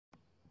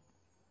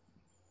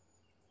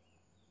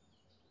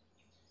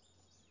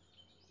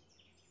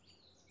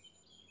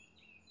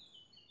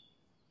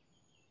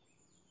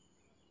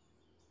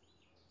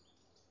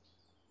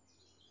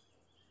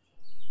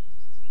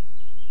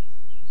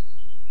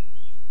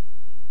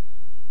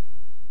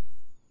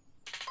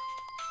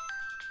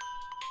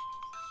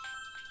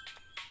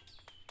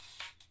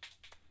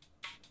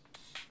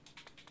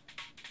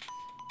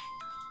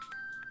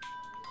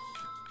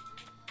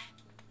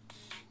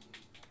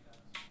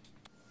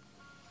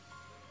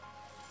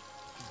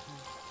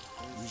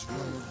Okay,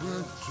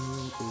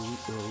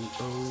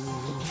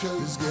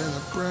 this girl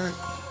not Brat.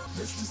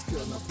 Yes, this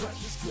girl not Brat.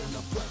 This girl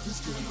not Brat. This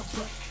girl not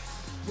Brat.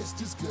 Yes,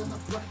 this girl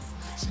not Brat.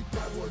 She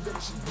got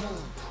whatever she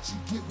want. She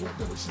get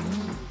whatever she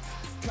need.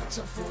 Catch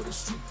her for the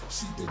street.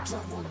 She did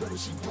drive whatever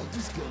she want.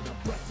 This girl not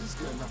Brat. This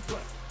girl not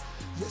Brat.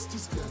 Yes,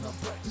 this girl not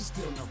Brat. This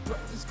girl not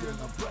Brat. This girl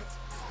not Brat.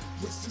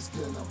 Yes, this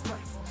girl not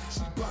Brat.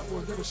 She buy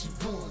whatever she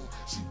want.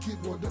 She get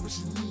whatever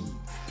she need.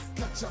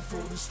 Catch her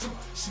for the street.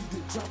 She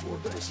did drive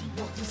whatever she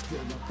want. This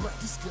girl not Brat.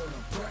 This girl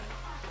not Brat.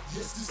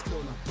 Yes, this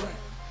girl not Brat.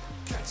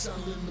 Catch her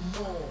in the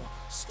mall,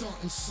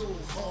 stunting so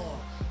hard.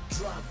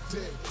 Drop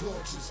dead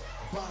gorgeous,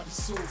 body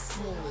so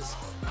flawless.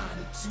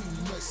 Attitude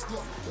messed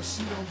up, but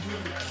she don't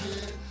really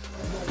care.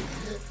 Long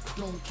hair,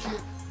 don't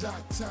care,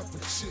 that type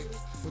of chick.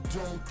 But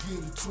don't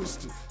get it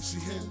twisted, she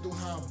handle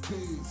how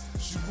big.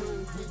 She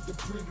roll with the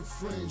pretty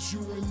friends you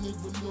ain't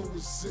even know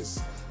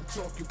exist. I'm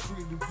talking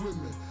pretty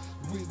women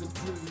with the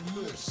pretty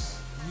lips,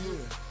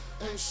 yeah.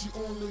 And she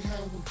only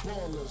hang with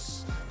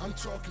ballers. I'm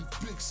talking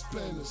big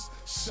spenders,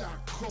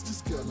 shot calls.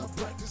 This girl not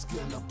Brat, this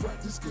girl not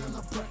Brat, this girl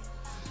not Brat.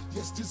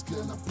 Yes, this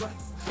girl not Brat.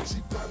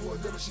 She buy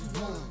whatever she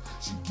want,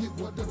 she get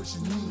whatever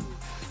she need.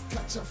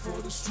 Catch her for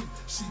the street,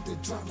 she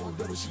did drive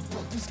whatever she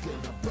want. This girl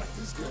not Brat,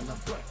 this girl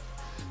not Brat.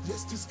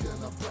 Yes, this girl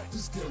not Brat,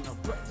 this girl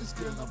not Brat, this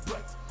girl not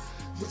Brat.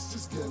 Yes,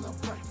 this girl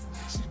not Brat.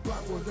 She buy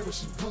whatever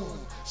she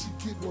want, she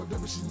get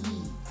whatever she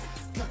need.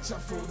 Catch her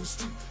for the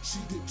street, she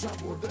did drop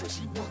whatever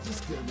she want.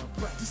 This girl not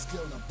Brat, this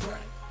girl not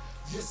Brat.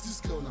 Yes,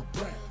 this girl not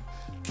Brat.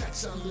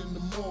 Catch her in the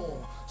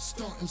mall,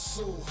 stunting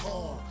so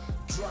hard.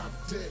 Drop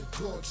dead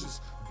gorgeous,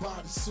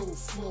 body so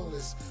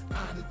flawless.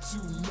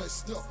 Attitude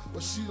messed up,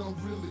 but she don't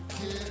really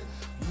care.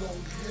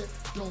 Long hair,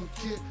 don't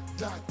care,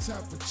 that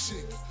type of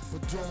chick.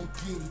 But don't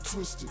get it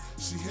twisted,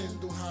 she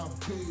handle how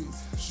big.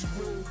 She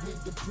roll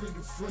with the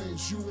pretty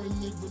friends you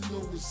ain't even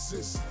know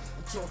exist.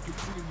 I'm talking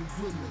pretty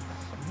women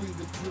with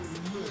the pretty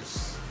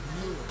lips,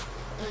 yeah.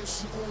 And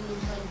she only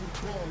hang with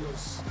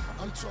ballers.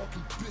 I'm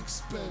talking big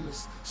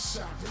spenders,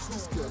 shot. Yes,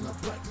 this girl not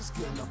Brat, this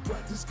girl not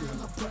Brat, this girl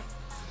not Brat.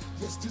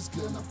 Yes, this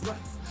girl not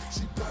Brat.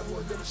 She buy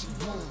whatever she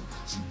want,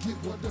 she get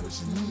whatever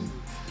she need.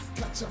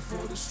 Catch her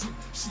for the street,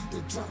 she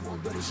did drop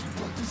whatever she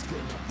want. This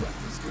girl not Brat,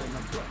 this girl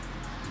not Brat.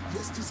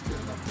 Yes, this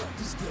girl not Brat,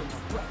 this girl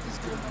not Brat, this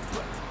girl not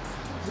Brat.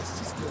 Yes,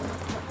 this girl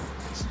not Brat.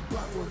 She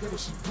buy whatever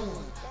she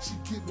want, she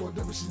get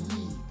whatever she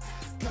need.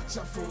 Catch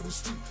her for the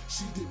street,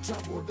 she did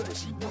drop whatever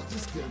she want.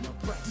 This girl not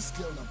Brat, this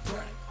girl not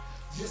Brat.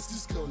 Yes,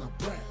 this girl not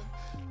Brat.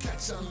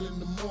 Catch her in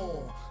the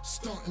mall,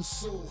 stunting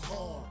so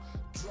hard.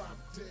 Drop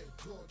dead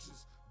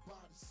gorgeous,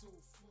 body so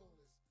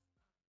flawless.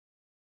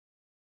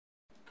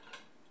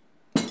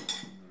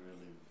 I'm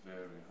really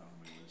very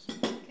hungry.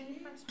 Can you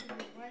pass me the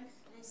rice?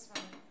 This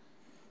one.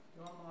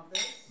 You want more of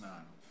this? No,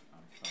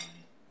 I'm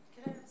fine.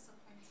 Can I have some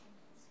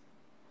plantains?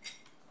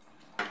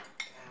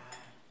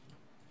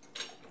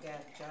 You got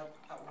a job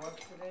at work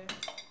today?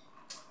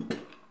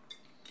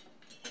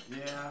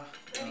 Yeah.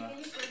 Daddy, can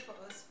you pray for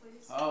us,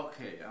 please?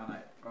 Okay,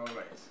 alright.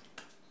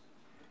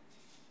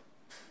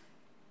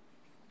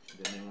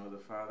 In the name of the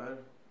Father,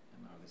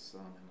 and of the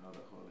Son, and of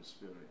the Holy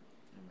Spirit.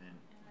 Amen.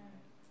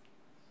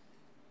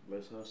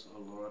 Bless us, O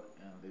Lord,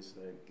 and this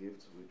thy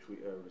gift which we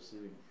are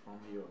receiving from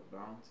your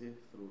bounty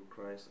through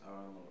Christ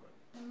our Lord.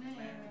 Amen.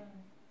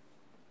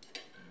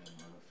 In the name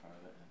of the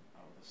Father, and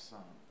of the Son,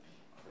 and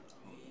of the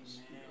Holy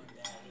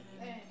Spirit.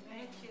 Amen.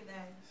 Thank you,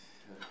 Daddy.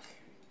 Okay.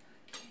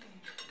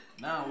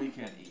 Now we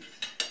can eat.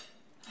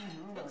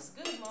 Looks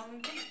good,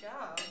 Mommy. Good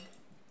job.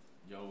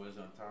 You're always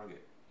on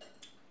target.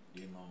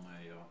 You know my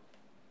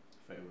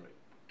favorite.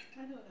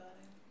 I know,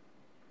 darling.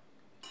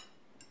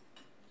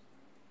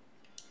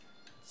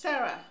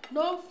 Sarah,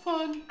 no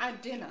phone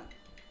at dinner.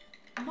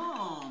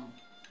 Mom.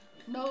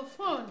 No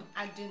phone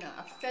at dinner.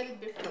 I've said it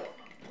before.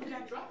 Did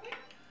I drop it?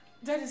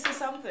 Daddy, say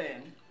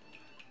something.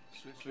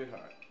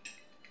 Sweetheart.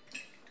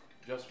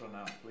 Just for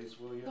now, please,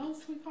 will you? Don't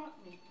sweetheart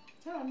me.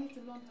 Sarah needs to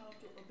learn how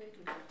to obey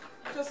the law.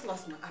 I just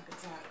lost my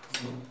appetite.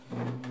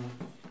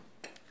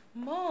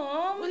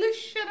 Mom. Will you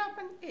shut up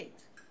and eat?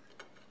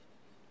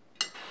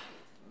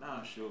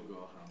 Now she'll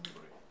go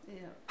hungry.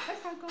 Yeah. Let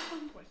her go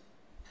hungry.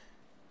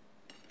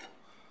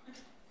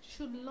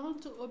 Should learn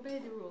to obey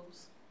the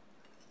rules.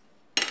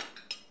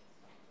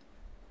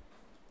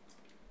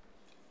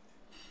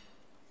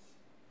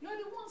 You're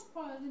the one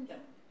spoiling them.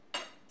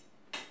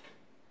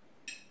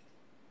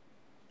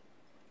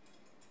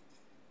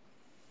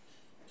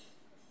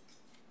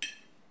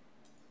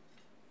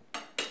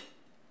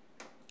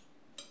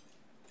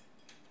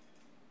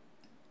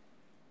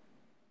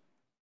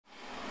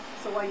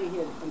 So why are you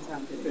here from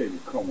time to day? Baby,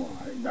 come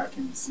on. I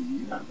can see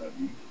you. I love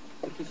you.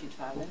 Because you're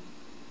traveling?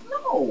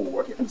 No,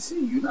 I can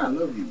see you. I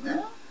love you,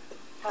 man.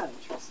 I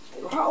don't trust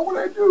you. How would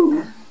I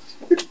do?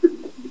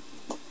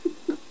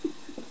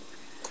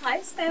 Hi,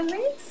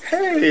 Stanley.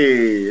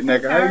 Hey,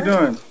 Neka, how you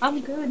doing? I'm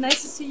good.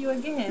 Nice to see you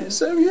again.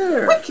 Same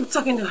here. Why keep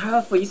talking to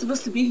her for? You're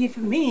supposed to be here for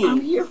me. I'm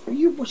here for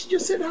you, but she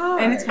just said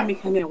hi. Anytime you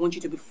come here, I want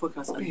you to be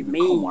focused on Baby, me.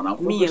 come on.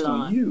 I'm me focused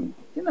alone. on you.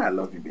 You know I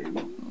love you, baby.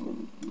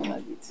 I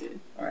love you too.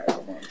 All right,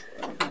 come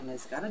on. Come, let's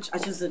Jessica. I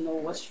just don't know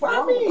what's But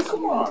wrong. I mean,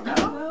 come on now.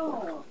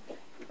 No.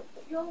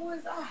 You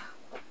always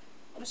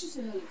But she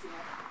should know you tonight.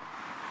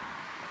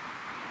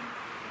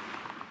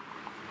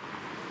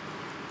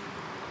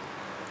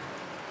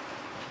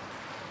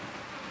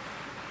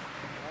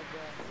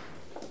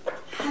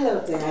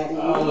 Hello, Daddy.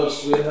 Hello,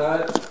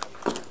 sweetheart.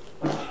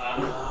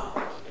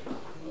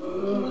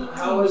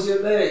 How was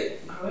your day?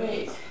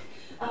 Great.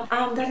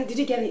 Daddy, did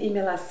you get an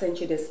email I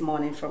sent you this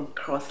morning from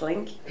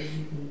Crosslink?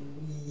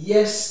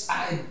 Yes,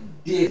 I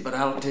did, but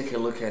I'll take a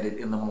look at it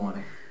in the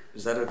morning.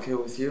 Is that okay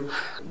with you?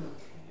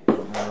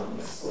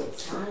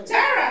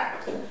 Tara!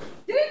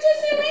 Didn't you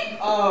see me?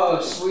 Oh,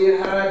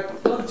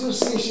 sweetheart, don't you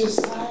see she's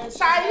tired? She's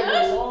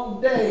had a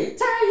long day.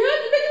 Tara,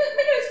 you're making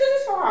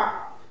excuses for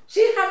her.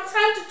 She have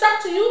time to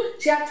talk to you.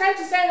 She have time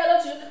to say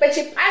hello to you, but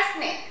she passed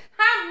me.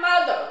 Her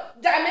mother,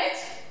 damn it.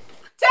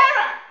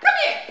 Tara, come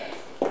here.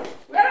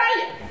 Where are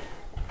you?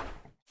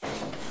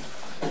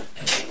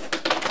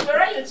 Where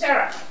are you,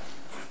 Tara?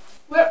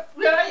 Where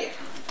are you?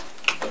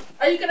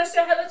 Are you gonna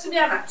say hello to me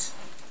or not?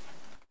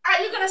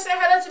 Are you gonna say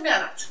hello to me or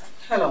not?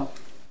 Hello.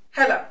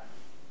 Hello.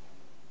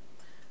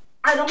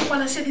 I don't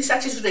wanna see this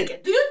attitude again.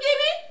 Do you hear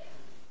me?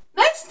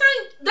 Next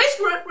time this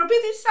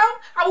repeat itself,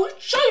 I will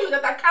show you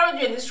that I carried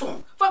you in this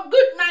room for a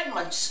good 9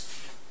 months.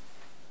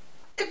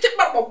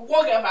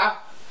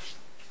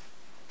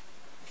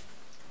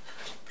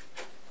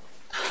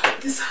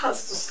 This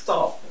has to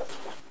stop.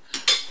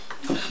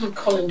 I'm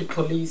calling the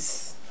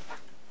police.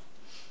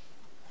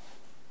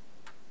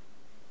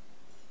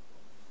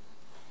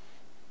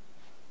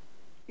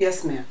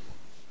 Yes, ma'am.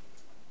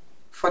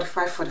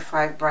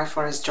 4545 Bright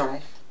Forest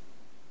Drive.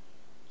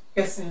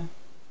 Yes, ma'am.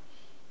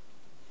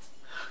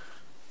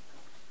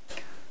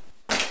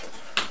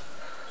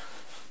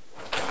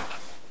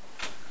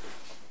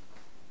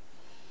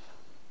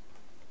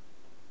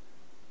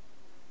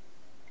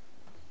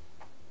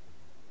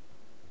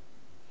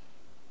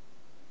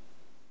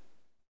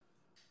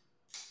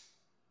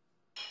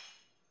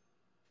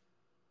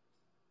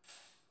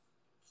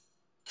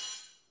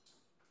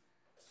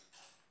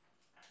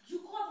 You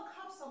call the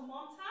cops on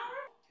Mom,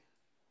 Tara?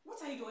 What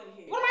are you doing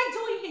here? What am I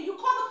doing here? You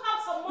call the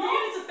cops on Mom? You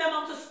need to tell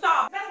Mom to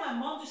stop. That's my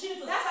mom. She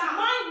needs to That's stop.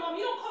 stop. My mom.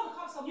 You don't call the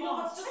cops on You know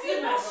Mom. what? Just Have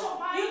leave you my lost room. your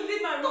mind? You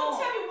leave my Don't room.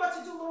 tell me what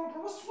to do, little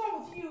girl. What's wrong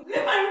with you?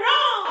 Leave my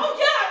room! Oh,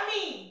 yell at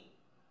me!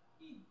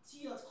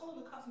 Idiot. Calling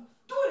the cops.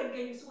 Do it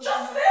again. You see what Just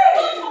I'm leave!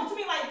 Don't talk to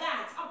me like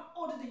that. I'm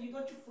older than you.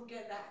 Don't you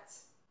forget that.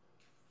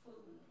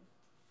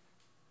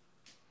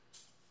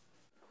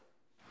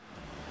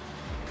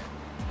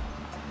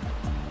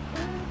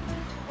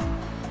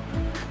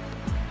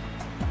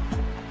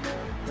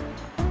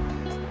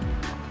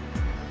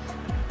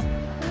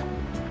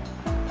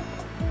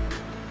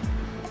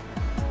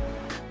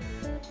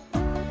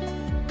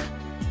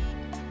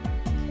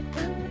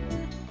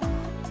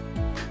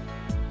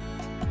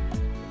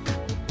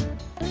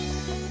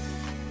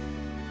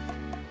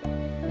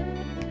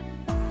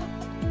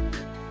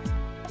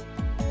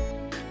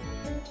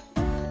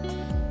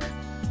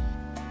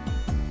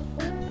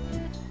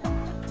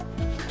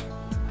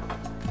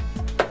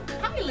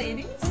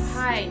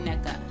 Hi,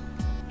 Neka.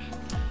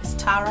 Is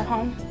Tara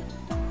home?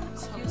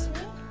 Excuse me?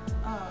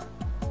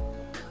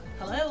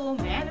 Hello,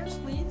 manners,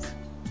 please.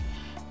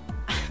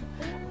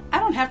 I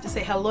don't have to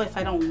say hello if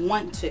I don't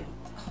want to.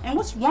 And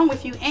what's wrong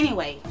with you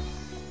anyway?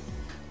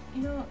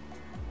 You know,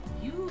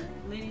 you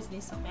ladies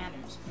need some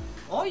manners.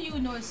 All you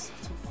know is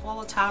to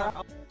follow Tara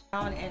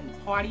around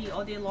and party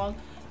all day long.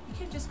 You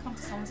can't just come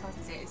to someone's house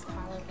and say, is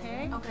Tara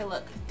okay? Okay,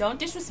 look, don't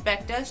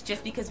disrespect us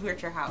just because we're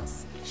at your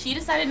house. She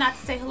decided not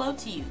to say hello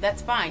to you.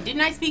 That's fine.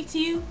 Didn't I speak to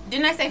you?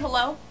 Didn't I say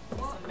hello?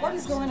 What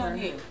is going on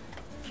here?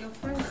 Your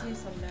friends need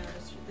some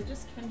manners. They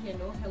just came here,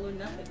 no hello,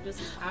 nothing.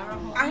 Just is Tara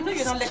home. I know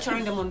you're not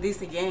lecturing them on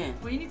this again.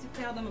 Well, you need to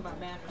tell them about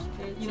manners,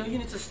 okay? You know, you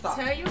need to stop.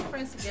 Tell your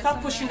friends to get Stop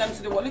some pushing them manners.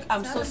 to the wall. Look,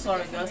 I'm Tell so them to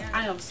sorry, get some girls. manners.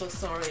 I am so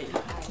sorry.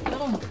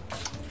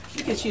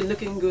 Look at you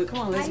looking good. Come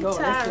on, let's Hi, go. Let's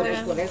go, Tara.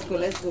 let's go, let's go,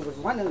 let's go. With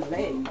one of the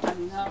legs. I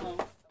know.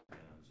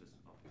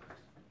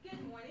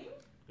 Good morning.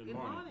 Good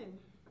morning.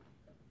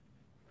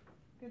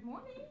 Good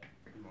morning.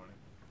 Good morning.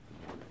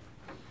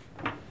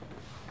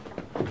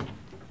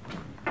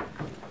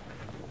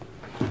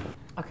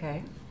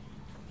 Okay.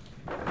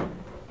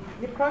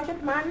 The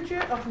project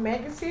manager of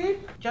Megacity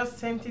just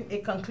sent in a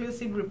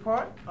conclusive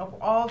report of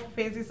all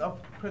phases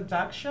of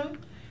production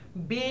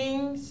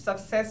being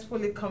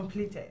successfully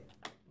completed.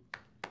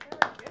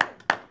 Very good.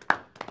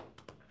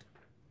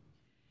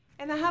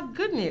 And I have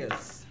good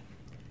news.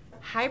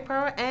 High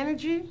Power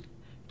Energy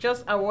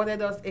just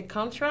awarded us a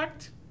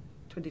contract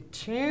to the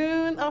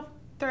tune of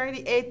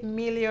 $38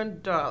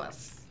 million.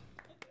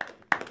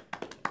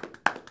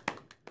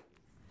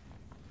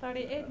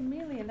 38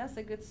 million, that's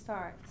a good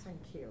start. Thank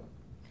you.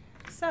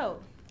 So,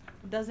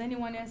 does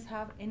anyone else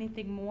have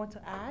anything more to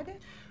add?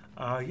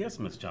 Yes,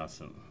 Ms.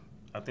 Johnson.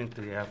 I think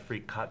the Free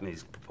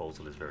Cottony's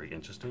proposal is very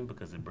interesting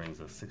because it brings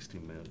us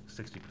 60%.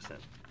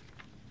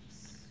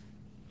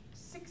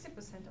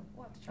 60% of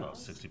what, Well,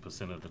 Charles?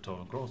 60% of the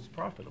total gross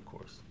profit, of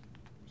course.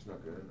 It's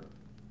not good enough.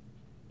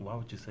 Why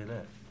would you say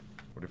that?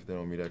 What if they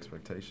don't meet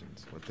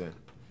expectations? What then?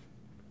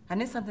 I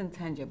need something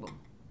tangible.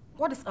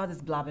 What is all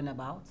this blabbing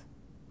about?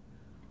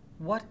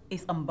 What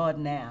is on board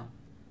now?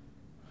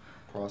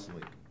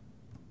 Crosslink.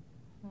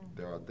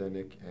 They're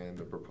authentic and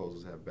the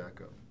proposals have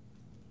backup.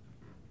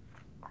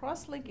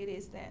 Crosslink it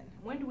is then.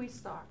 When do we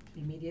start?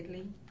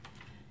 Immediately.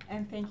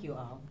 And thank you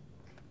all.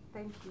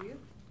 Thank you.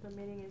 The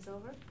meeting is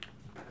over.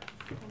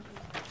 Thank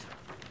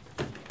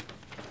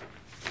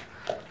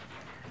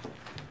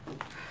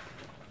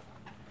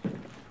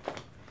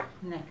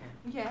you. Neka.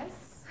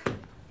 Yes.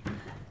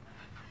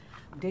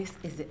 This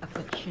is the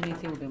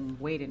opportunity we've been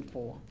waiting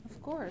for.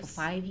 Of course.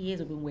 For 5 years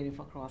we've been waiting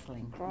for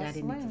Crosslink.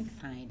 Daddy needs Crosslink. to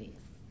sign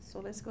this. So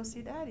let's go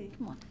see Daddy.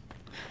 Come on.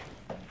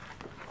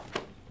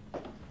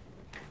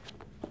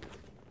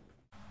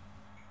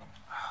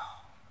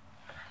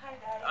 Hi,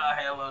 Daddy.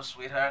 Hello,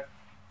 sweetheart.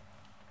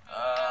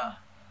 Hi,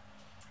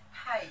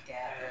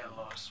 Dad.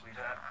 Hello,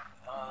 sweetheart.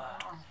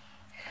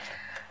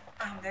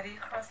 Daddy,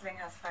 Crosslink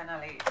has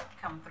finally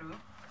come through.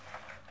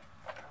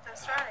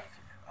 That's right.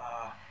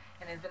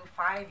 And it's been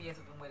 5 years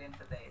we've been waiting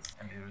for this.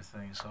 And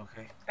everything's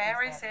okay?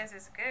 Barry says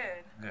it's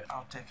good. Good.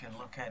 I'll take a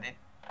look at it,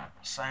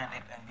 sign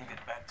it, and give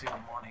it back to you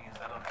in the morning. Is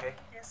that okay?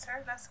 Yes,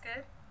 sir. That's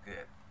good.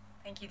 Good.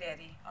 Thank you,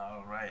 Daddy.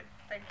 All right.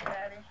 Thank you,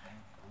 Daddy.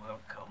 You're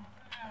welcome.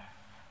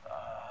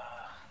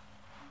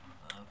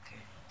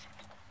 Okay.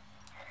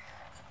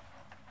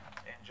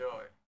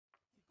 Enjoy.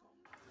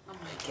 Oh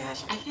my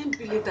gosh, I can't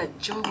believe that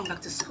Joy went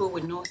back to school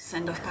with no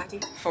send-off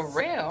party. For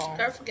real?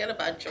 Girl, forget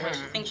about Joy.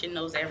 She thinks she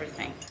knows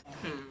everything.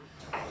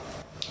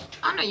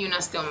 I know you're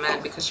not still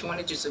mad because she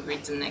wanted you to agree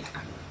to Neka.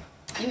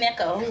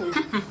 Neka who?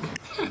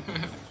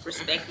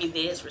 Respect me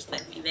this,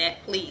 respect me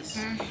that, please.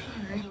 I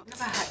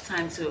never had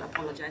time to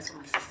apologize for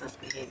my sister's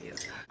behavior.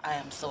 I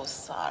am so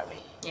sorry.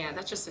 Yeah,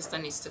 that your sister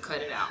needs to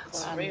cut it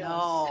out. I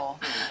know.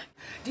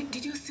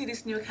 Did you see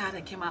this new car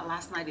that came out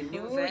last night, the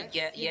new vet?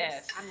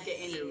 Yes. I'm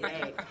getting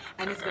leg,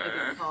 and it's going to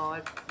be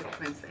called the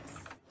Princess.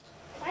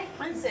 Right,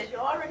 princess,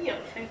 you're already a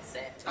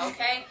princess.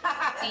 Okay?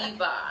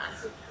 Diva.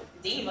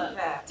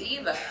 Diva.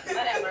 Diva.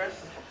 Whatever.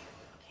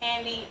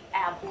 Candy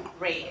apple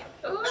red.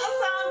 Ooh. That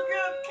sounds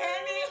good.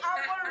 Candy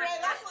apple red.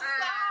 That's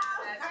what's up.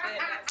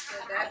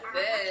 That's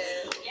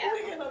it. Yeah.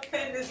 We're gonna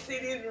paint the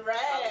city in red.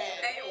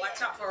 Hey,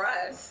 watch out for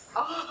us.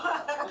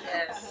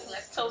 Yes.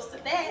 Let's toast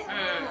to that.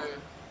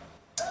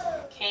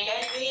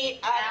 Candy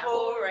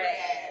apple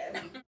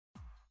red.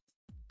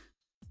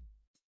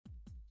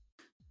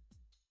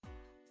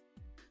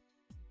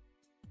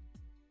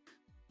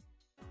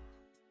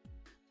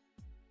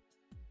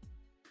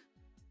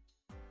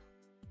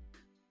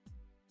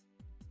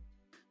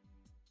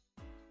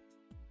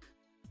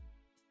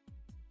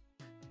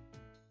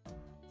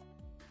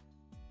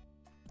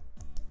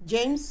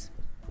 James?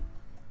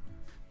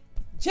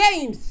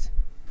 James!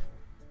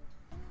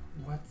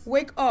 What?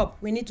 Wake up.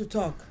 We need to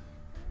talk.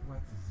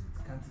 What is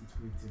it? Can't it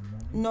wait till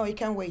morning? No, it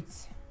can't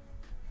wait.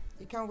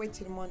 It can't wait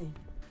till morning.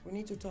 We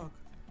need to talk.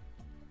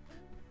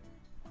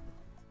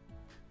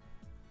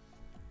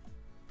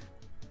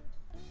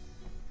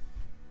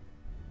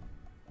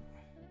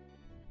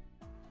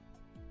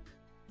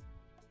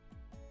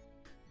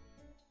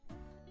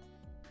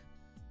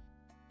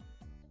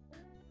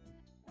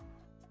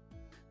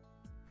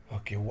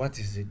 Okay, what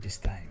is it this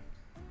time?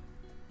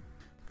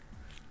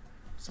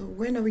 So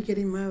when are we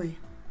getting married,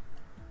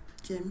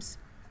 James?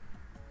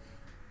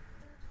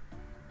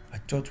 I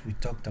thought we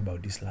talked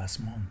about this last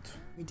month.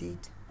 We did.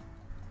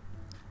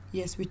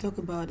 Yes, we talked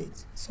about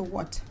it. So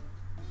what?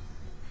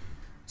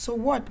 So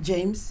what,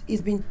 James?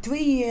 It's been 3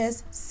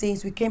 years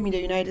since we came in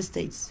the United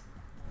States.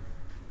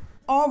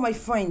 All my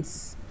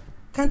friends,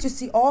 can't you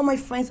see all my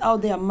friends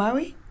out there are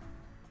married?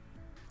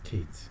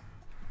 Kate,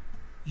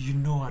 you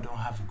know I don't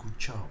have a good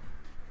job.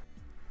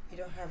 You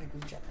don't have a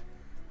good job,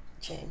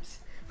 James.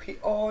 With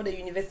all the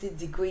university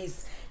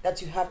degrees that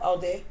you have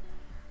out there,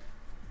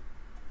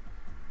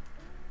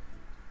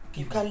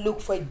 you can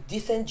look for a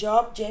decent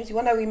job, James. You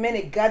want to remain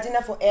a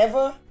gardener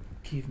forever?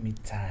 Give me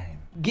time.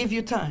 Give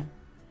you time.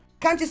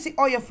 Can't you see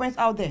all your friends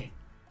out there?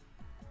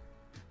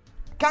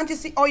 Can't you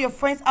see all your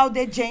friends out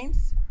there,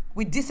 James,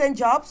 with decent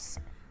jobs?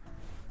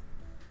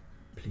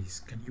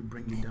 Please, can you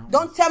bring it down?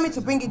 Don't tell me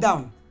to bring it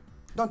down.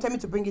 Don't tell me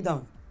to bring it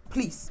down.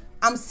 Please.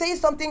 I'm saying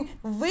something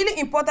really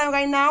important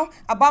right now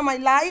about my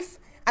life,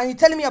 and you're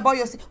telling me about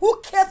your sister. Who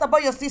cares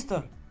about your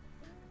sister?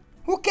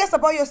 Who cares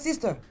about your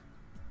sister?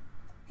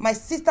 My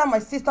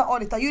sister all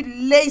the time. You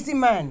lazy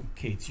man.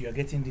 Kate, you are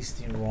getting this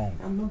thing wrong.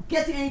 I'm not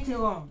getting anything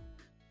wrong.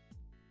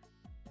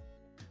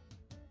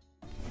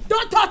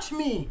 Don't touch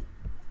me!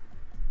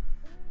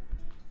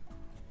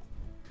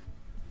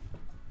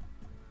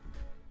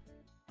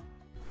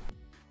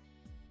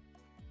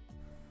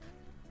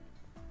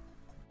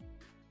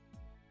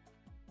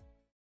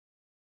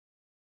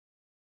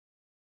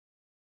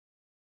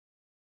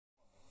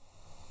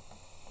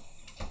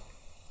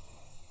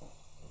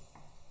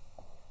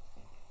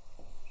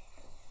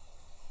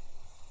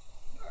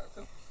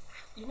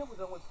 You know we're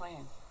going with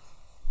friends.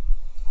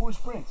 Who's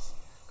Prince?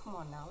 Come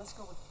on now, let's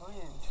go with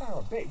friends.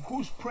 Tara, babe,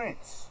 who's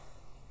Prince?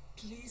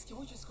 Please, can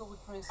we just go with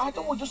friends I today?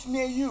 thought we're just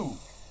near you.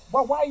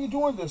 But why are you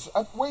doing this?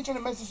 Why are you trying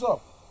to mess this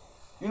up?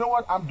 You know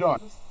what? I'm done.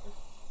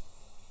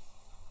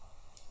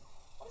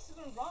 What's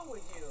even wrong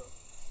with you?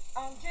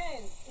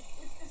 Jane,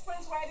 is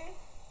Prince ready?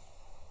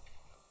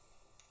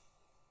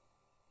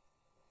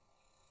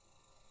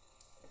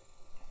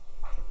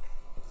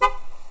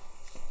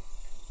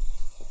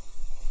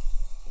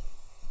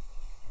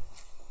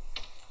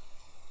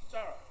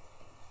 Sarah,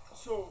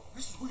 so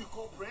this is who you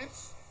call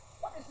Prince?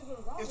 What is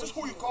even wrong Is this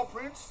with who you call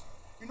Prince?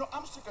 You know,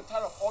 I'm sick and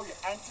tired of all your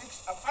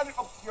antics. I've had it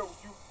up here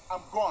with you.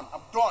 I'm gone.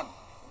 I'm done.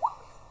 What?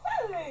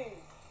 Stanley!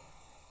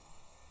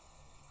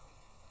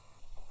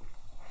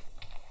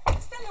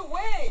 Stanley,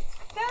 wait!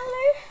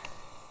 Stanley!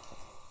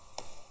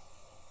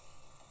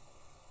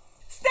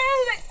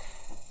 Stanley!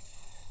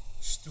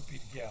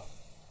 Stupid girl.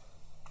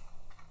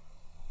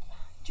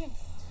 James.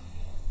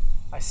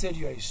 I said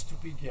you are a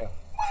stupid girl.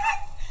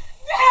 What?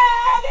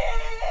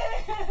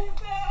 Daddy!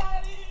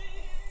 Daddy!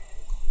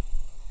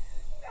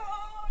 No!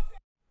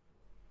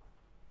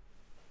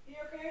 You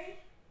okay?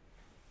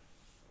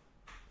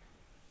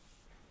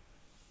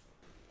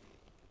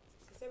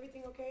 Is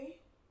everything okay?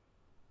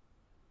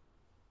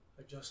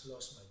 I just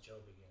lost my job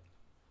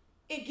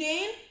again.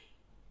 Again?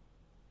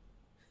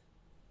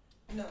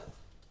 No.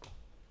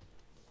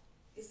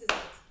 This is it.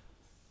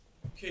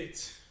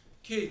 Kate,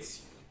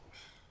 Kate,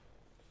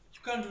 you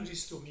can't do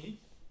this to me.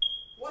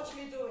 Watch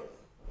me do it.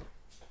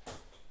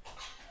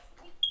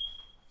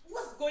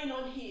 What's going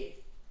on here?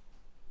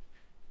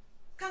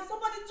 Can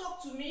somebody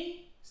talk to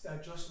me? I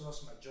just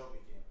lost my job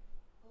again.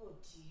 Oh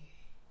dear.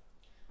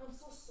 I'm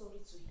so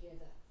sorry to hear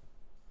that.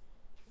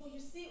 But you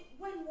see,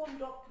 when one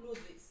door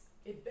closes,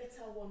 a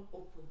better one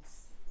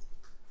opens.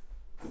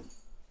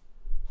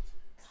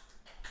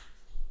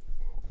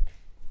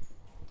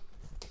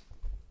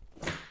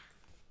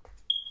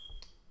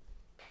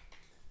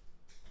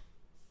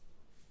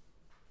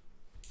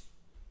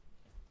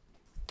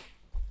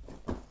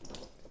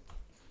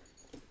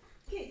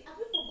 Kate, have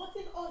you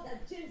forgotten all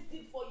that James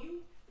did for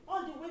you?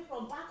 All the way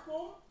from back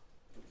home?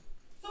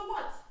 So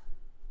what?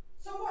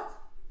 So what?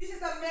 This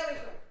is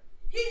America.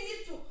 He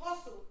needs to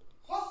hustle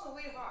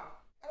real hard.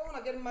 I don't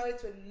want to get married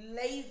to a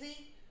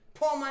lazy,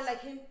 poor man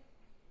like him.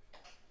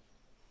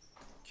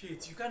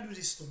 Kate, you can't do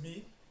this to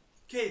me.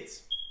 Kate.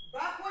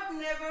 Backward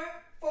never,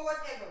 forward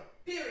ever.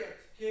 Period.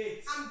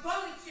 Kate. I'm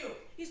done with you.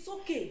 It's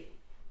okay.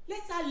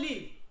 Let her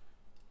live.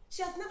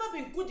 She has never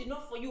been good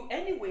enough for you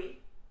anyway.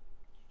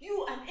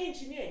 You, an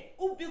engineer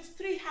who built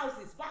 3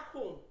 houses back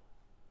home.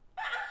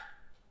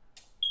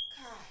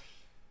 Kai.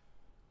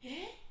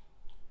 Eh?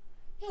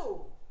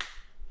 Yo.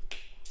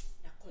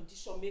 That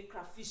condition make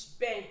crayfish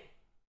bend.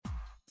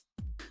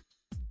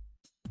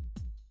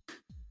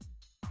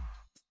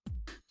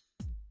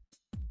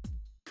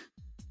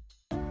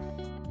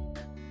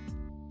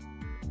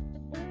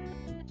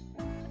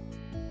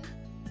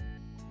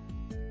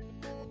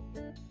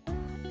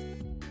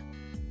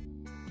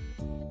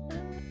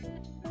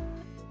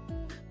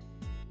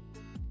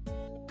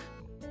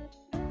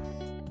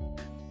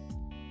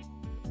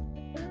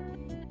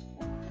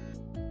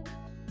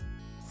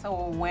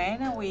 So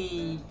when are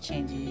we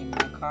changing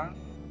my car?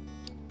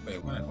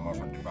 Wait, when I come out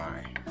from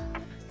Dubai.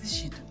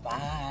 This is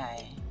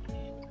Dubai.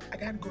 I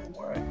gotta go to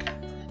work.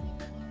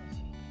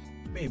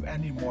 Babe, I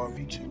need more of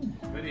you too.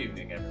 Good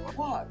evening, everyone.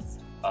 What?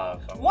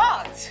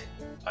 What?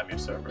 I'm your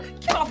server.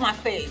 Get off my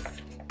face.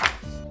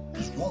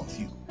 What's wrong with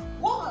you?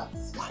 What?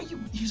 Why are you?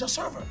 He's a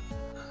server.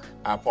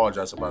 I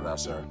apologize about that,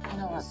 sir. You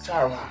know what?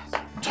 Tara.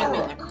 Get me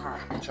in the car.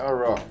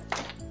 Tara.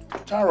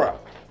 Tara.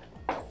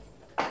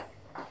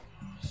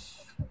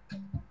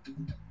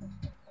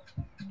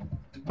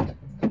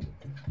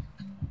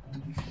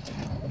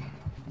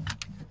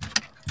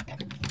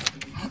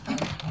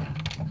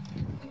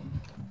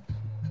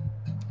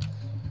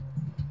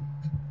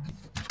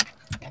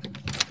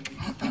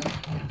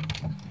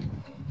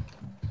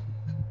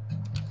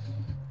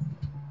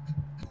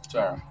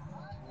 Sarah.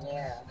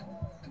 Yeah.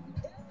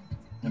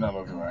 You know I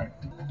love you, right?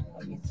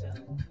 Love you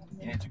too.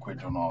 You need to quit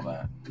doing all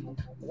that.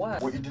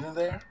 What? What you did in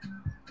there?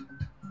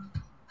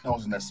 That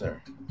wasn't necessary.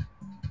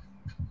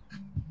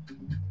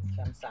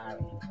 Okay, I'm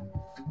sorry.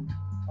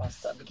 I'll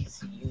stop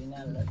because of you and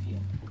I love you.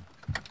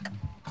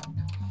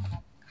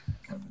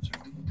 Love you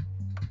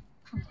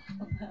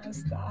too.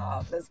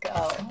 Stop. Let's go.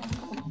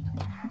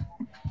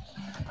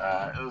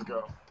 Alright, let's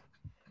go.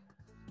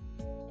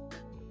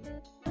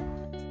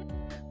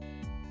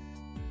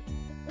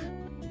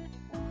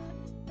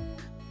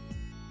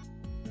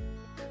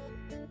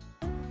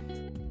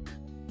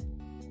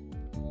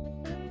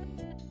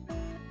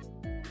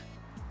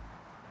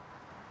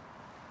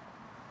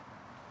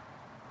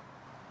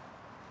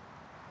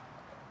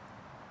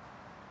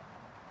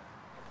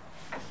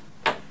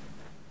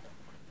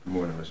 Good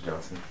morning, Miss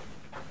Johnson.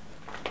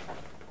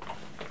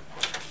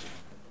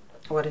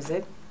 What is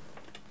it?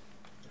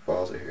 The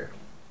files are here.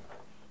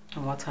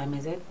 And what time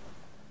is it?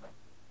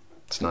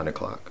 It's 9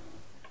 o'clock.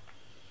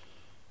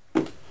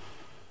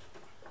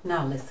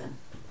 Now listen,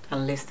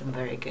 and listen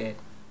very good.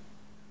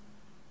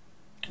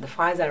 The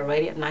files are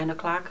ready at 9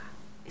 o'clock.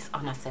 It's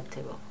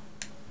unacceptable.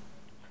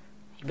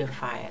 You've been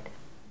fired.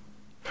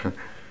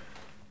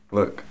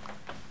 Look,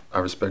 I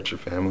respect your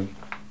family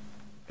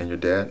and your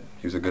dad.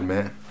 He was a good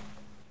man.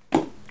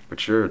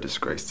 But you're a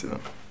disgrace to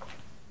them.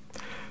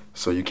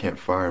 So you can't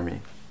fire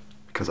me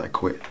because I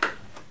quit.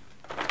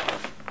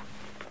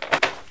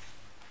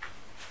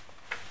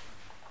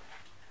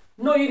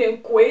 No, you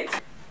didn't quit.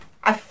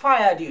 I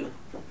fired you.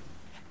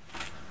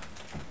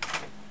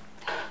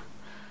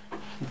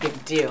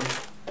 Big deal.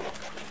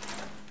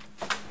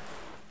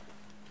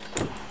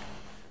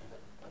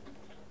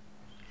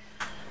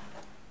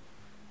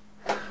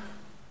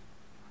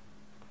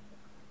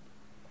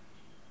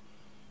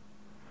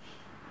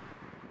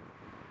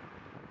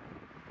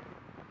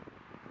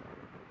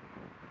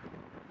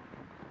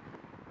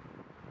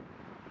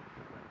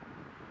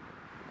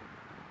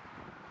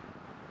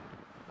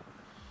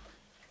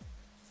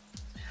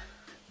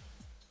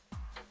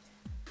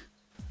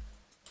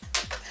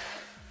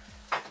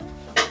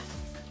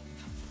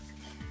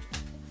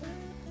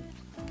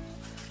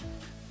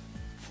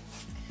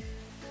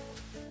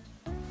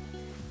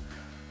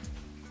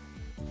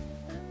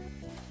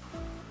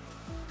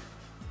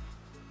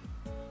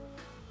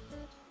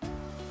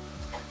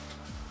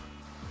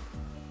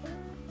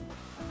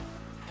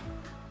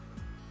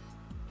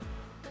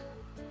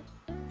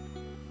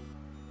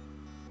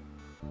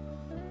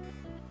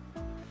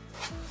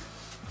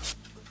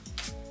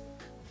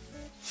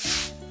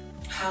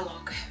 How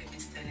long have you been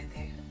standing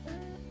there?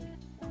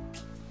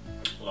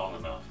 Long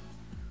enough.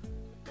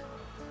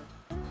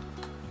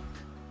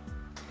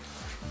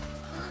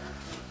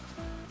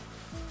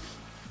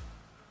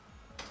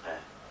 Hey.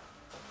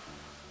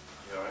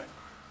 You alright?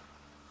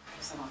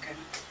 Yes, I'm okay.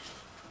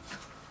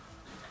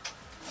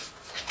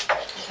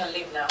 You can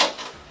leave now.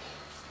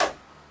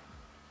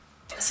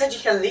 I said you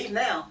can leave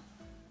now.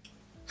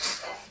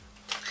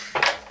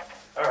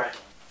 Alright.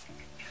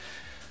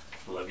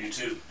 Love you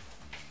too.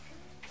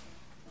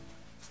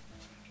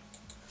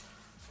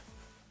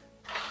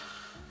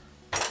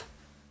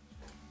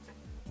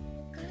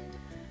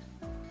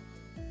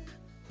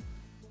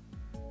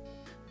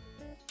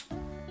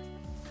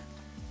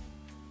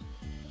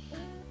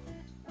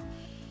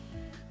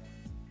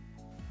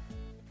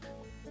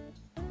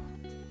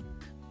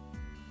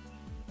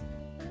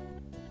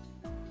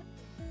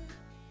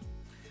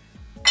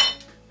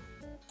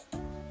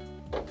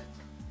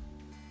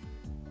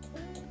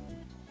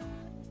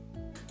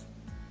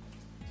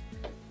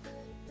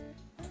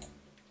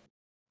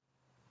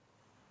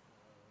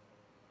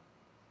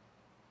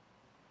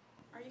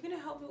 Are you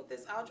gonna help me with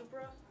this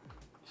algebra?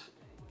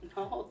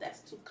 No, that's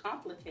too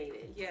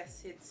complicated.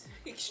 Yes, it's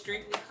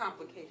extremely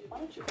complicated. Why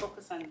don't you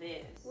focus on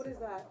this? What is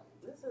that?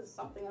 This is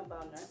something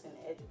about nursing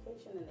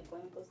education in the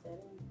clinical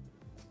setting.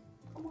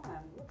 Come on,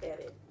 look at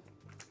it.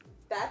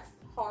 That's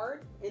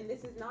hard, and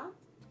this is not?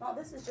 No,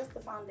 this is just the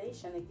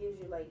foundation. It gives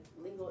you like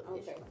legal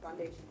Okay, issues.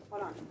 foundation.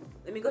 Hold on.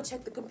 Let me go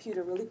check the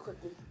computer really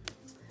quickly.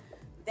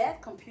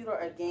 That computer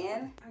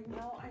again? I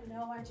know.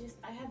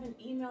 I have an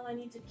email I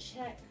need to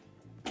check.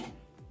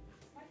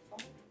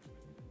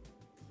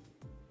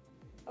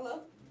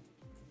 Hello?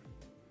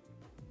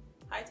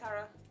 Hi,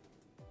 Tara.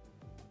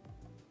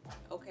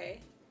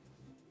 Okay.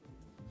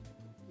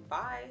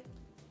 Bye.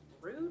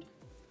 Rude.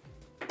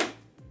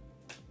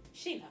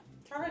 Sheena,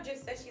 Tara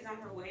just said she's on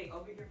her way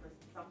over here for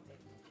something.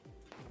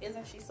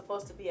 Isn't she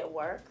supposed to be at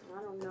work?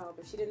 I don't know,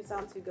 but she didn't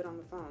sound too good on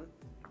the phone.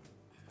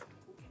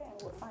 Okay,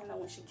 we'll find out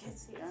when she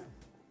gets here.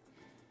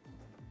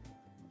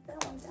 Put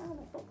that one down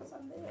and focus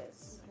on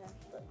this.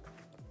 Okay.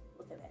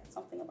 Look at that.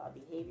 Something about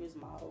behaviors,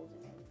 models,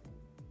 and everything.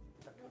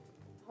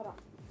 Hold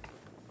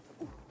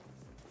on.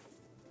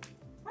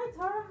 Hi,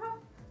 Tara.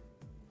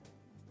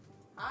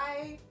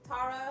 Hi,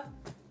 Tara.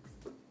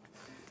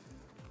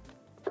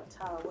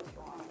 Tara, what's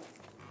wrong?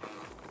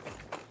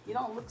 You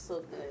don't look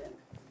so good.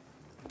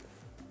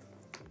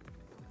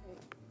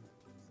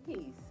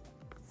 Please,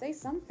 say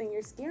something.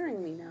 You're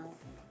scaring me now.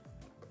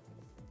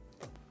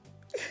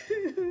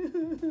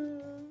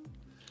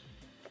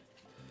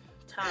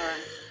 Tara,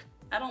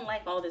 I don't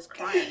like all this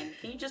crying.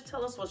 Can you just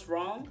tell us what's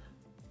wrong?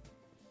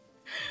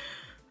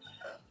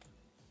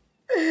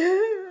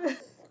 Oh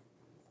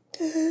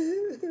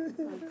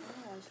my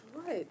gosh,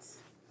 what?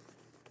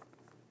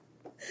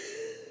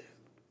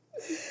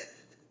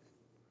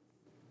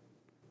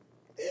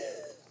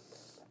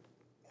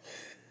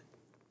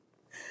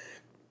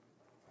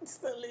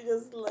 Stanley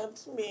just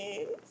left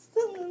me.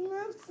 Stanley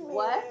left me.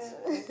 What?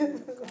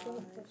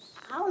 Oh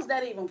how is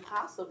that even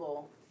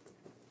possible?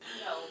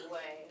 No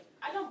way.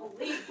 I don't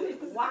believe it.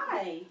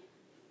 Why?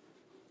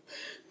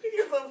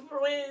 Because of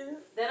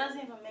Prince. That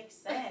doesn't even make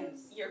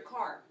sense. Your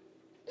car.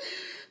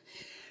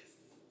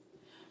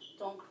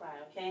 Don't cry,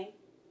 okay?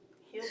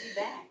 He'll be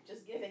back.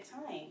 Just give it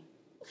time.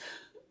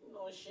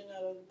 No, Sheena,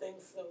 I don't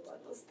think so.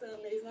 I know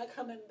Stanley. He's not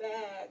coming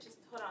back. Just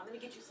hold on. Let me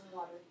get you some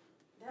water.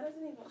 That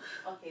doesn't even...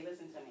 Okay,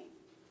 listen to me.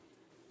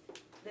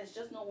 There's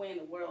just no way in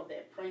the world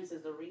that Prince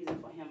is the reason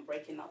for him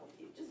breaking up with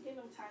you. Just give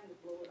him time to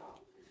blow it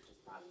off. He's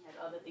just probably had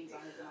other things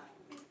on his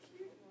mind.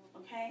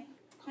 Okay?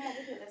 Come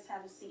over here. Let's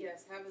have a seat.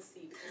 Yes, have a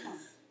seat. Come on.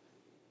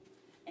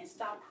 And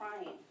stop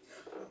crying.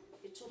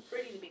 You're too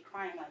pretty to be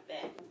crying like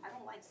that. I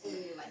don't like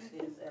seeing you like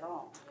this at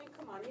all. I mean,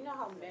 come on, you know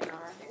how men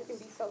are. They can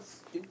be so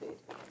stupid.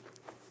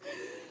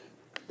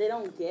 They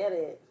don't get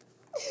it.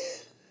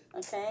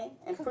 Okay?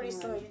 And pretty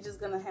soon you're just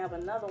gonna have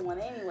another one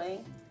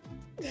anyway.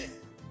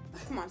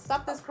 Come on,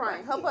 stop this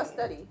crying. Help us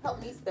study.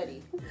 Help me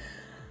study.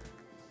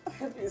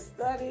 If you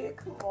study,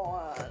 come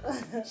on.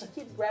 She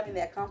keeps grabbing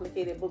that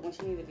complicated book when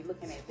she needs to be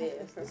looking at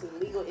this. This is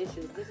legal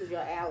issues. This is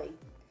your alley.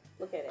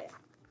 Look at it.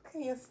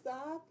 Can you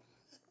stop?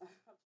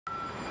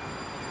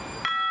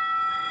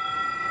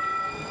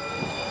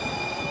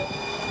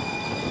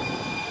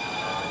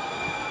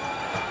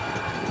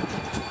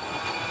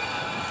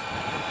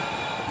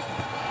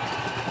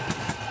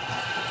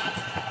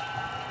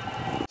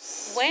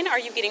 When are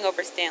you getting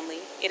over Stanley?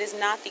 It is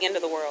not the end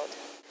of the world.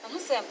 I'm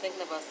not saying I'm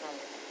thinking about Stanley.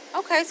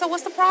 Okay, so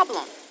what's the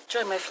problem?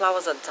 Joy, my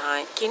flowers are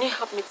dying. Can you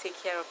help me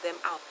take care of them?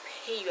 I'll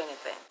pay you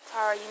anything.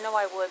 Tara, you know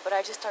I would, but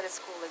I just started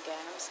school again.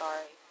 I'm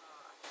sorry.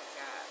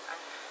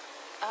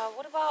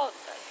 What about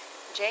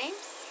James?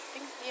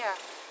 Yeah.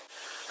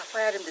 I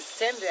fired him the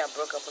same day I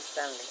broke up with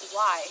Stanley.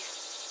 Why?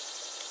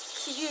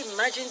 Can you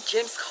imagine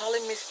James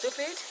calling me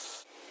stupid?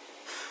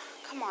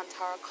 Come on,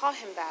 Tara, call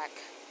him back.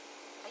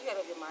 Are you out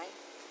of your mind?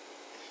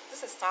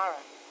 This is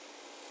Tara.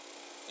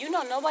 You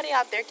know nobody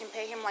out there can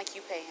pay him like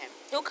you pay him.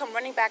 He'll come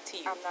running back to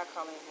you. I'm not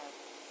calling him.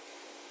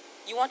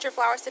 You want your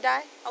flowers to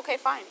die? Okay,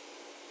 fine.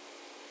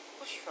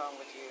 What's wrong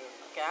with you?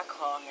 Okay, I'll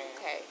call him.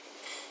 Okay.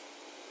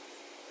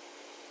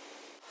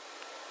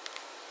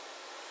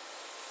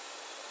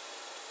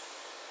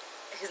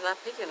 He's not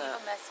picking Leave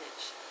up. a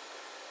message.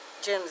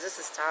 James, this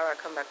is Tara.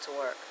 Come back to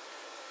work.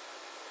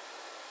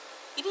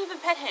 You didn't even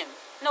pet him.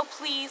 No,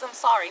 please, I'm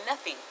sorry,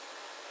 nothing.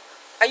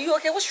 Are you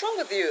okay? What's wrong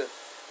with you?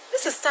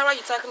 This is Tara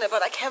you're talking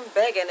about. I can't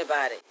beg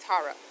anybody.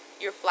 Tara,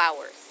 your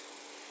flowers.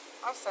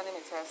 I'll send him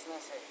a text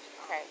message.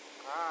 Okay.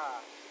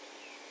 Ah.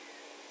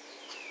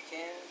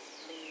 James,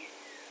 please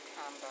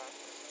come back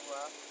to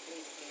work.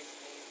 Please, please,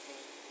 please,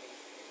 please,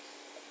 please, please.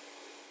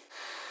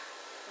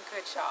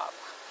 Good job.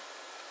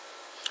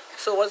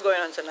 So what's going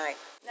on tonight?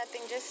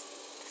 Nothing, just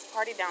this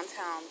party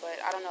downtown,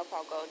 but I don't know if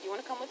I'll go. Do you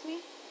want to come with me?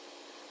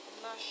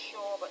 I'm not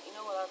sure, but you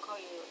know what? I'll call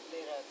you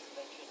later to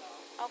let you know.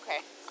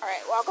 Okay. All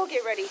right. Well, I'll go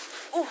get ready.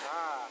 Ooh.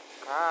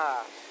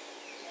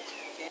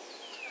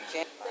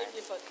 Thank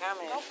you for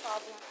coming. No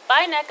problem.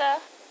 Bye, NECA.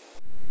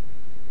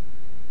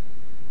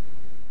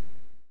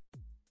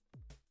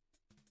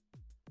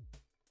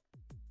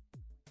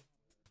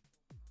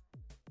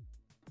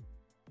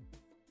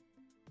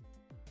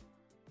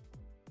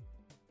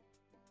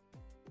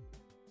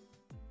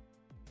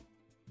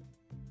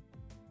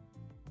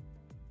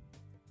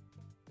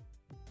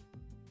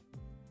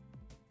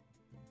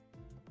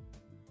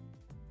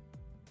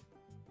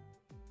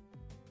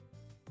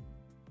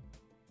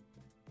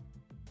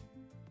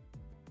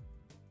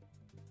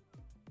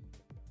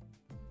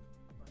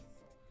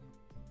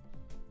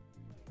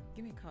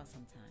 Give me a call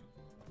sometime.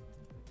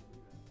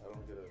 I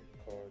don't get a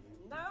call.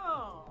 No.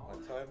 My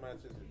tie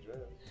matches your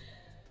dress.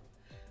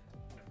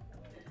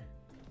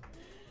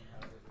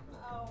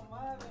 Oh,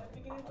 man.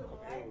 We can even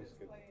write this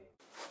place.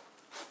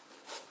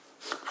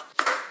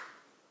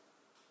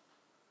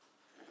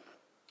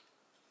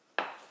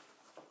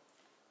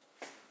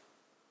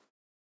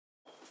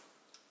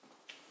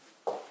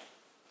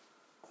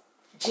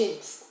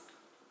 James,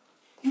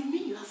 you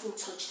mean you haven't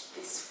touched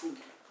this food?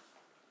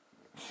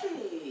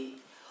 Hey,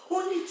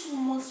 only 2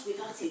 months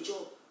without a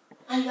job,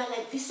 and you are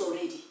like this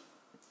already.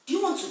 Do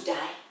you want to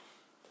die?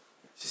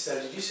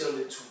 Sister, did you say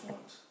only 2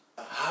 months?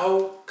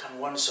 How can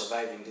one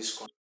survive in this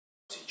country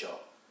without a job?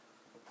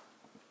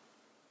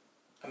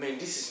 I mean,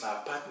 this is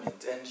my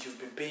apartment and you've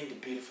been paying the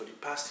bill for the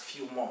past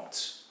few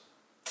months.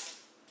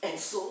 And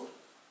so,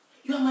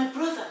 you are my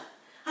brother,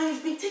 and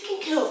you've been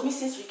taking care of me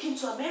since we came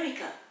to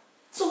America.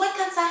 So why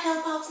can't I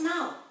help out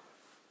now?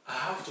 I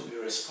have to be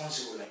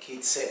responsible, like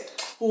Kate said.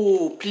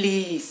 Oh,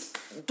 please,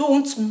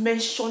 don't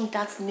mention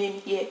that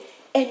name here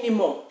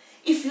anymore.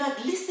 If you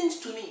had listened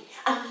to me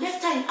and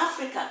left her in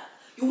Africa,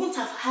 you wouldn't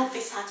have had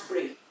this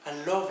heartbreak. I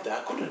loved her.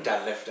 I couldn't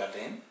have left her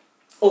then.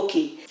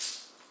 Okay.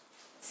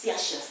 See how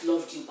she has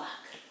loved you back.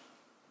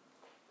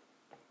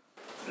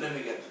 Let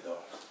me get the door.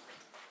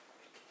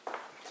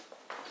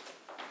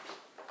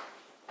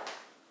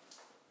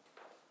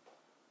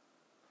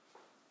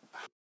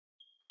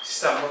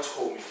 Sister, I'm not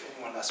home. If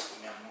anyone asks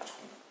for me, I'm not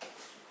home.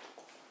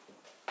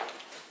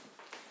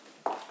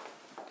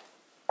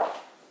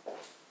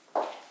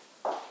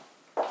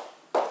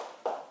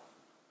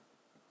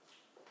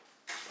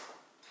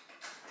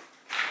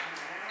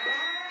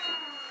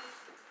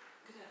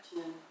 Good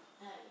afternoon.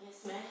 Yes,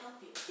 may I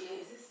help you?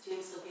 Yeah, is this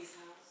James Lobby's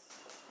house?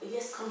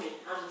 Yes, come in.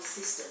 I'm his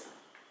sister.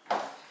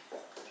 Thank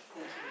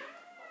you.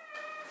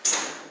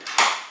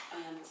 I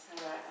am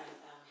Tara and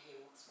he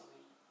works for me.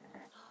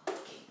 Oh,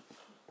 okay.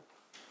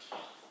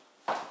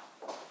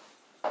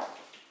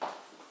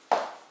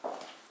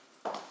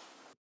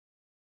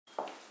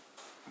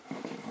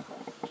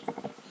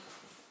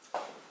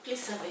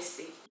 Please have a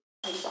seat.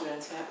 Thank you,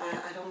 Auntie.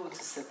 I don't want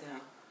to sit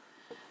down.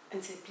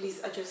 Auntie,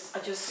 please, I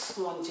just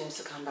want James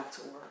to come back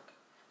to work.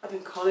 I've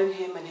been calling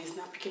him and he's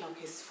not picking up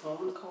his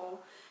phone call.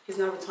 He's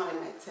not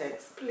returning my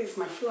text. Please,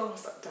 my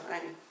flowers are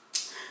dying.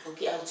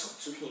 Okay, I'll talk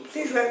to him.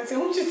 Please, Auntie, I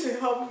want you to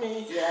help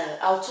me. Yeah,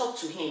 I'll talk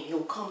to him.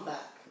 He'll come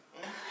back.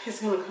 He's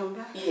gonna come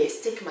back?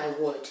 Yes, take my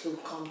word. He'll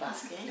come back.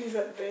 Okay? Please,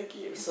 I beg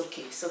you. It's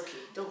okay, it's okay.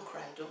 Don't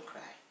cry, don't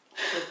cry.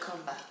 He'll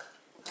come back.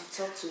 I'll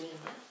talk to him.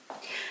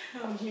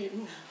 I'll leave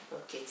now.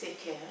 Okay, take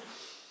care.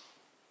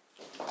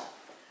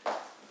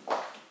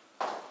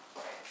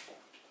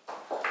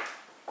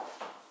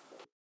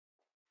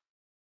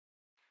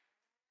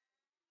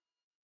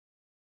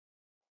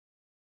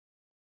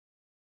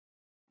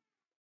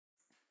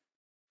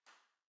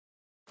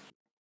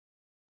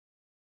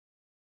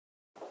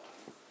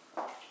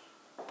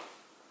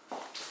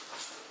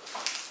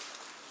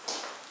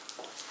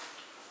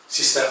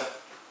 Sister,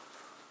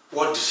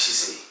 what did she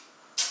say?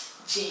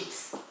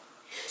 James,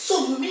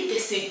 so you mean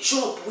there's a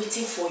job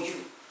waiting for you?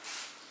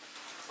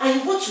 And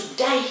you want to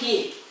die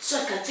here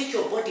so I can take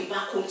your body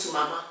back home to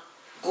Mama?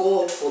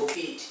 God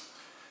forbid.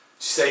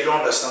 Sister, you don't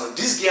understand.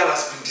 This girl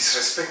has been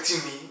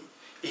disrespecting me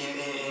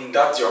in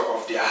that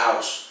of their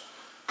house.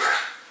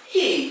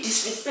 Hey,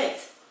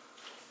 disrespect.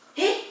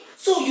 Hey,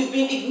 so you've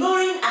been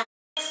ignoring our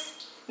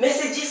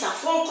messages, our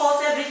phone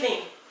calls,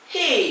 everything.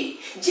 Hey,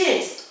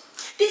 James,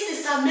 this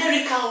is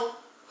America.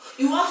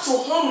 You have to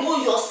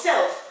humble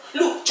yourself.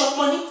 Look, chop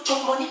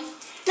money.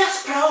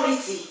 That's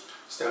priority.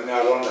 Sister,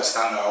 I don't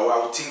understand. I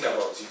will think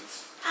about it.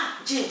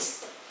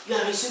 James, you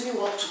are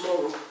resuming work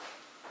tomorrow.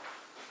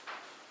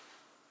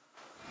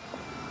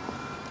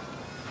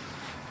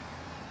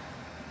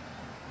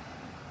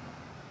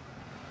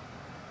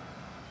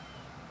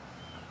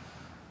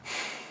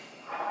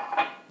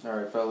 All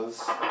right,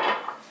 fellas.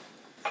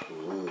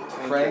 Ooh,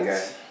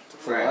 Friends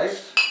for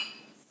life.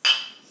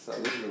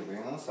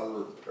 Salud, huh?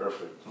 Salud.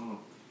 Perfect.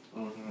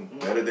 Mm-hmm.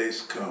 Better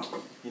days come.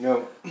 You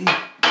know,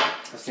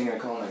 I was thinking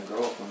of calling that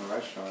girl from the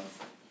restaurant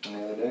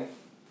the other day.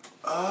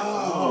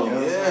 Oh, You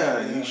know,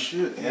 yeah, you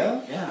should.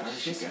 Yeah? Yeah,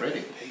 she's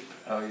pretty.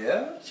 Oh,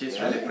 yeah? She's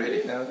Yeah, really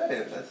pretty. No,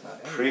 that's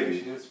not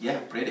Pretty. Yeah,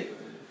 pretty.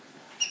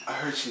 I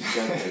heard she's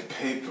got that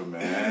paper,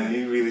 man.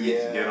 You really need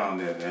to get on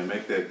that, man.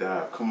 Make that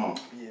dive. Come on.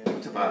 Yeah.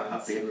 What about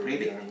her being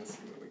pretty?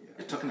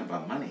 You're talking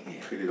about money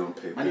here. Pretty don't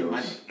pay Money,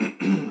 bills. money.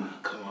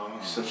 Come on.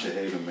 You're such a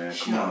hater, man.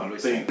 She Come on,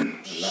 always think. a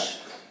lot.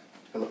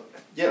 Hello.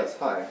 Yes,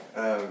 hi.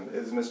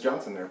 Is Miss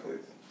Johnson there,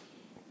 please?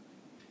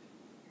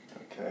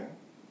 Okay.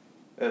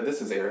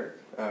 This is Eric.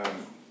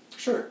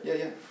 Sure.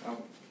 Yeah.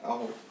 I'll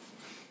hold.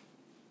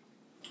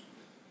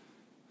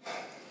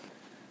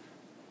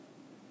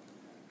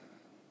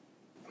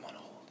 I'm on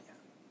hold. Yeah.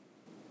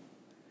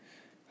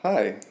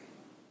 Hi.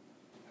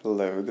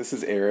 Hello. This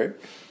is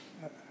Eric.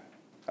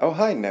 Oh,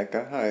 hi,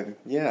 NECA. Hi.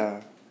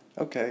 Yeah.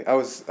 Okay. I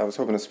was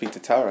hoping to speak to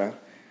Tara.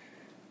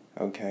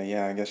 Okay.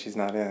 Yeah. I guess she's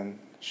not in.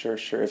 Sure.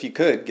 If you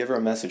could, give her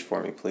a message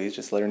for me, please.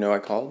 Just let her know I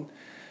called,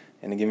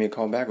 and to give me a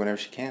call back whenever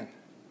she can.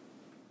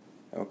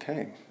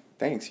 Okay.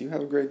 Thanks. You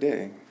have a great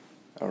day.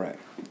 All right.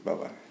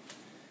 Bye-bye.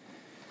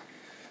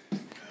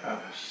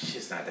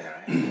 She's not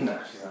there, right? No,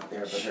 she's not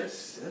there, but her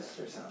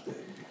sister sounded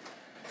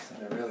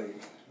really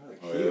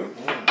Oh, cute.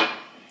 yeah?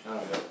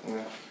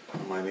 Yeah. I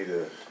might need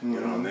to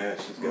get on that.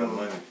 She's got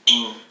money.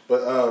 Mm.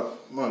 But,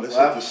 come on, let's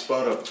hit this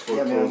spot up before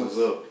it closes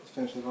up. Let's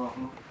finish this off.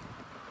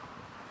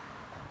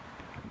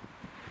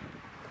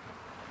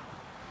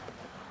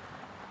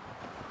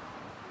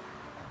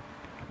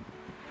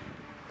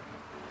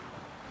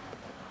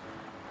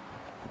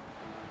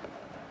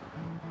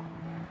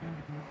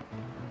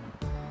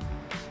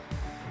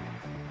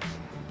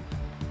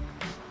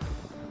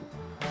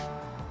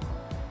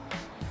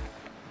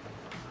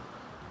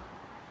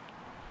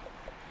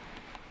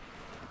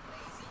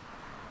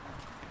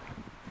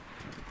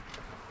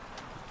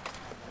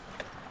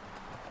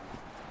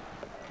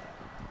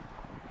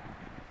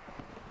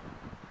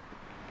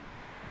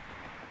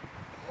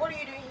 What are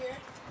you doing here?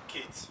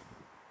 Kate,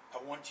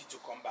 I want you to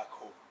come back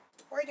home.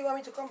 Why do you want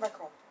me to come back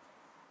home?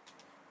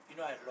 You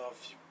know I love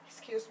you.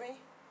 Excuse me?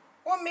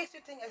 What makes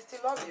you think I still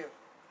love you?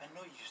 I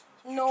know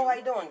you. No,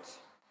 I don't.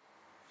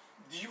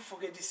 Do you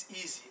forget this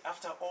easy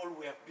after all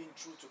we have been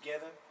through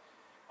together?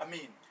 I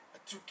mean, I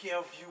took care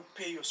of you,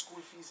 pay your school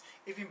fees,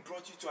 even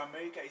brought you to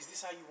America. Is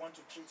this how you want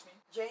to treat me?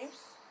 James,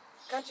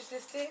 can't you see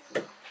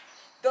Steve?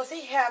 Does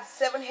he have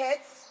 7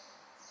 heads?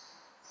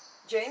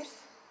 James,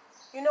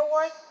 you know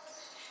what?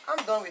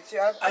 I'm done with you.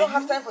 I don't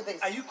have time for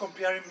this. Are you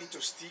comparing me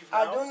to Steve now?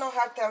 I do not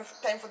have time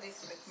for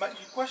this.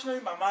 You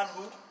questioning my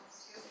manhood?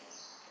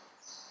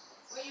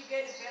 When you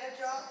get a better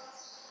job,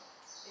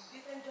 a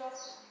decent job,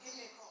 you give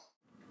me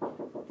a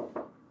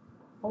call.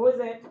 Who is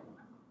it?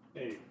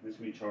 Hey, it's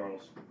me,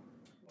 Charles.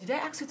 Did I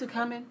ask you to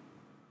come in?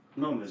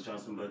 No, Miss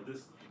Johnson, but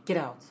this... Get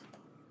out.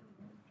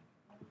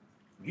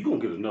 You gonna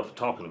get enough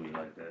talking to me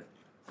like that.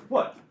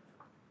 What?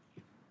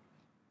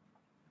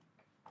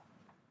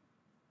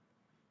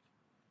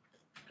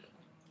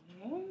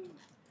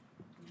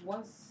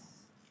 What's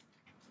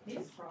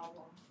his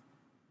problem?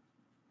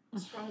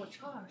 What's wrong with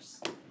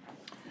yours?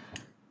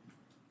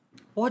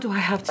 What do I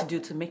have to do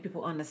to make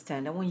people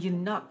understand that when you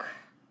knock,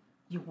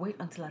 you wait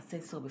until I say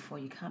so before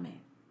you come in?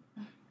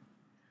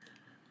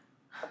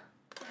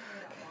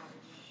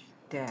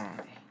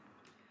 Dad.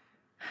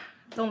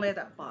 Don't let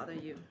that bother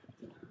you.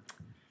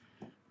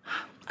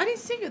 I didn't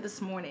see you this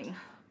morning.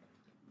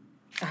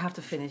 I have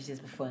to finish this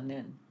before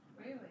noon.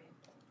 Really?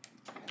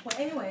 Well,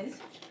 anyways,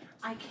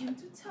 I came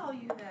to tell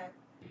you that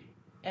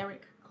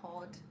Eric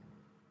called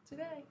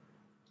today.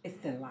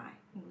 It's a lie.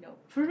 No.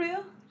 For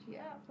real?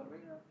 Yeah, for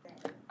real.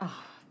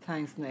 Oh,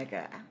 thanks,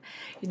 nigga.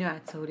 You know, I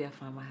told you I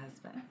found my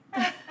husband.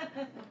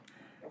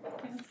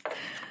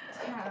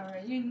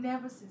 Tara, you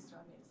never cease to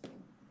amaze me.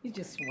 You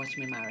just watch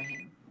me marry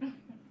him.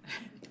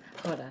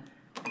 Hold on.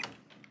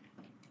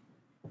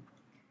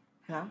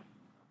 Hello?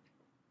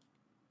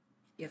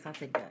 Yes, I'll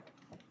take that.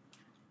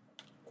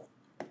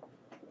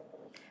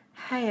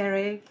 Hi,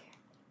 Eric.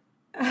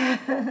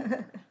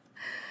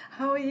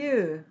 How are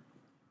you?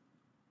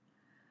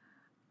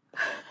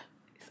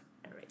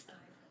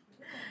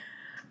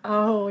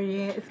 Oh,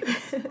 yes.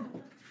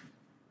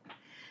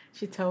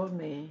 She told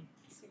me.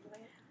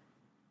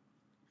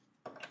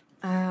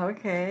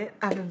 Okay.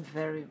 I've been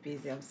very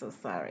busy. I'm so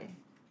sorry.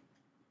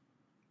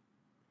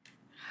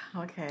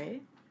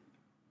 Okay.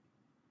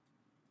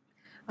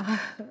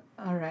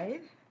 All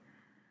right.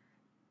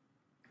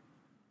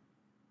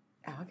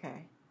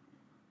 Okay.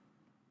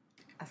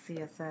 I'll see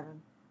you at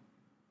 7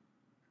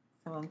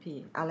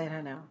 p.m. I'll let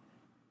her know.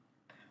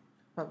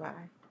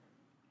 Bye-bye.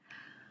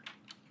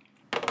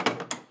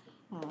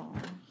 Oh.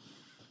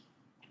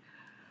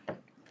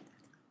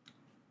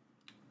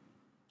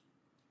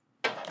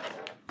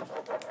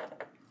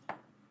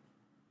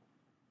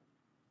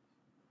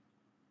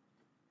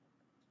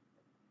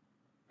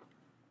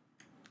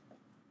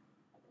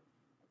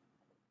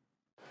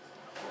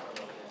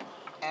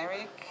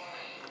 Eric,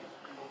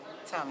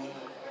 tell me,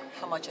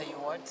 how much are you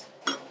worth?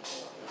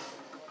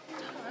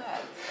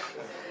 Alright.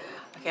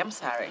 Okay, I'm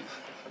sorry.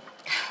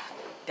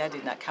 That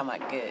did not come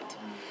out good.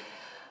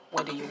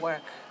 Where do you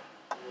work?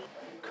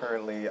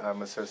 Currently,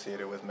 I'm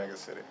associated with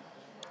Megacity.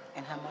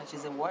 And how much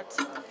is it worth?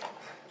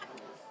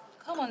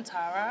 Come on,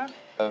 Tara.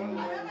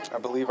 I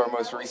believe our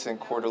most recent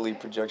quarterly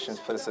projections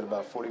put us at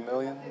about 40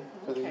 million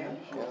for the year.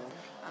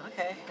 Yeah.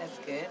 Okay, that's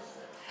good.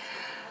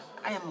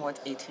 I am worth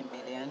 80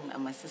 million,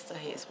 and my sister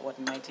here is worth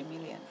 90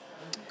 million.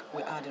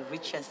 We are the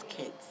richest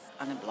kids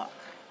on the block.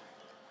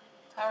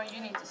 Tara,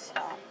 you need to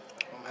stop.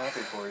 I'm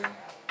happy for you.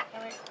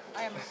 Eric,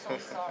 I am so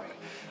sorry.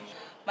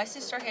 My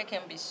sister here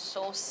can be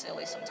so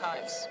silly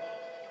sometimes.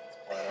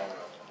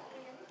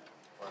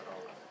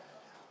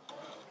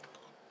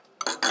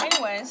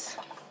 Anyways,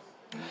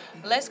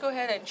 let's go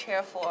ahead and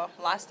cheer for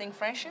lasting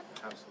friendship.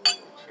 Absolutely.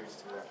 Cheers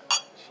to that.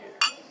 Cheers.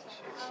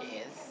 Cheers.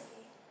 Cheers.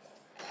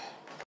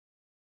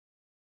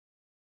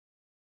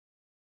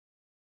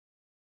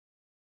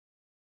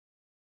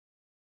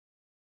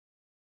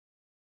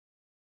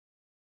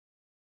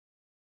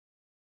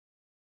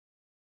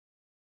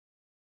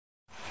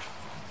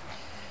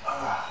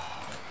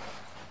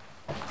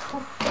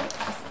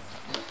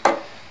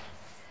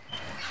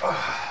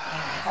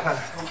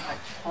 So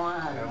much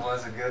fun. It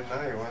was a good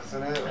night,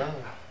 wasn't it? Oh,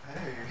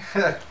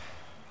 hey.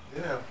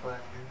 You have fun.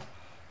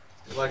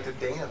 You like to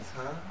dance,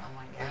 huh? Oh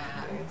my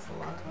God. Dance a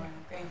lot.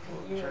 Great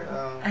for you.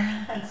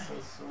 It's so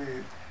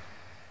sweet.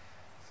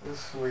 So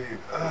sweet.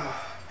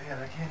 Oh, man,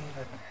 I can't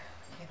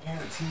hear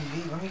the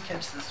TV. Let me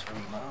catch this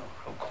remote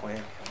real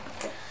quick.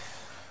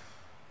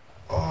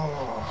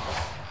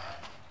 Oh.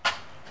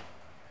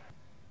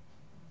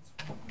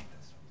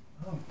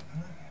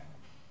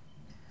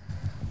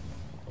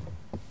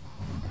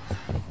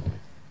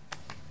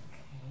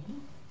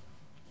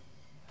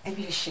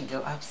 Maybe you should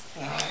go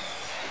upstairs.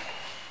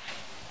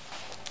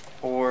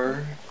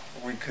 Or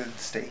we could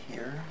stay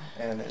here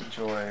and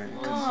enjoy.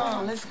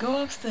 Oh, let's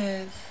go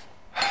upstairs.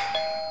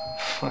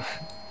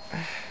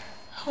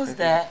 Who's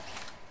that?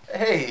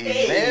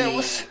 Hey, man,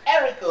 what's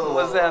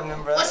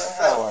happening, brother?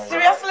 How are you?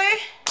 Seriously?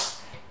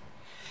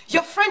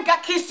 Your friend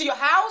got keys to your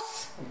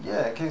house?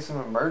 Yeah, in case of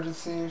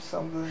emergency or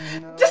something, you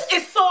know? This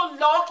is so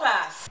low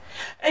class.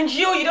 And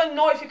you don't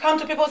know if you come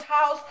to people's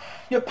house,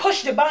 you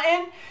push the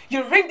button,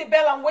 you ring the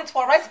bell and wait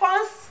for a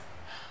response?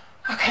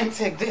 I can't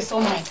take this, oh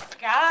my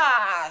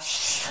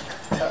gosh.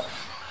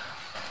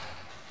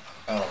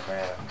 Oh,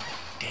 man.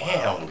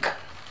 Damn.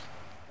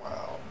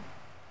 Wow.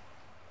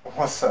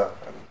 What's up?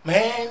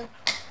 Man,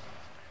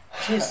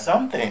 she's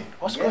something.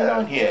 What's going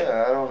on here?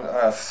 Yeah,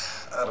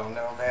 I don't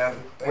know, man.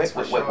 Wait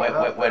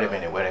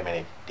a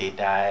minute. Did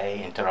I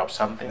interrupt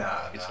something?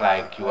 It's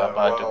like you are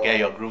about to get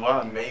your groove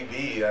on.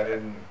 Maybe. I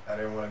didn't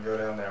want to go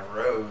down that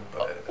road,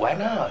 but... Why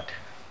not?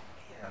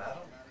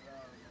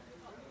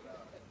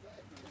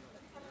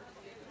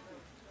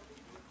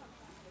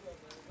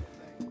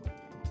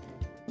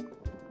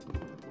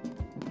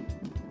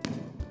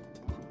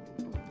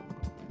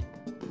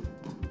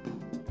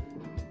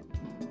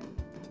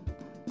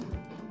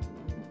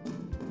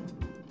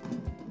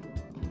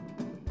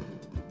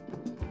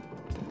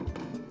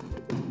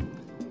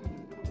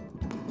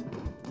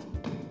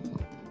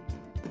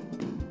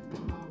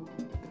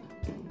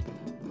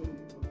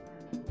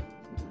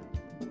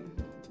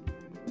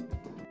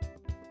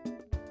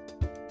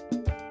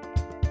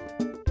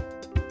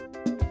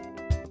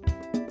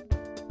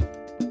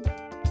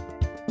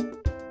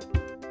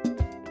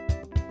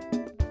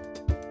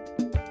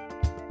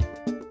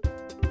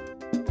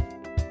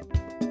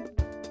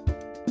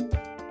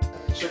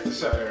 check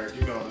this out, Eric.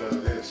 You're gonna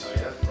love this. Oh,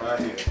 yeah? Right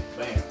here.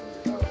 Bam.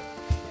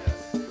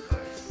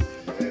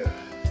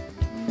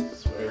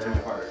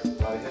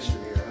 A lot of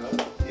history here,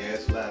 huh? Yeah,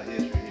 it's a lot of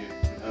history here.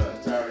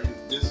 Tara,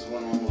 this is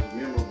one of the most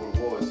memorable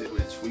awards,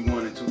 which we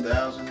won in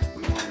 2000.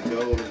 We won the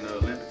gold in the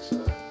Olympics,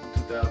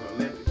 2000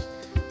 Olympics.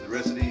 The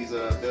rest of these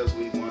belts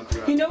we won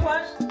throughout. You know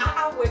what?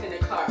 I'll wait in the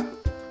car.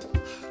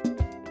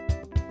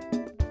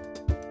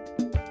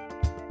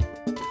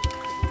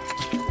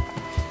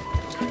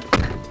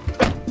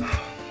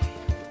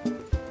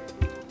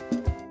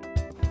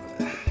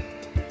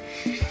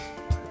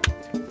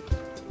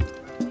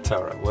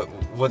 Tara,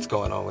 what's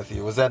going on with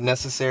you? Was that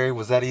necessary?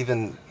 Was that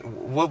even...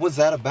 What was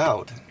that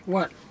about?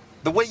 What?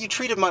 The way you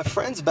treated my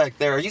friends back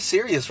there. Are you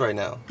serious right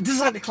now? These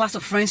are the class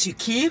of friends you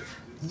keep?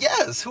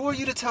 Yes. Who are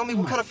you to tell me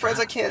what kind of friends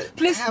I can't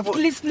Please, have?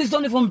 please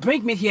don't even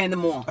bring me here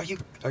anymore. Are you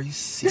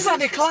serious? These are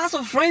the class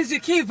of friends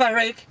you keep,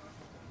 Eric.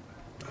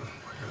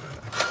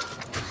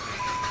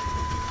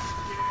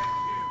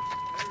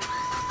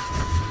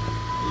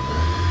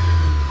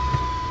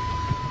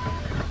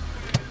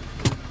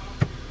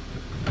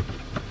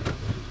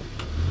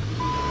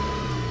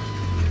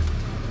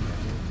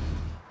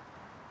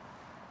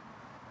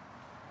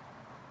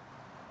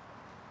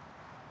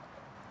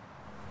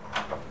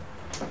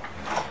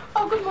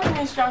 Oh, good morning,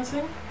 Miss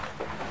Johnson.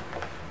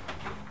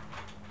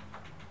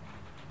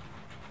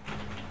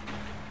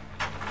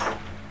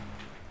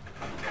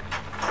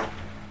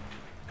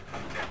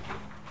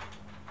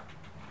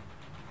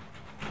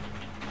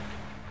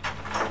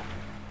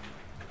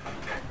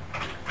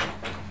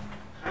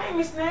 Hi,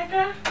 Miss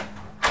Necker.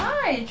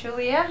 Hi,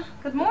 Julia.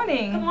 Good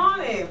morning. Good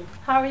morning.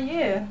 How are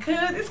you?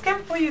 Good. This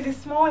came for you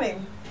this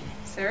morning.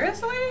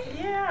 Seriously?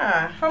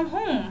 Yeah. From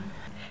whom?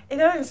 It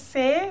doesn't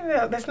say.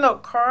 There's no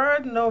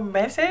card, no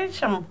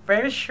message. I'm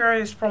very sure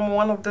it's from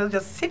one of those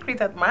just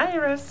secret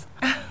admirers.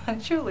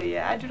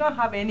 Julia, I do not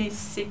have any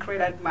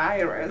secret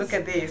admirers. Look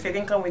at this. It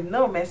didn't come with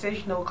no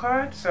message, no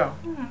card, so.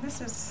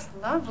 This is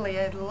lovely.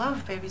 I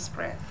love baby's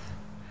breath.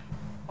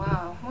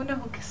 Wow. I wonder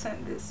who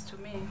sent this to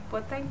me.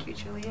 But thank you,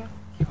 Julia.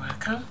 You're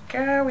welcome.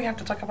 Girl, we have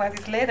to talk about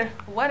this later.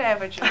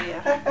 Whatever,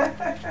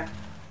 Julia.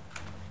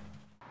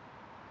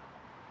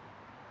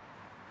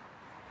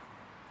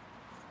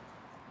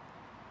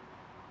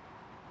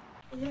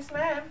 Yes,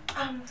 ma'am.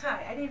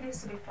 Hi. I need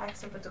this to be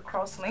faxed over to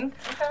Crosslink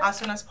as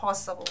soon as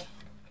possible.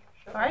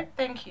 All right.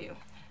 Thank you.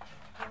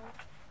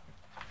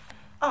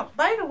 Oh,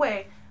 by the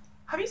way,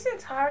 have you seen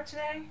Tara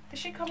today? Is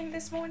she coming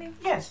this morning?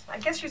 Yes. I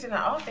guess she's in her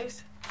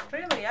office.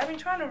 Really? I've been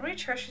trying to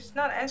reach her. She's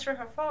not answering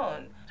her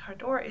phone. Her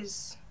door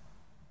is...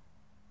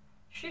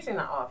 She's in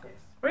her office.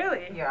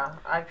 Really? Yeah.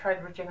 I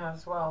tried reaching her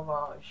as well,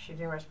 but she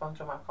didn't respond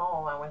to my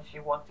call. And when she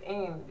walked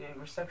in, the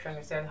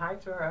receptionist said hi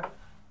to her.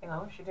 You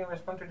know, she didn't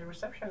respond to the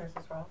receptionist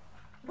as well.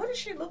 What did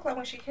she look like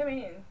when she came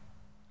in?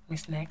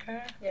 Miss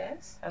Necker?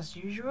 Yes? As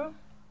usual?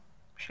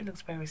 She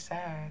looks very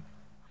sad.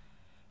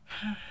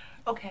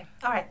 Okay.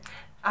 All right.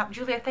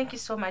 Julia, thank you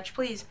so much.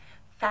 Please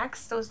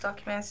fax those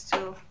documents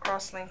to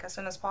Crosslink as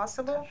soon as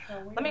possible.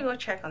 Sure, let me go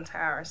check on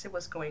Tara, see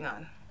what's going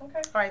on.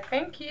 Okay. All right.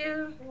 Thank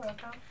you. You're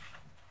welcome.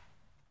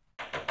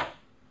 Oh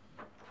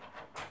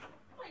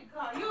my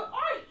God, you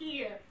are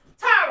here.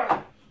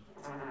 Tara!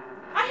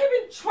 I have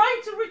been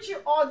trying to reach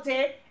you all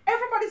day.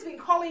 Everybody's been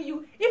calling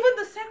you. Even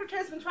the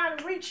secretary's been trying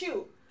to reach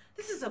you.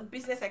 This is a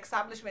business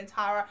establishment,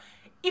 Tara.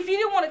 If you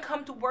didn't want to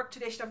come to work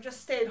today, you should have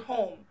just stayed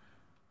home.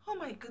 Oh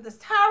my goodness,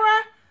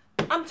 Tara,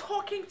 I'm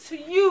talking to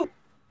you.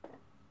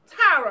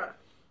 Tara.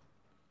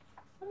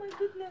 Oh my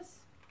goodness.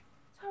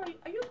 Tara,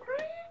 are you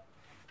crying?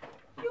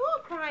 You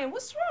are crying.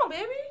 What's wrong,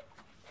 baby?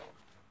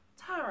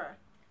 Tara,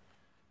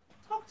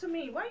 talk to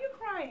me. Why are you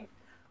crying?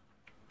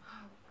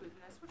 Oh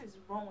goodness, what is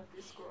wrong with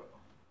this girl?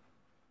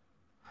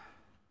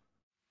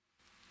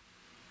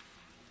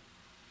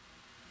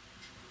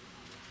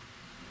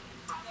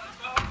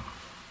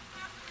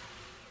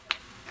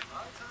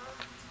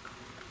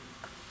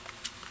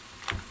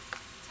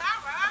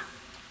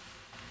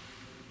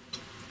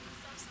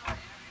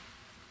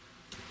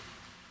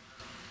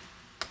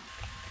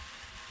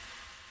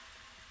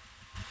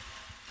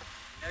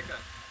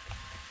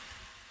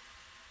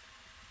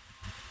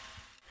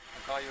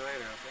 I'll call you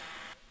later, okay?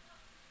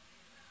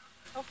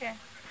 Okay.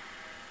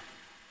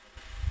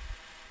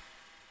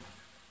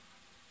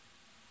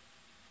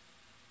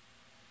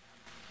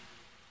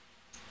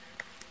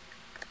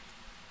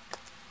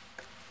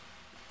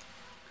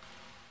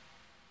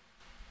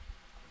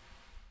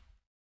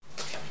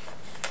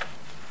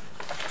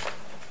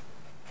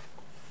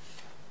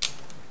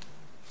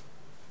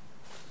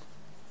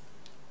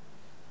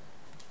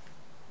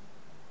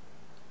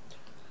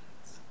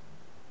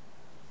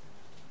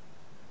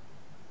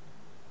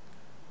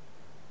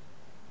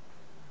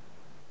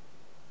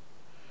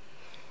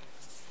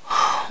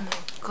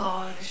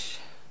 Gosh,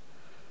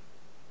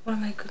 what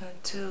am I gonna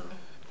do?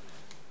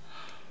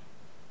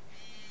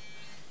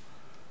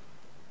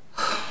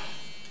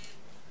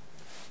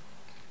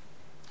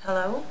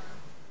 Hello?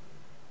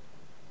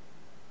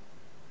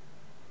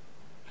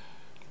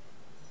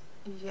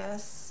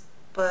 Yes,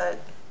 but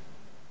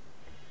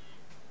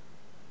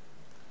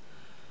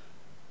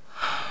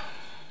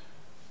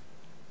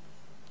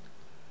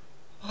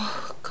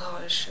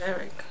gosh,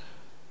 Eric.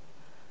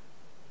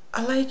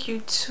 I like you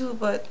too,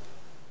 but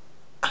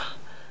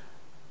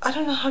I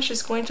don't know how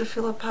she's going to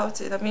feel about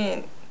it. I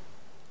mean,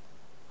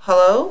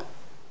 hello?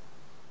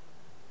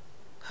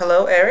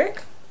 Hello,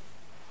 Eric?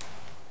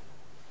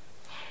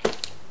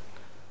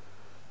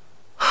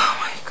 Oh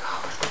my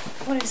God,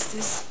 what is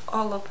this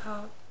all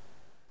about?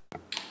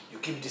 You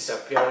keep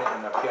disappearing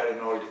and appearing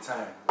all the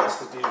time. What's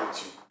the deal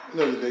with you? You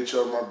know the nature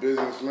of my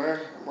business,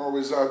 man. I'm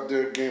always out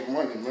there getting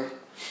money, man.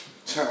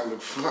 Trying to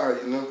look fly,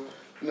 you know?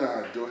 You know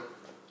how I do it.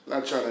 I'm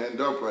not trying to end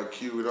up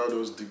like you with all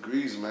those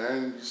degrees,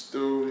 man. You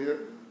still here?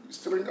 You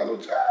still ain't got no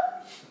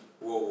job?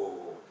 Whoa, whoa,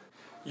 whoa.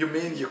 You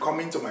mean you come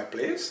into my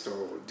place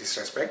to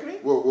disrespect me?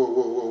 Whoa, whoa,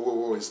 whoa, whoa, whoa,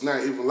 whoa. It's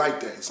not even like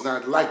that. It's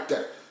not like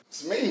that.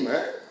 It's me,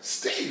 man.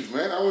 Steve,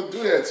 man. I wouldn't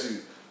do that to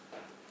you.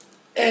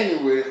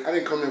 Anyway, I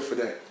didn't come here for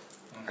that.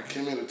 I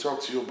came here to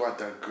talk to you about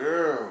that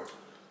girl.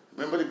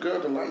 Remember the girl,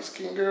 the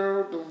light-skinned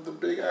girl, the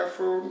big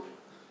afro,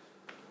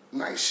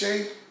 nice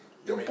shape?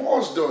 Your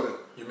boss daughter.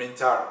 You mean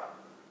Tara?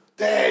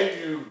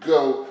 There you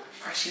go.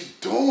 How's she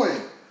doing?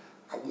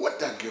 I want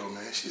that girl,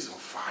 man. She's on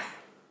fire.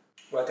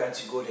 Why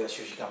can't you go there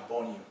so she can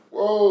burn you?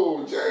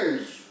 Whoa,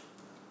 James.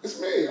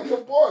 It's me. I'm your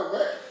boy,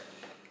 man.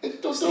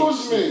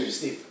 Introduce me.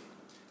 Steve,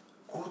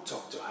 go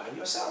talk to her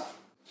yourself.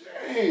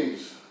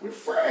 James, we're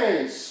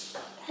friends.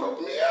 Help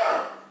me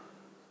out.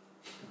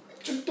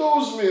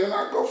 Introduce me and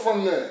I'll go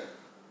from there.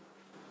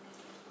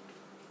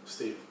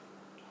 Steve.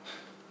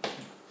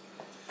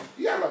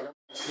 Yeah, like I'm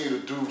asking you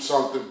to do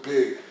something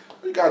big.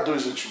 All you gotta do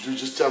is introduce,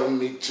 just tell them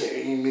me,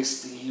 James,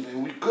 Steve,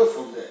 and we good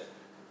from there.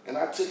 And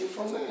I take it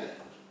from there.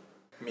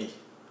 Me?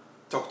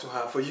 Talk to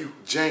her for you.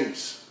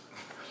 James,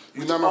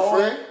 you not my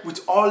friend?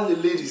 With all the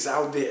ladies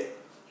out there,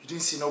 you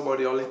didn't see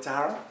nobody only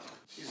Tara?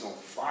 She's on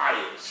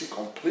fire. She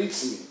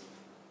completes me.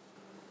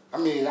 I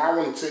mean, I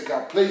want to take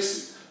her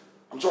places.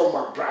 I'm talking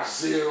about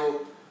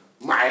Brazil,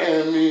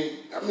 Miami.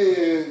 I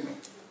mean,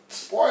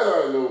 spoil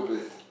her a little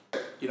bit.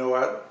 You know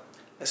what?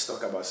 Let's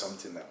talk about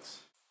something else.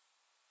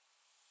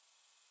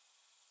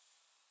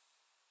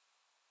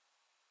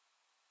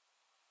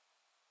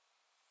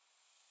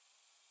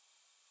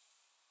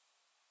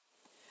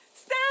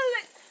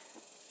 Stanley!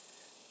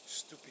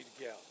 Stupid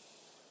girl.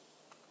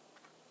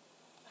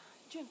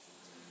 James.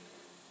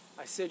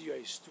 I said you're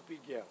a stupid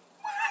girl.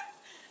 What?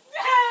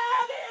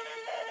 Daddy!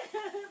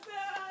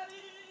 Daddy!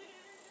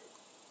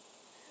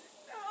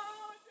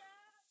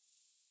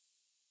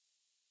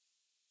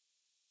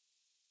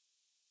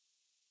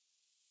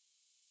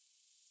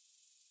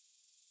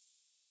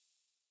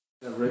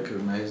 I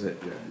recognize that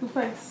guy. The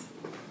face.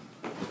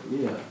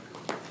 Yeah.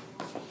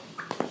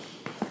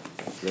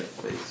 That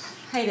face.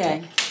 Hey,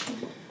 Dad.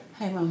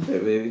 Hey, Mom. Hey,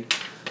 baby.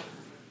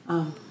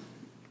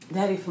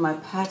 Daddy, for my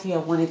party, I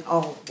want it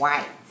all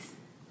white.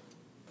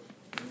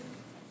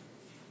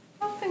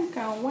 I think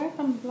white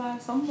and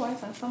black, some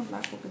white and some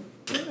black will be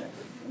good.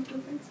 Don't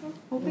you think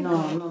so? No,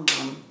 Mom.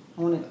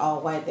 I want it all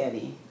white,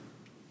 Daddy.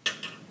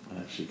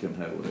 She can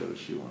have whatever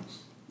she wants.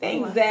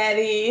 Thanks,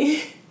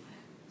 Daddy.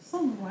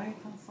 Some white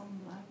and some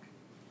black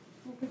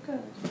will be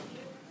good.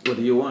 What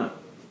do you want?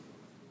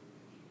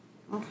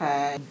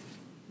 Okay.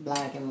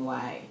 Black and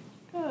white.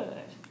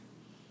 Good.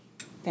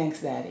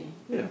 Thanks, Daddy.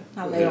 Yeah.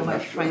 I'll let all my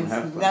friends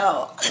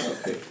know.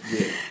 Okay,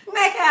 yeah.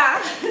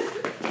 Nigga!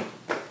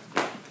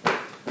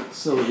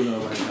 So, you know,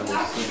 like I was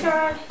saying.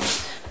 God.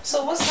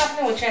 So what's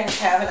happening with you and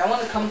Kevin? I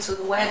want to come to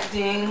the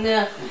wedding.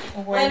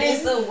 When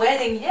is the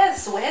wedding?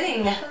 Yes,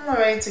 wedding. I'm not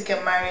ready to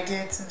get married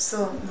yet. I'm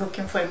still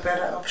looking for a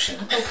better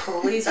option. Oh,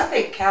 please. I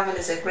think Kevin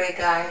is a great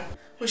guy.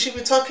 We should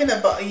be talking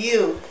about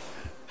you.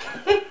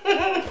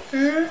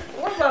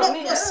 What about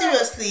me? No,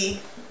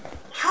 seriously.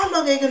 How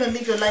long are you going to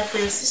live your life for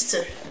your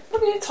sister?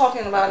 What are you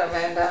talking about,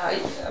 Amanda?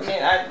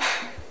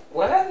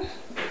 What?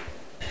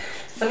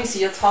 Let me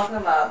see, you're talking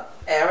about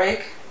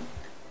Eric.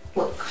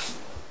 Look,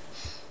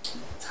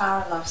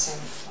 Tara loves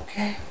him,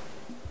 okay?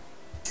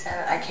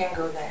 And I can't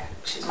go there.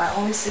 She's my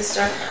only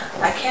sister.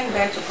 I can't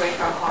bear to break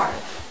her heart.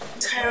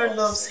 Tara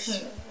loves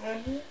him.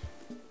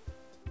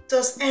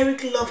 Does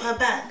Eric love her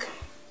back?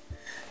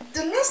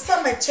 The last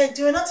time I checked,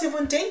 you were not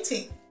even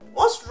dating.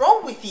 What's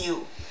wrong with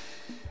you?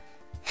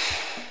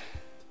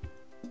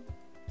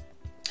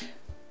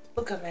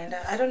 Look,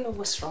 Amanda, I don't know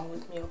what's wrong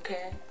with me,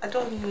 okay? I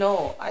don't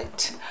know.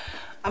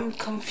 I'm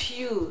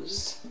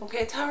confused,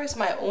 okay? Tara is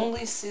my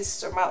only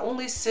sister, my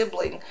only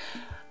sibling.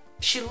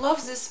 She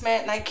loves this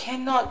man and I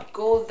cannot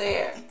go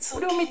there.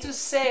 What do you want me to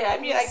say? I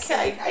mean, I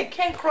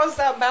can't cross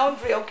that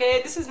boundary,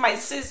 okay? This is my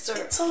sister.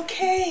 It's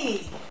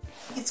okay.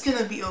 It's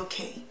gonna be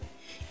okay.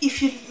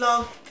 If you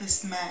love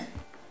this man,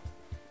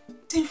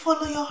 then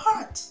follow your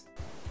heart.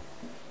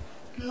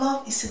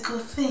 Love is a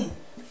good thing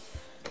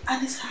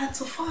and it's hard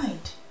to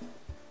find.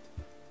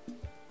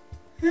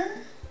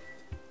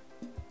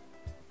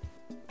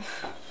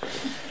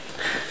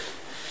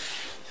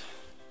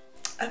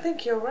 I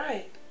think you're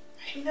right.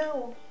 I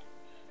know.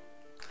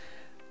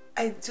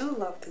 I do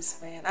love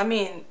this man. I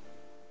mean,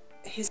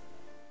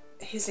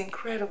 he's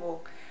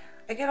incredible.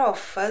 I get all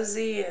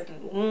fuzzy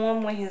and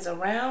warm when he's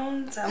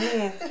around. I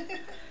mean,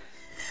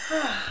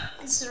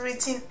 It's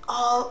written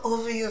all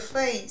over your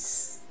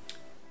face.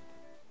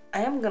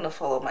 I am gonna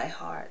follow my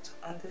heart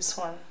on this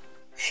one.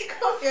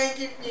 Come here and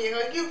give me a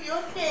hug. You'll be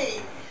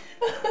okay.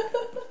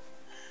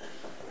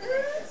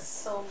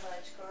 So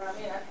much, girl. I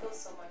mean, I feel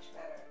so much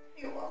better.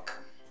 You're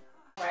welcome.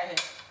 Right here.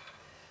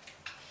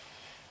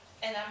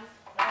 And I'm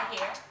right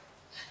here.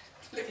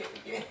 Look at me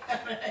again.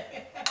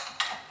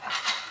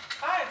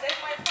 Alright, take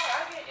my phone.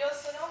 I'll get yours,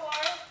 so don't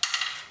worry.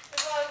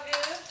 It's all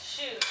good.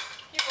 Shoot.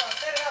 Keep on.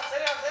 Set it up,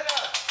 set it up, set it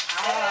up.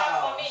 Set it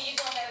up for me. You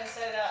go ahead and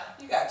set it up.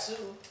 You got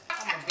two.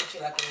 I'm gonna beat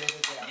you like a little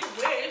girl. You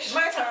wish.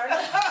 My turn.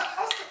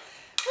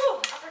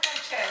 Whew, African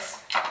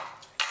chess.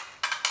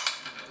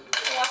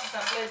 You watch us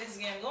and play this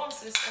game. Go on,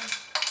 sister.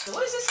 So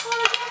what is this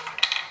called again?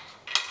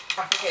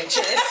 African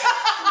chess.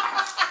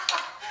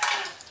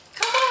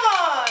 Come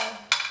on.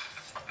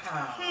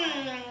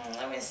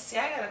 Let me see.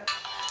 I gotta.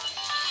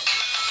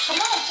 Come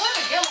on, play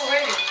the game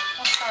already.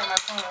 I'm starting my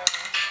phone right now.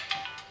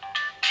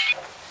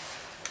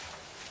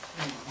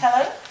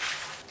 Hello?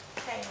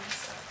 Hey,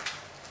 what's up?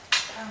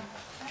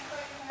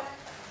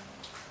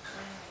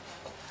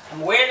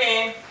 I'm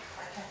waiting.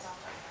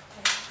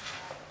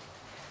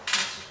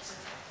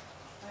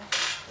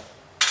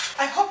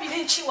 I hope you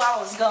didn't chew while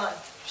I was gone.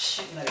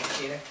 Shit, not a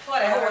kid.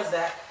 Whatever. Who was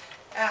that?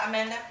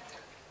 Amanda.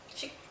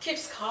 She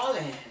keeps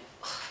calling.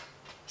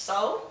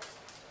 So?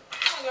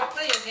 I'm gonna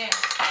play your game.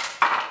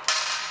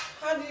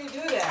 How do you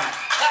do that?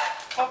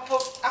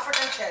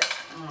 African chess.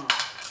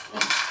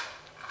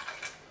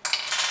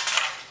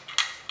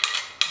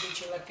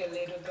 Beat you like a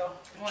little girl.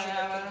 Whatever. Beat you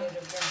like a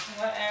little girl.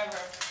 Whatever.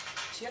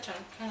 It's your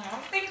turn.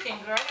 I'm thinking,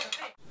 girl. I gotta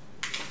think.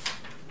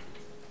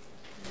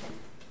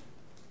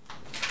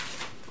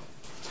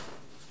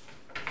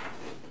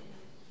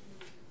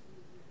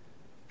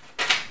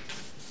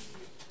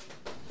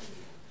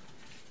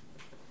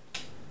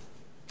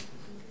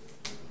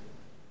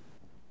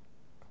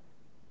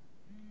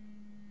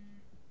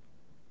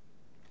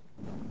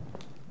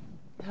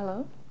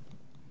 Hello?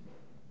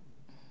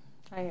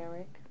 Hi,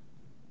 Eric.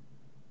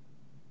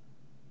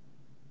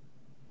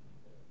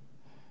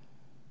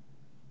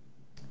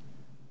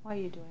 Why are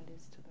you doing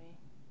this to me?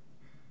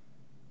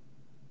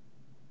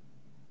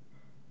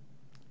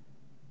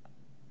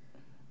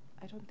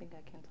 I don't think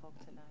I can talk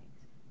tonight.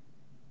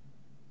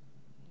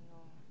 No.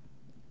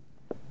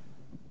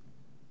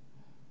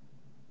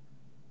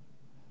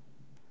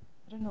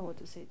 I don't know what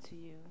to say to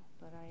you,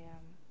 but I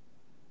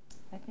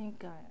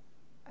think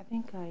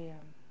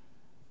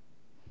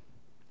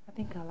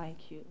I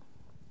like you.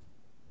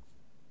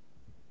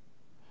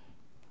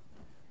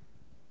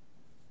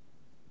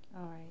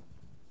 All right.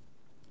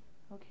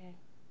 Okay.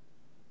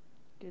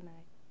 Good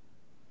night.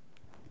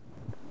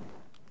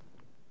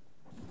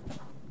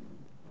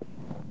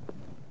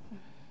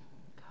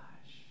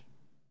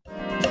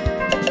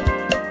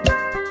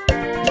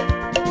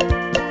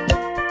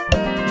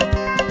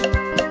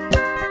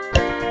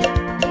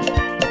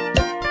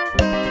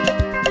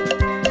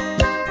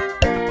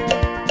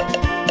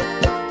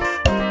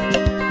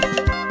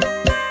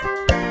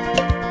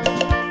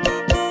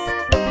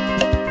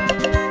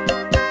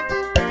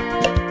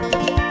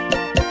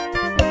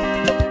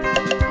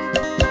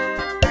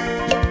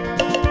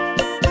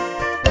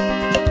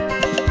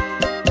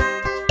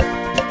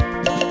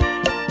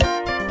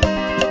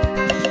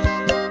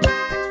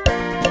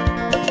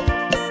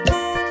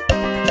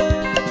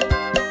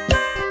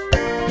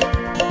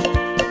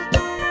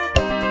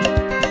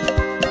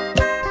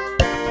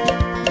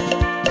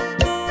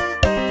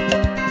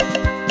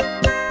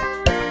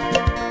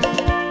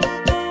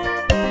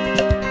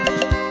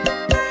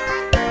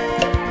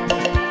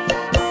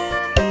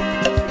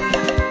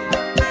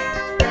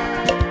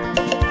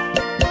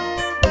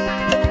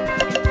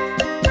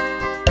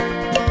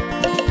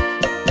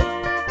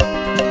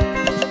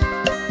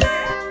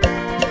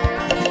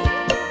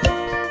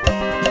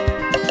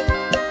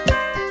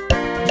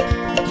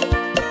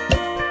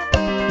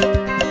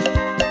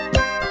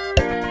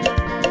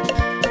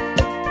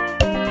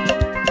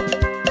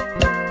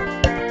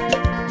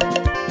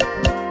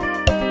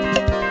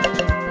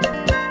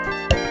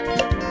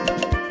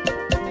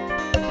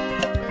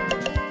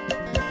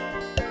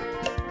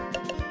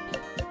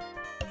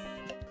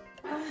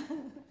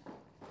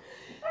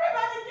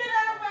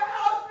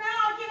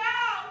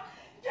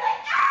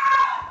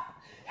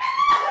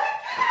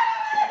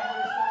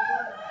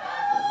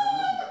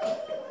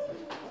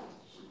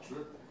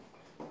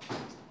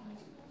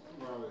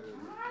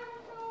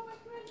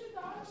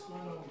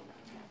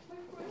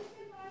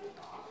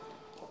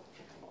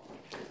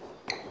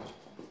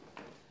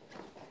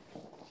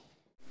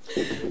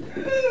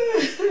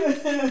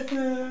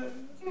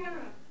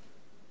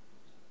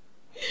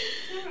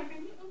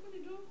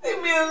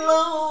 Leave me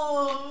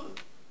alone.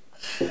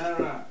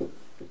 Sarah,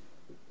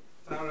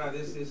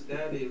 this is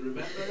Daddy.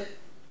 Remember?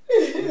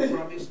 You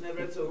promised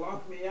never to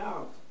lock me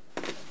out.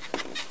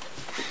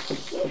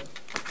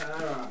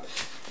 Sarah.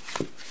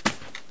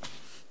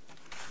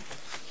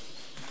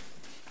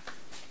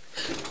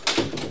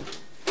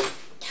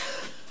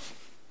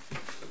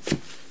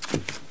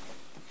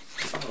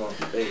 Oh,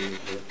 baby,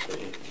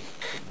 baby.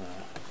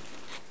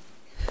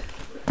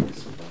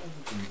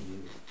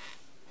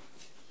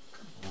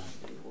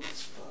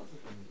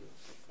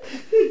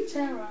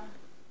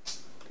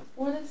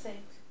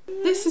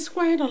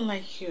 why I don't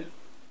like you.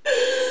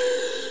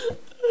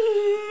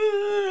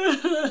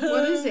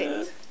 What is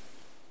it?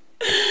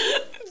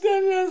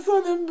 Daniel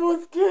saw them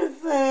both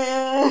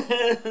kissing.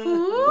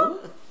 Who?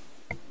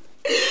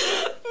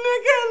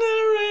 Nick and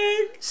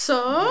Eric.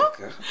 So?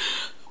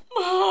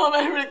 Mom,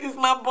 Eric is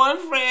my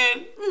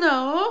boyfriend.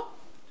 No.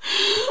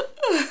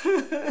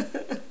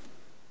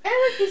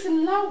 Eric is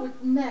in love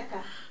with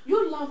Neka.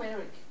 You love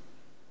Eric.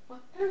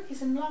 But Eric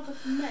is in love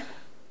with Neka.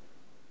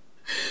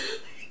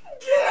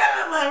 Get out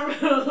of my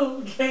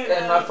room. Get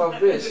out. Enough of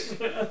this.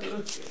 Get out of my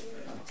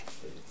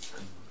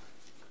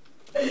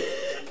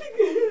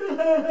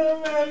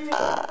room.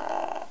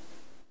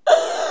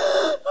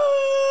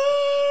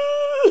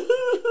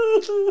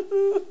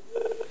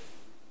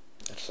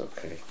 That's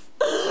okay.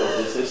 So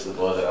this is the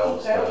boy that I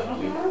was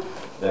telling you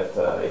that,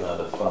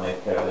 the funny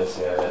careless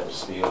hair that was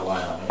spill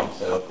wine on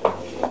himself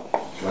in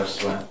the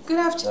restaurant. Good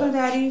afternoon,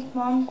 Daddy,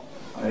 Mom.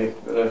 Hey,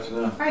 good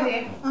afternoon. Hi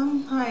there.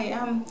 Hi.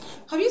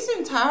 Have you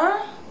seen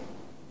Tara?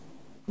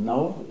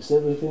 No, is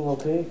everything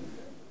okay?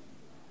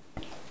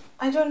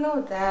 I don't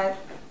know, Dad.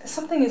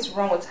 Something is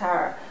wrong with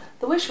Tara.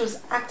 The way she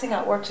was acting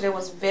at work today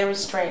was very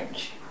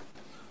strange.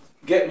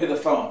 Get me the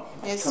phone.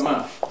 Yes. Come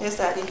on. Yes,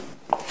 Daddy.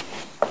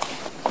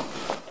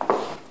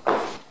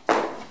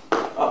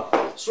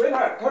 Oh,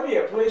 sweetheart, come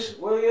here, please,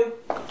 will you?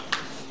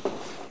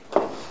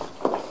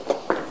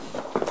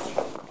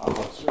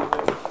 Oh,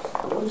 sweetheart,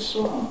 what is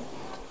wrong?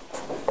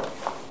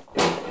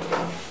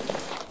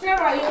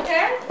 Tara, are you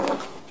okay?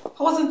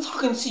 I wasn't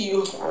talking to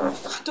you.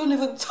 Don't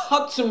even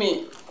talk to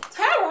me.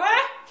 Tara!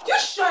 You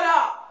shut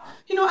up.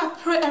 You know, I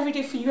pray every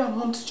day for you and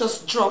Mom to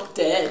just drop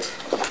dead.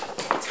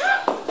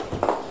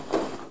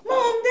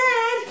 Mom,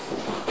 Dad.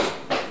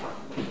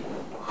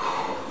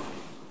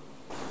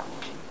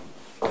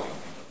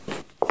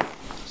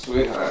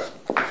 Sweetheart.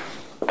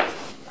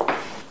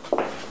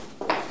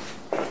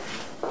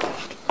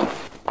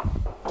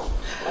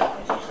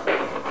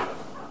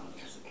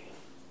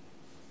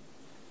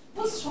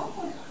 What's wrong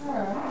with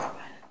her?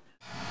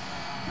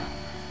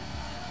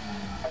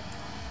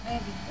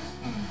 Baby,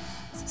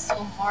 this is so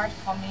hard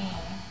for me.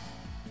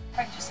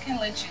 I just can't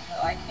let you go.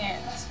 I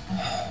can't.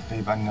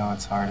 Babe, I know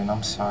it's hard, and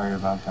I'm sorry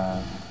about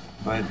that.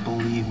 But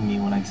believe me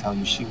when I tell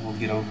you, she will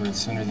get over it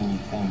sooner than you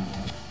think.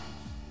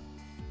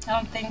 I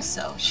don't think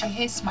so. She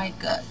hates my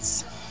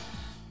guts.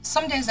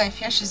 Some days I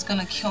fear she's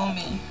gonna kill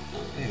me.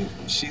 Babe,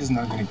 she's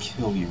not gonna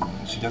kill you.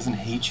 She doesn't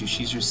hate you.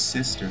 She's your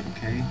sister,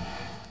 okay?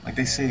 Like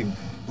they say,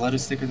 blood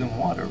is thicker than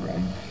water,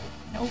 right?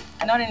 Nope,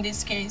 not in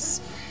this case.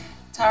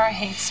 Tara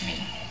hates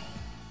me.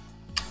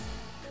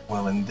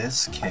 Well, in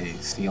this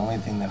case, the only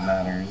thing that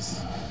matters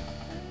is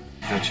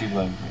that you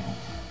love me.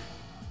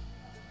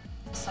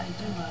 Yes, I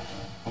do love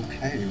you.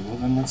 Okay, well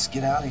then let's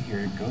get out of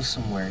here. Go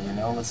somewhere, you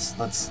know?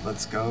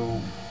 Let's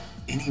go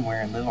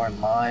anywhere and live our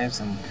lives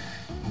and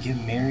get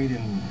married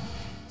and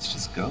let's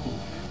just go.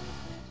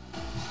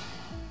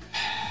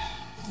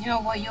 You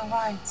know what, you're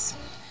right.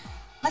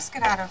 Let's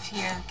get out of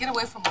here. Get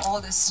away from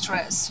all this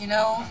stress, you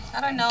know?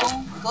 I don't know,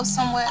 go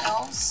somewhere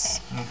else.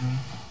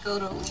 Go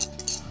to,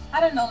 I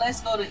don't know, let's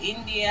go to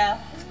India,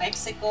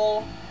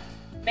 Mexico,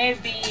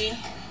 maybe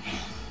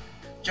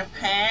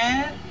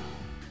Japan.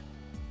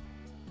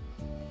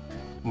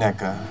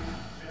 Neka,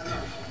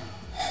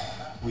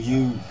 will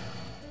you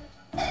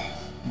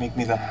make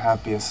me the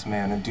happiest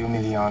man and do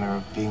me the honor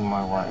of being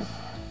my wife?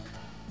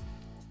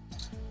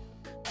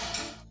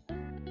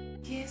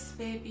 Yes,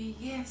 baby,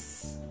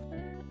 yes.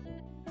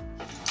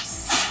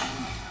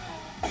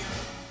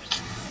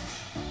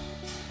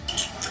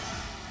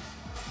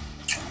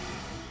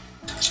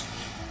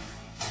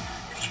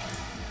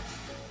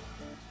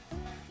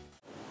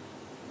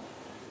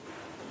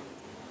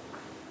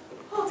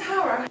 Oh,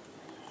 Tara.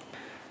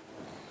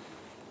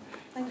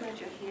 I'm glad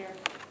you're here.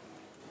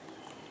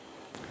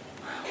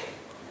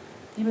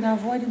 You've been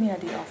avoiding me at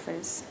the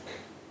office.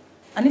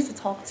 I need to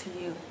talk to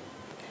you.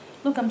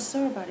 Look, I'm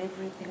sorry about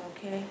everything,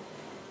 okay?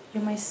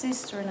 You're my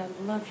sister and I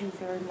love you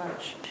very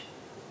much.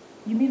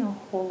 You mean a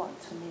whole lot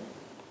to me.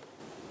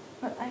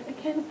 But I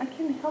can't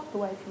help the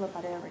way I feel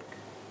about Eric.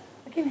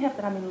 I can't help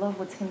that I'm in love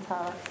with him,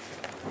 Tara.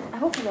 I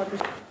hope you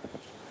understand.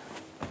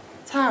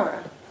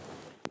 Tara.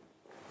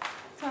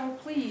 Tara,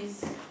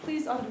 please.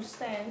 Please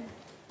understand.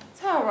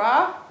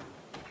 Tara.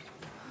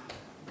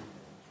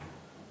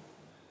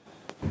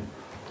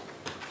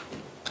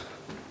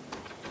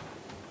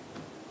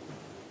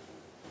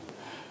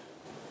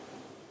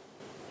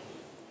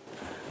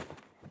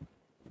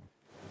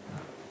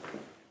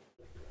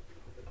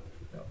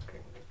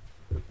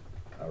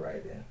 All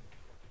right then.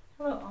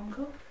 Hello,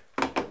 Uncle.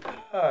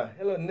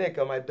 Hello, Nick,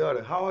 my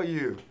daughter. How are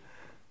you?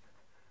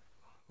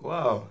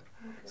 Wow,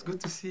 it's good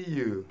to see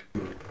you.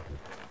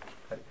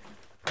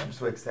 I'm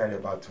so excited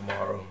about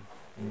tomorrow.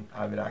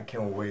 I mean, I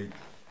can't wait.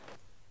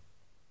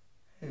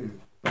 Hey,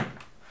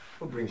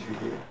 what brings you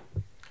here?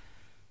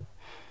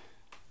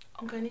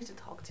 Uncle, I need to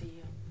talk to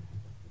you.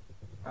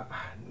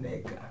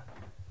 Nick,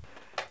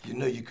 you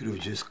know you could have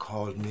just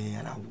called me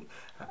and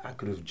I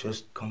could have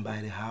just come by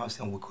the house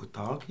and we could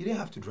talk. You didn't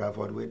have to drive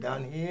all the way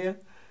down here.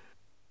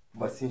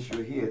 But since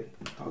you're here,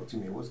 talk to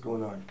me. What's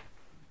going on?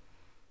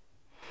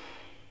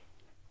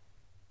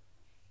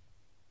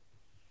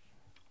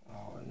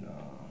 Oh no.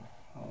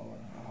 Oh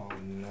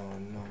no.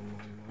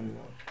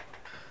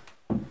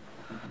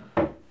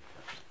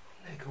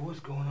 Nigga, what's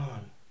going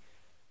on?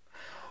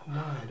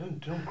 Why?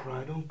 Don't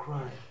cry, don't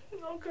cry.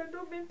 Uncle, I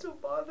don't mean to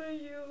bother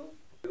you.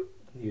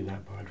 You're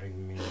not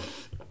bothering me.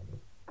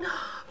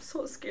 I'm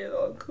so scared,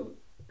 Uncle.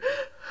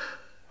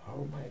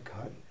 Oh my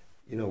God.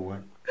 You know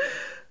what?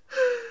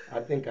 I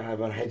think I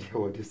have an idea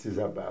what this is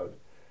about.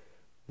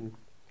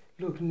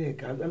 Look,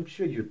 Nick, I'm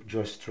sure you're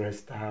just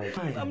stressed out.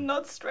 I'm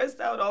not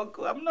stressed out,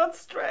 Uncle. I'm not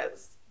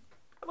stressed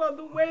about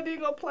the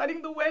wedding or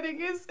planning the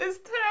wedding. It's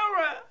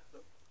Tara.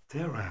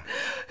 Tara?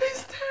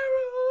 It's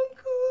Tara,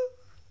 Uncle.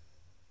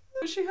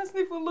 She hasn't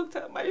even looked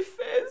at my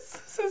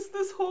face since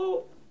this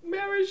whole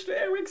marriage to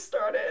Eric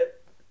started.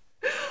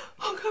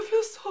 Uncle, I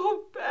feel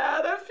so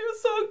bad. I feel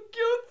so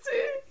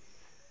guilty.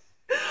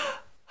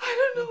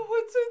 I don't know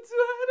what to do.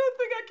 I don't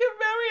think I can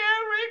marry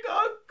Eric,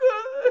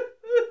 Uncle.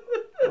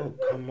 Oh,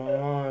 come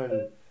on.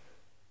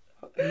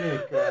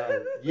 Nick,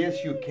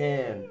 yes you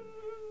can.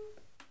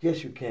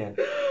 Yes you can.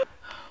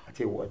 I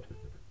tell you what,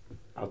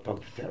 I'll talk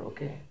to Tara,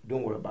 okay?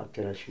 Don't worry about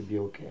Tara, she'll be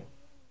okay.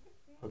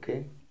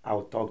 Okay?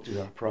 I'll talk to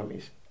her, I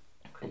promise.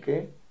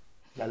 Okay?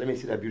 Now let me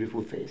see that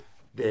beautiful face.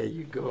 There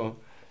you go.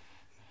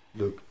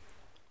 Look,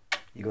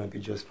 you're gonna be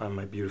just fine,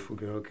 my beautiful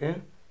girl,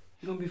 okay?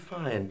 You're gonna be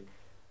fine.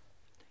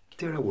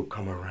 Tara will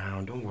come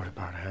around, don't worry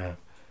about her.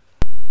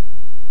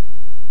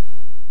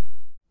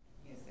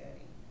 Yes,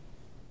 Daddy.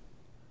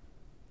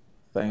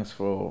 Thanks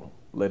for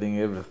letting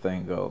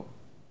everything go.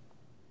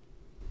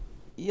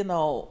 You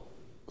know,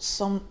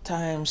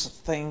 sometimes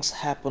things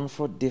happen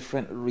for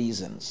different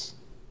reasons.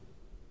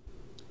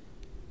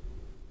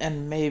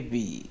 And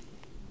maybe,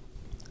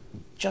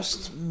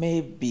 just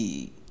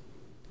maybe,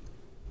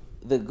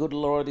 the good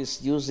Lord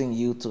is using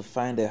you to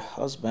find a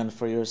husband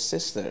for your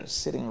sister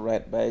sitting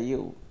right by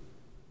you.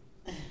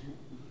 Tara,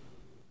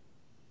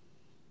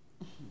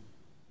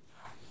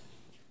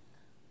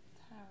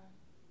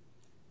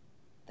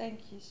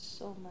 thank you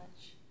so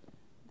much.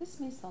 This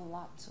means a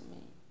lot to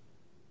me.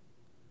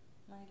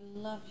 I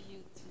love you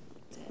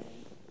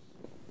today.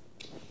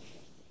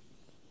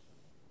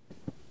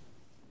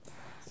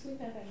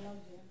 Sweetheart, I love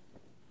you.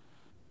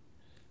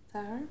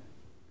 Tara,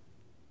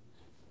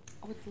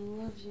 I would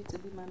love you to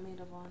be my maid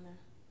of honor.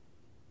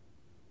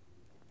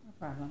 No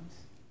problems.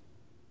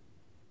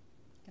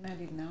 Can I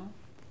leave now?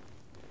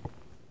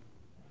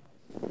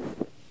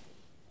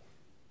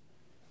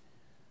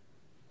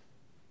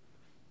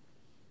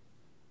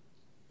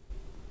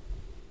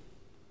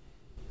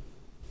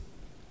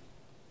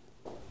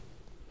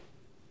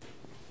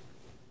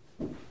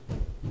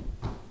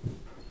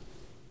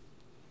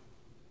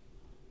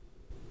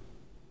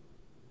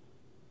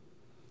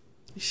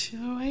 Is she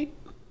alright?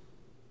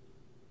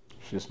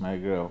 She's my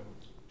girl.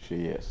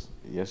 She is.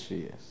 Yes, she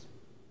is.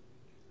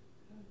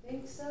 I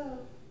think so.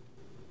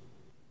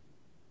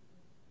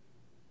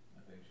 I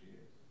think she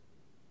is.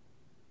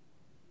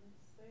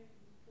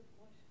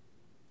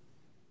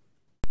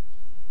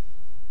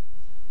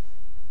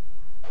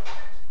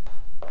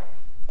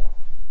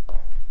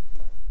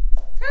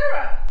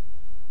 Tara!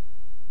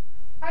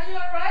 Are you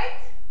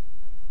alright?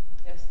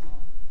 Yes, Mom.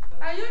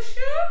 Are you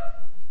sure?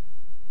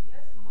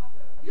 Yes,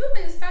 Mother. You've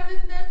been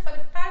standing there for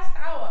the past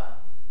hour.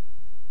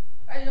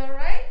 Are you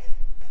alright?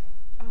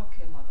 I'm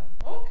okay, Mother.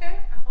 Okay,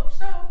 I hope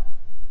so.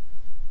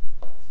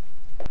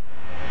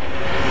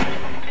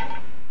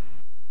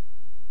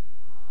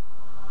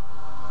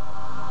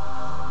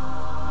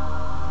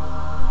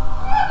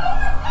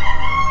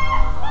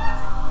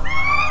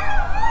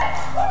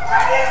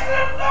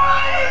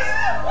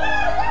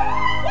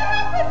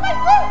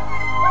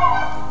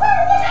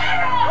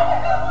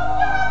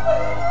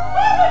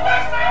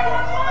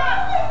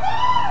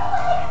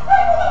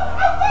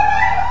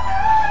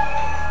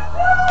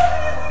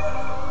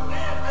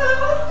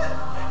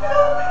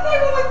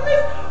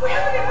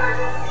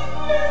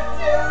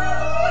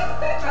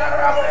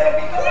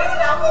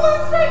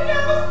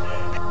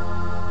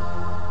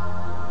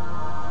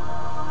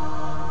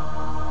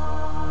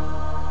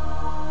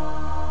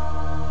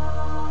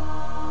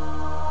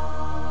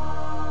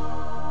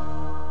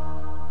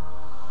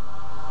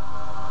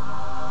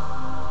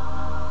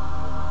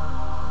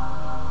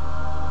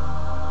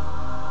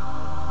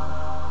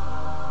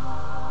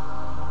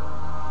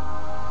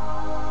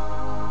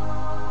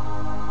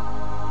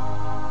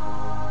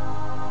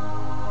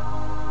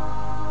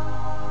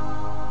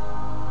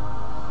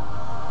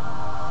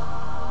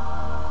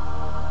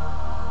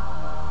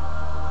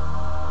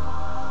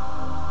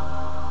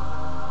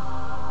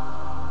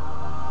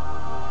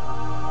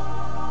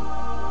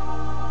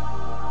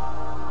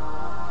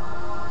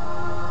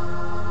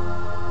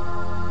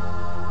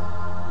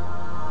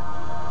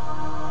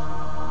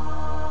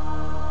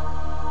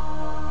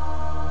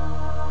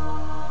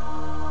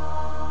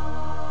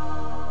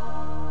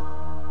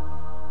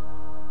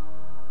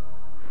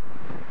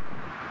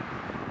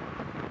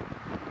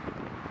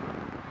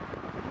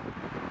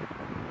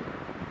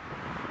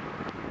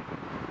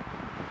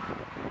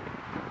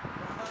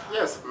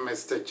 Yes,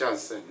 Mr.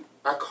 Johnson.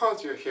 I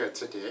called you here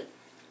today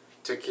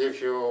to give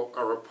you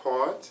a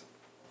report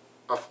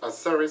of a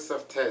series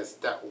of tests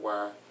that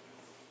were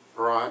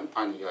run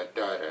on your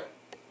daughter.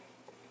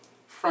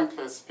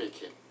 Frankly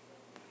speaking,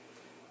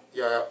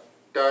 your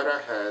daughter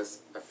has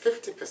a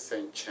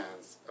 50%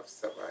 chance of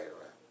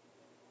survival.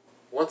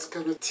 What's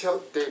going to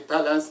tilt the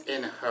balance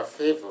in her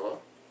favor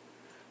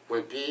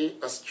will be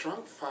a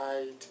strong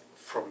fight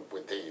from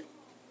within.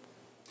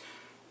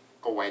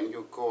 When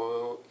you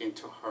go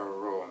into her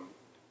room,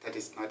 that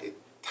is not a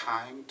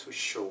time to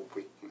show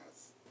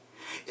weakness.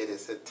 It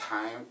is a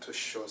time to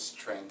show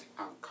strength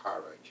and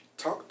courage.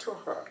 Talk to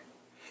her.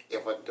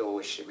 Even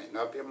though she may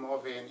not be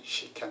moving,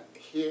 she can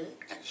hear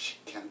and she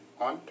can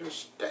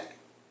understand.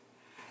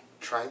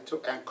 Try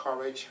to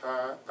encourage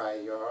her by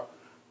your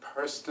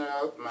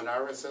personal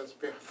mannerisms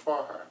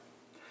before her.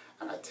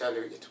 And I tell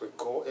you, it will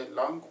go a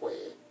long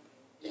way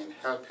in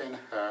helping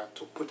her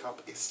to put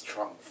up a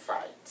strong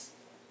fight.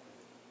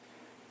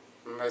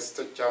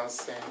 Mr.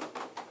 Johnson,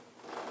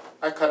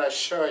 I can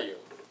assure you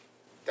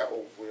that we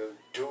will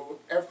do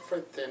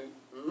everything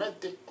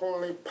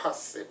medically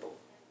possible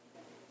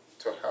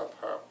to help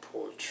her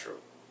pull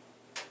through.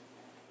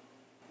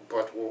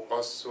 But we'll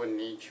also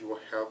need your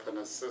help and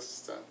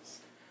assistance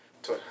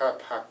to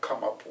help her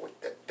come up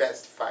with the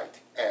best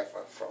fight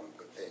ever from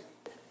within.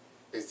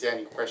 Is there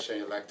any question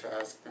you'd like to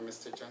ask me,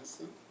 Mr.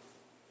 Johnson?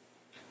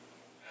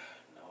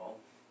 No.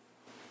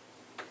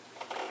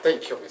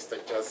 Thank you, Mr.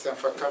 Johnson,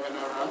 for coming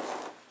around.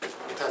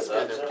 It has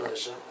been a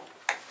pleasure.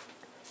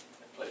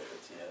 A pleasure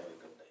to have a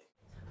good day.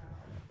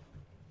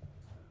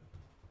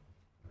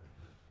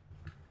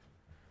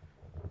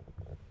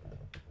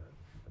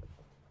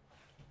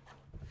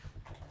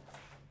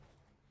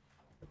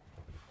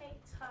 Hey,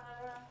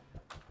 Tara.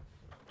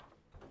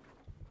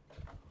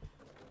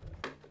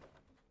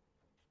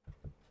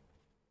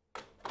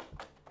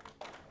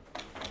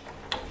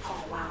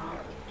 Oh, wow.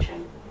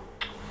 Jim.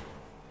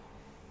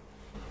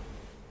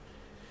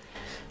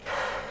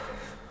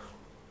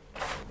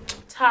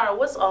 Tara,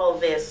 what's all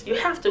this? You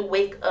have to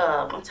wake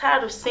up. I'm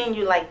tired of seeing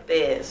you like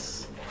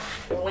this.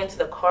 We went to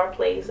the car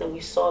place and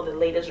we saw the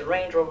latest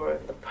Range Rover.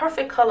 The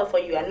perfect color for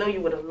you. I know you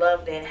would have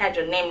loved it. It had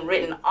your name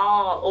written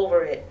all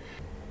over it.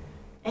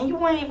 And you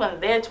weren't even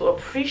there to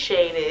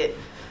appreciate it.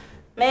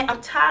 Man,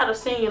 I'm tired of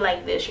seeing you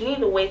like this. You need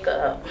to wake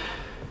up.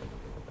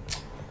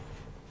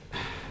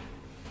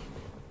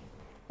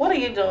 What are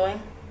you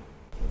doing?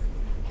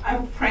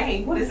 I'm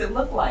praying. What does it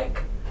look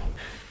like?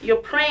 You're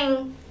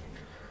praying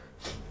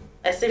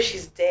as if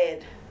she's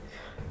dead.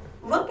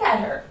 Look at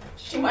her.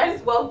 She might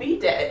as well be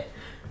dead.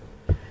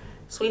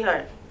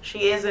 Sweetheart,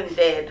 she isn't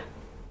dead,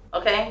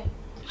 okay?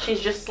 She's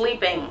just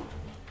sleeping.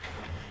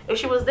 If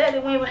she was dead, they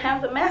wouldn't even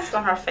have the mask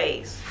on her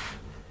face.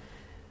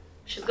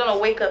 She's gonna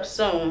wake up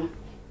soon.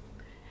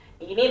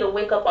 You need to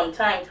wake up on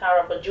time,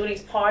 Tara, for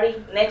Judy's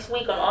party next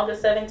week on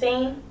August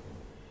 17th,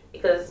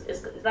 because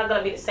it's not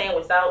gonna be the same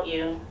without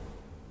you.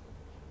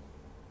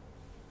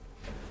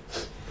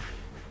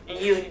 And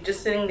you're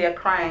just sitting there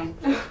crying.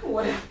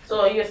 What?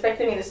 So are you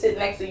expecting me to sit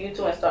next to you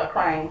two and start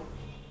crying?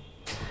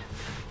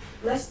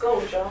 Let's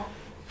go, Joe.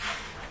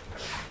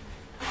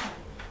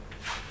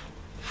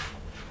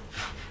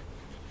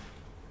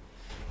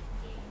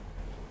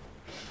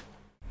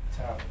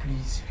 Tara,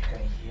 please, if you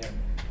can hear me,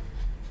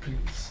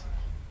 please,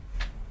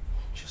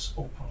 just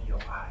open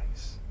your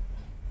eyes,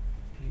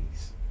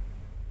 please.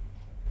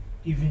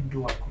 Even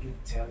though I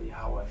couldn't tell you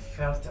how I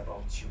felt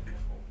about you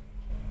before,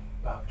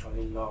 but I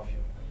actually love you.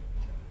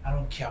 I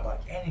don't care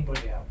about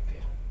anybody out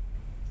there.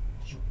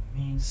 You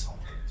mean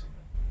something to me.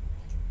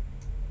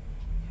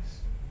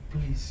 Yes,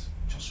 please,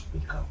 just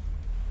wake up.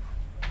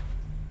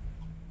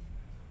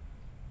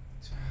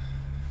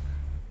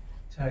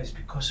 Tara, it's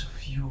because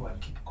of you I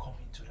keep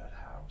coming to that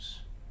house.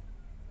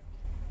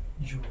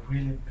 You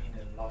really mean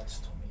a lot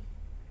to me.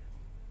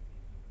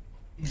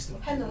 Please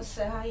don't. Hello,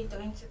 sir. How are you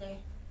doing today?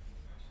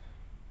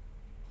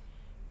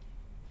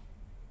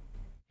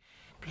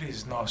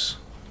 Please, nurse,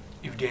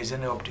 if there is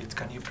any update,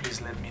 can you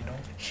please let me know?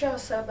 Sure,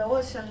 sir. But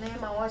what's your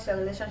name and what's your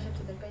relationship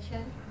to the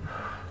patient?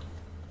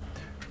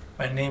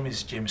 My name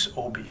is James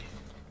Obi.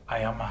 I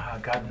am her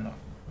gardener.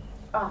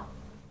 Oh,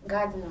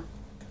 gardener.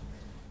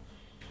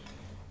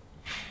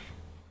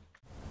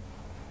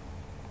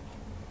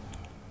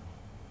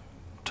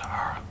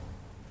 Tara.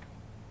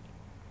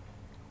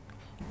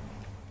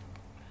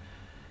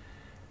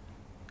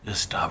 You're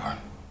stubborn.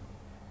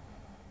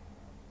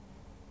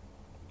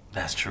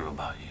 That's true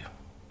about you.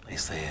 They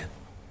say it.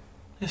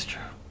 It's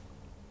true.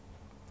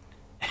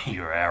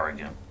 You're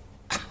arrogant.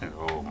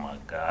 Oh my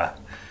God.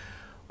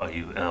 Are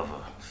you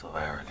ever so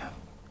arrogant?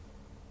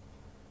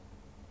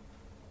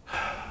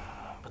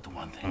 But the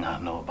one thing I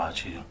know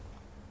about you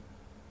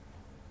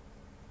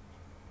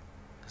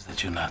is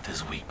that you're not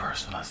this weak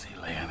person I see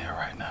laying there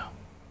right now.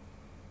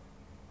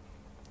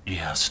 You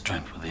have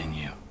strength within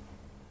you,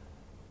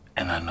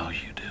 and I know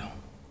you do.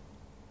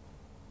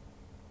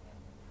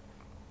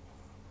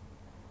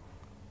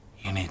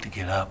 You need to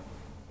get up.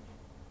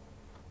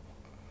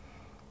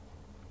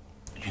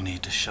 You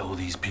need to show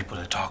these people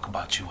that talk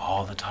about you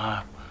all the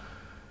time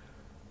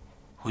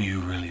who you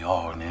really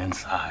are on the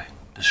inside,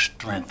 the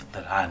strength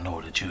that I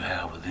know that you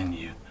have within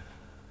you.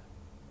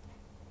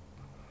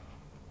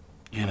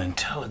 You're an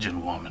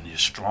intelligent woman, you're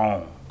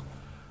strong.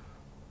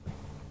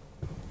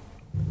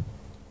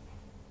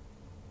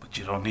 But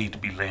you don't need to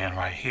be laying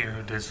right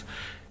here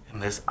in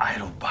this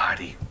idle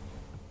body.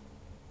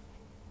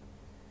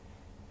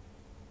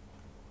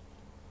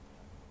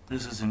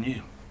 This isn't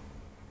you.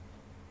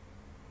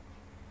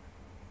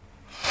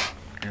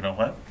 You know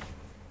what?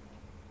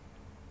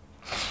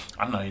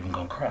 I'm not even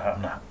gonna cry,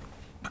 I'm not.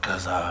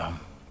 Because, no,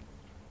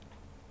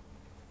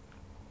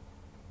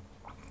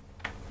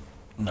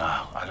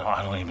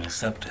 I don't even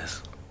accept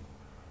this.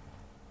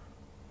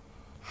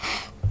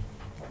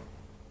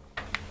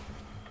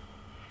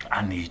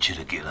 I need you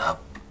to get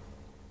up.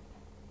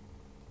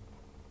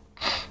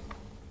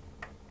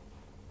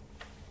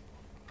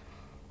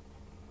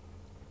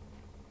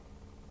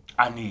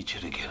 I need you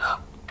to get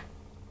up.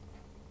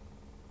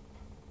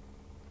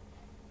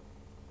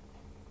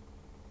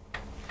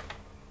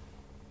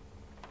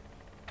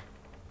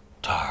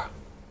 Tara,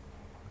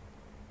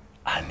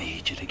 I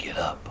need you to get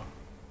up.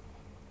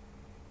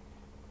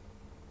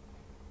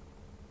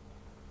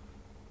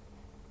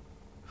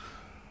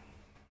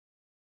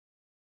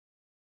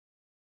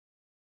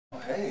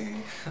 Hey.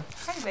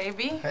 Hi,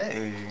 baby.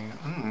 Hey.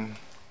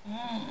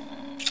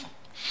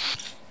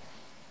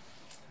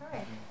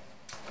 Hi.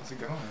 How's it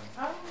going?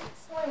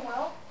 It's going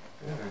well.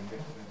 Good.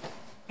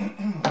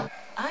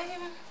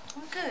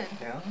 I'm good.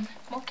 Yeah?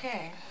 I'm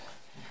okay.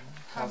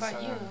 How How's,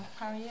 about you?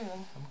 How are you?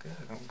 I'm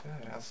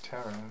good. How's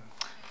Tara?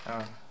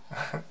 Oh.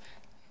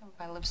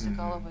 My lipstick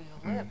all over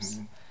your lips.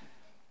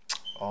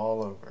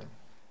 All over.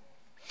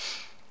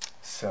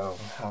 So,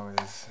 how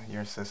is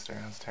your sister?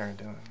 How's Tara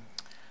doing?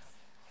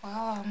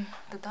 Well,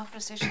 the doctor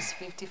says she's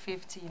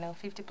 50-50,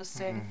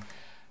 50%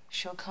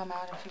 she'll come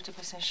out and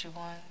 50% she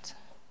won't.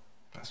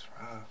 That's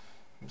rough.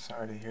 I'm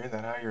sorry to hear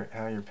that.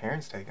 How are your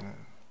parents taking it?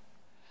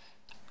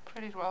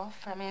 Pretty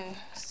rough. I mean,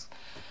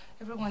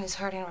 everyone is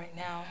hurting right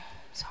now.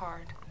 It's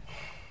hard.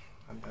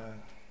 I bet.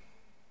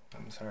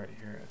 I'm sorry to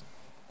hear it.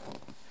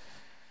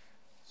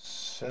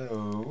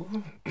 So,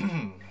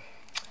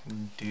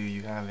 do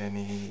you have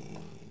any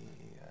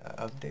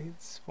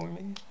updates for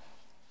me?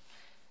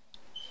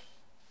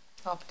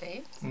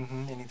 Updates?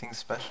 Anything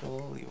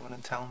special you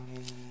want to tell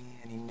me?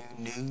 Any new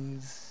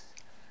news?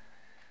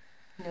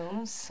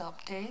 News?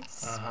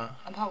 Updates? Uh-huh.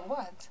 About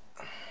what?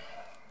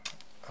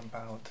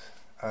 About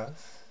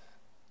us,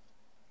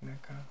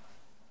 Nika?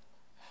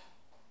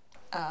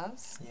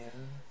 Us? Yes.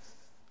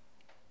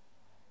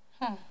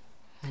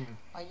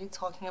 Are you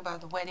talking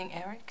about the wedding,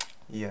 Eric?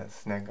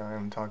 Yes, Nika,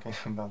 I'm talking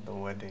about the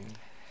wedding.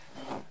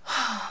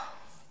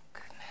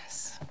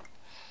 Goodness.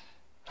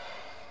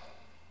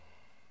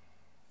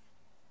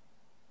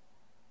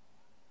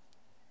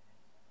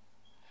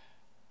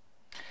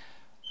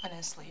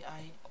 Honestly,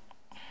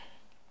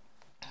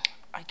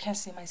 I can't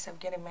see myself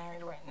getting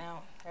married right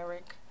now,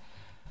 Eric.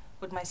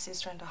 With my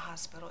sister in the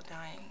hospital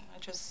dying,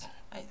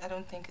 I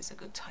don't think it's a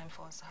good time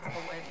for us to have a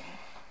wedding.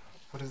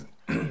 What is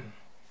it?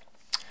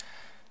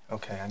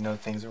 Okay, I know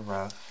things are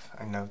rough.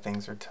 I know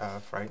things are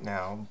tough right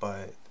now,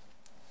 but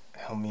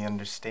help me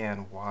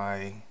understand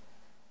why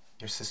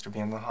your sister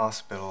being in the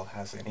hospital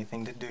has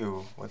anything to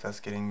do with us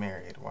getting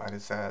married. Why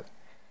does that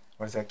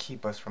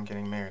keep us from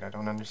getting married? I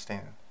don't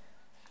understand.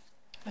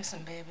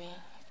 Listen, baby.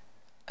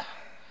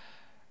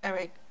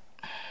 Eric,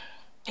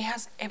 it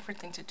has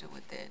everything to do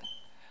with it.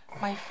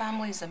 My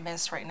family is a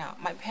mess right now.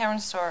 My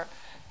parents are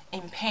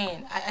in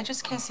pain. I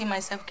just can't see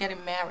myself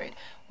getting married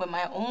when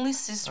my only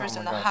sister's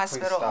in the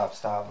hospital. Please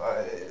stop.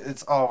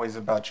 It's always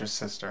about your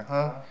sister,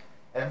 huh?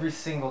 Every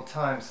single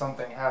time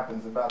something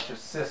happens about your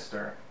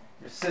sister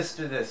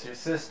this, your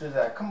sister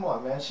that. Come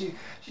on, man. She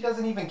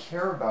doesn't even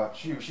care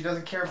about you. She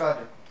doesn't care about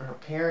her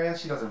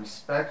parents. She doesn't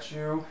respect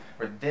you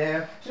or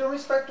them. She don't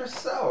respect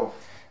herself.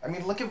 I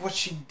mean, look at what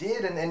she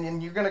did,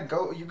 and you're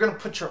gonna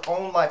put your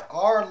own life,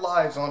 our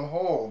lives on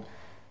hold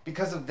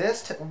because of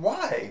this.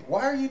 Why?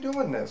 Why are you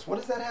doing this? What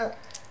does that have?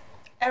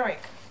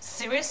 Eric,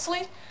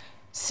 seriously?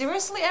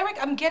 Seriously, Eric?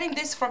 I'm getting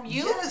this from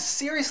you? Yes,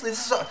 seriously.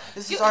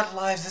 This is our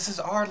lives. This is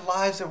our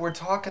lives that we're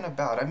talking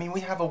about. I mean, we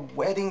have a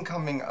wedding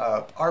coming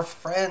up. Our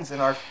friends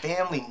and our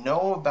family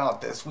know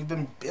about this. We've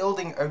been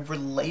building a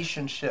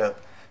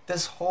relationship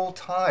this whole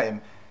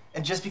time.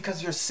 And just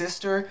because your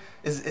sister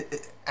is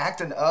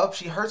acting up,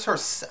 she hurts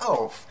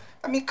herself.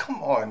 I mean,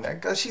 come on,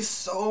 she's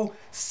so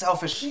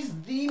selfish. She's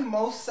the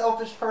most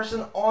selfish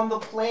person on the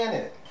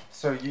planet.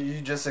 So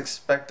you just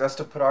expect us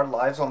to put our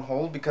lives on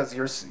hold because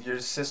your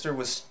sister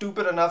was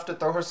stupid enough to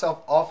throw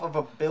herself off of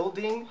a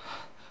building?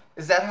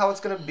 Is that how it's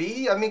gonna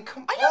be? I mean,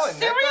 come on. Are you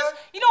serious? Neka?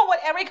 You know what,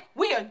 Eric?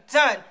 We are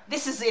done.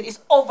 This is it. It's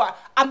over.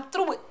 I'm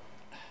through with.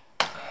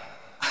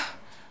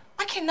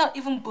 I cannot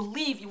even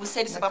believe you would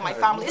say this about my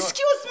family.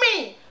 Excuse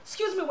me.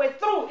 Excuse me. We're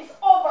through. It's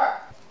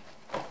over.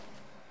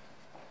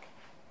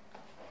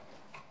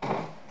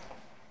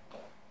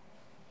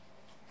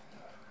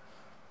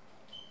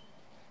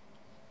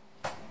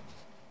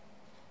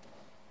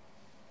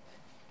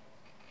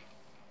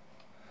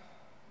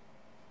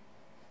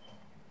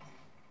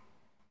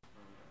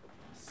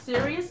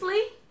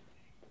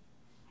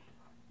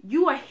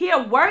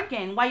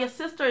 working while your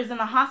sister is in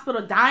the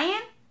hospital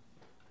dying?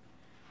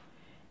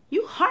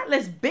 You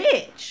heartless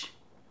bitch.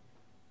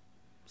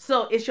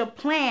 So it's your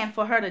plan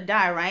for her to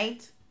die,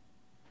 right?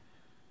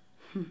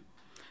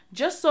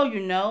 Just so you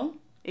know,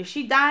 if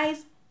she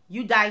dies,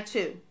 you die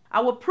too.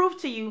 I will prove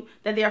to you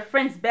that they are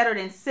friends better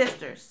than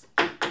sisters.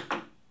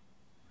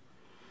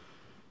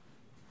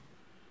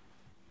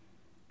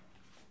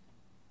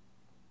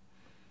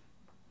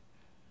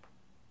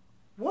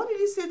 What did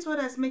you say to her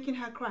that's making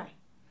her cry?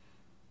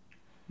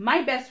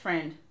 My best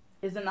friend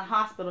is in the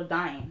hospital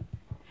dying.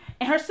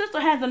 And her sister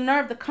has the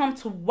nerve to come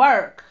to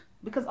work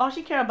because all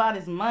she cares about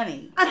is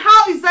money. And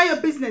how is that your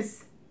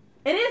business?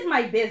 It is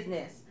my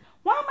business.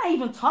 Why am I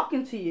even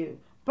talking to you?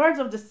 Birds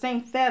of the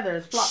same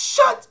feathers flock.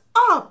 Shut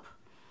up!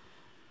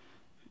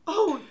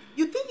 Oh,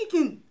 you think you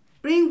can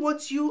bring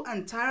what you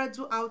and Tara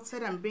do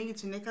outside and bring it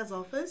to Neka's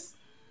office?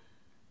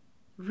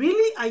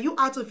 Really? Are you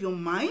out of your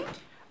mind?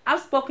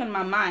 I've spoken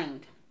my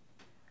mind.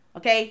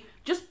 Okay?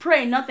 Just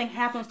pray nothing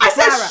happens to I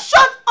Tara. said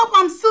shut up!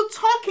 I'm still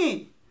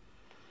talking.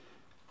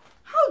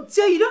 How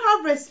dare you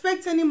don't have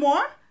respect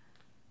anymore?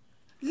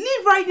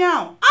 Leave right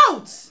now.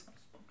 Out!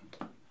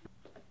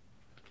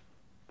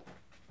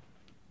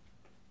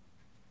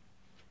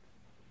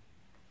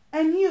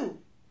 And you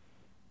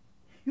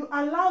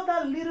allow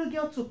that little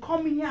girl to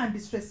come in here and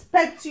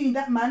disrespect you in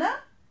that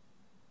manner?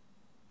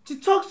 To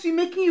talk to you,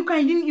 making you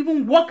can't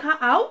even walk her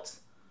out?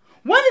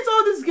 When is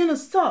all this gonna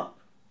stop?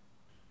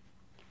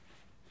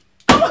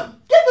 Come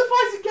on, get the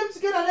files you came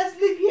together and let's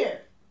leave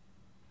here.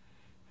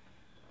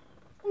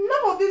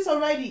 Enough of this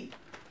already.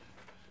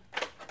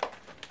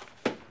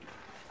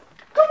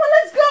 Come on,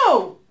 let's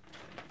go.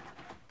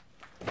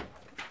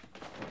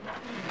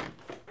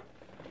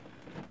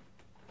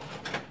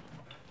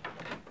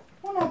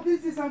 One of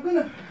these days I'm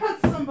gonna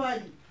hurt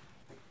somebody.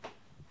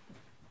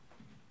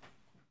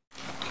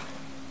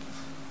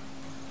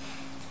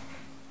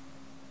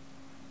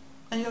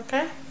 Are you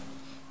okay?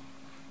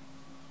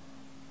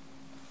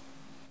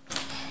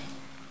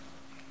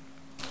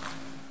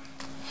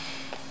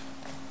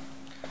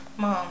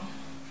 Mom,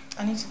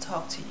 I need to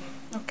talk to you.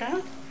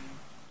 Okay.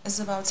 It's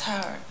about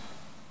Tara.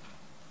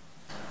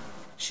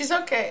 She's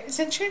okay,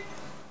 isn't she?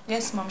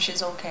 Yes, Mom,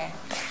 she's okay.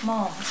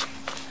 Mom,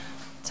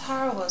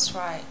 Tara was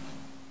right.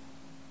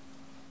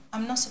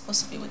 I'm not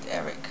supposed to be with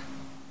Eric.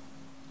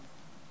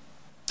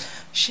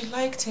 She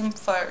liked him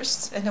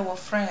first, and they were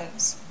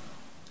friends.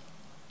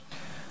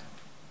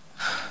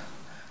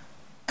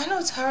 I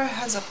know Tara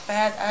has a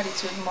bad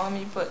attitude,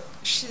 Mommy, but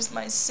she's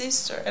my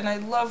sister, and I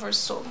love her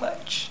so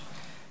much.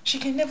 She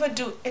can never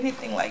do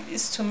anything like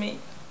this to me.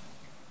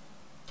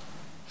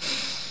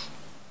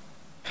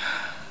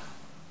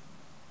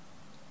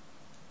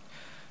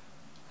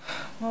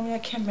 Mommy, I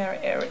can't marry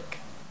Eric.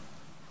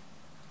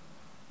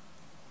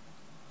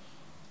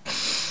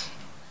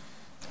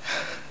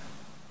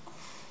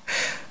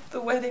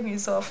 The wedding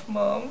is off,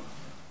 Mom.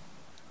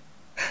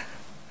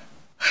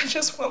 I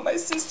just want my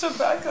sister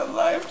back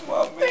alive,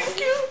 Mommy. Thank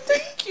you,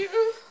 thank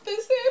you. They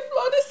say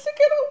blood is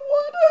thicker than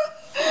water.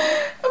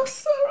 I'm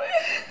sorry.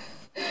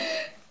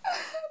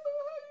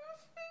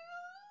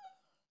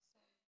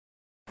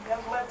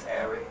 God left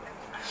Eric.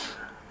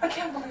 I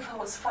can't believe I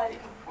was fighting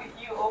with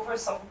you over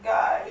some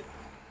guy.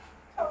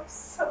 I'm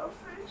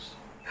selfish.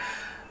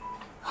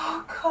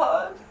 Oh,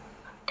 God.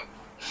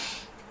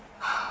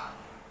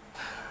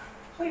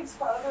 Please,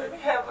 Father in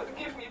heaven,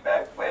 give me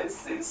back my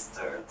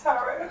sister,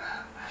 Tara.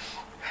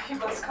 You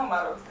must come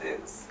out of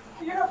this.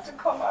 You have to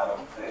come out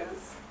of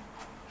this.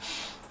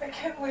 I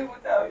can't live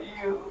without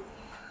you.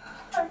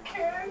 I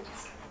can't.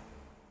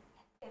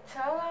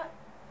 Tara,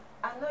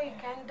 I know you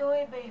can do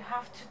it, but you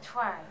have to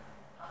try.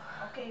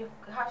 Okay, you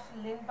have to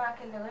lean back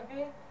a little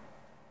bit.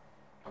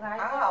 Right?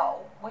 Ow.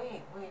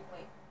 Wait.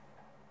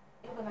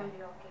 You're gonna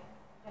be okay.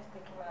 Just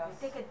take it easy.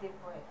 Take a deep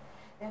breath.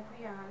 Then put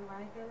your hand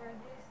right there like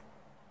this.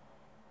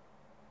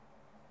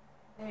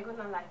 Then you're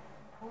gonna like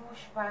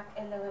push back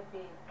a little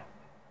bit.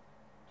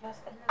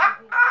 Just a little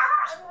bit.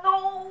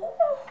 No!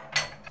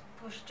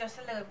 Push just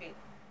a little bit.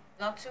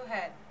 Not too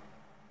hard.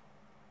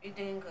 You're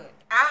doing good.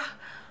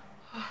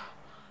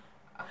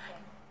 Okay.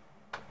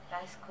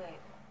 That's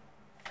great.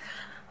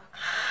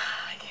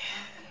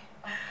 Okay.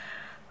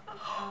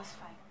 That's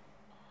fine.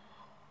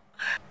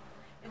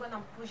 You're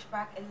gonna push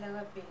back a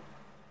little bit.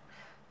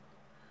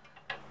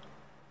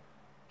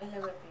 A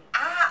little bit.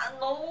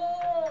 No!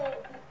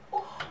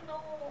 Oh, no.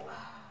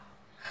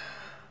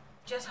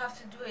 Just have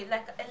to do it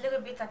like a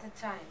little bit at a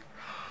time.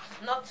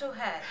 Not too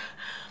hard.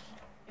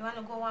 You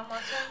wanna go one more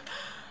time?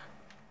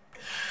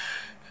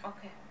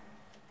 Okay.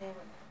 There we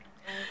go.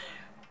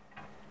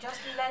 Just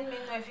let me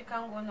know if you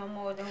can't go no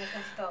more, then we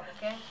can stop,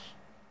 okay?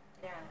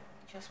 Yeah,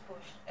 just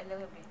push a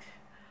little bit.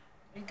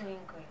 You're doing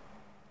great.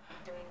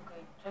 You're doing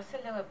great. Just a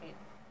little bit.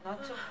 Not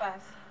too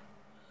fast.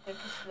 Take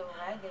it slow,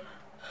 right there.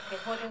 Okay,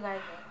 hold it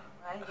right there.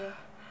 Right there.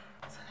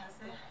 So that's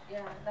it?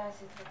 Yeah,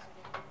 that's it for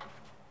today.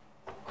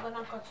 We're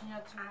gonna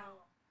continue tomorrow.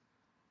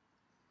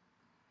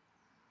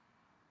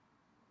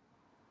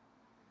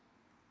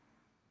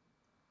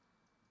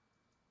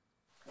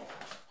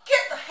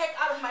 Get the heck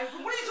out of my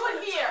room. What are you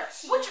doing here?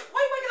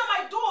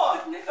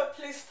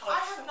 please stop.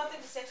 I have nothing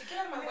to say to you. Get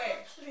out of my way.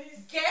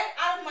 Please. Get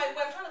out of my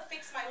way. I'm trying to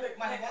fix my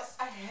boss.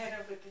 I heard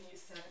everything you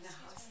said in the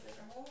house.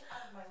 Move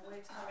out of my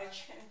way. I'm a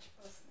changed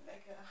person,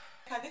 nigga.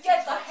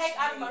 Get the heck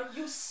out of my,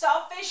 you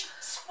selfish,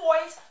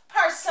 spoiled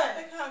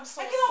person. I'm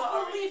so I cannot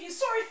sorry. believe you.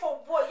 Sorry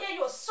for what? Yeah,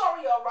 you're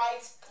sorry,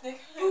 alright?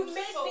 You I'm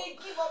made so- me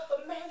give up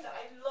the man that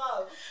I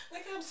love.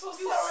 I'm so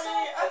You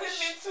sorry. I selfish.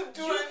 didn't mean to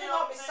do You any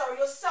cannot of be this. sorry.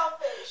 You're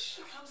selfish.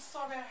 I'm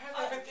sorry. I heard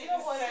everything You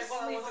know what? said Just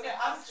while I leave was in me. the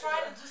I'm hospital.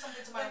 trying to do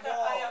something to my Nigga,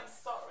 wall. I am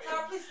sorry.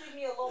 Tara, please leave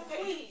me alone, Nigga,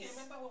 please. You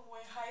remember when we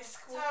were in high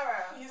school? Tara,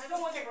 We used I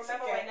don't want to stick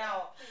remember together. right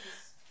now.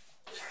 Please.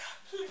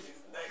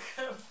 Please,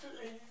 nigga,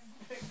 please,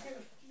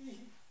 nigga,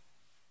 please.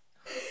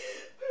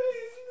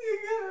 Please,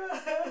 nigga.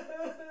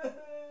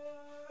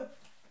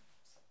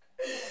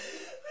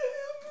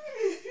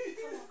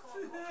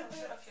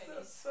 I'm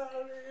so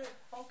sorry.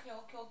 Okay.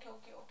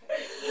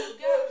 You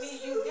got me.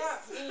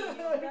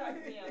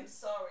 I'm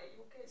sorry.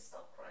 Okay,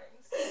 stop crying.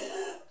 Stop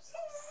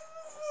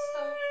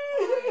crying.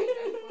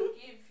 I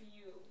forgive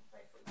you.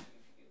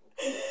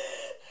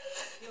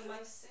 You're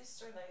my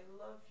sister and I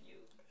love you.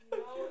 You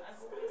know,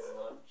 I've always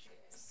loved you.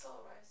 It's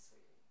alright,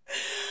 sweetie.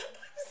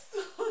 I'm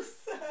so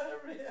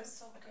sorry.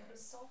 It's okay.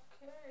 Stop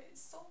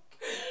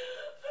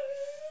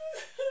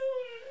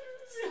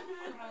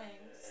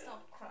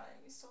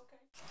crying. It's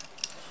okay.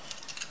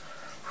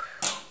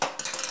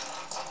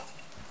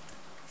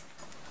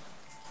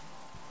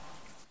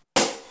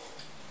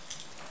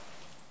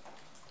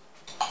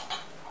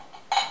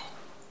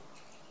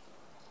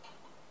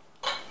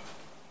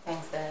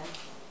 Thanks, Dad.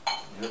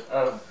 You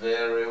are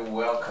very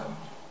welcome,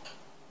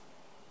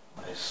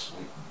 my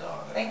sweet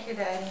daughter. Thank you,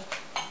 Daddy.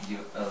 You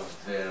are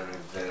very,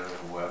 very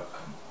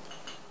welcome.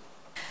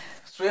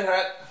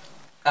 Sweetheart,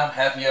 I'm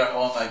happy you're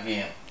home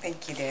again.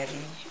 Thank you,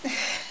 Daddy.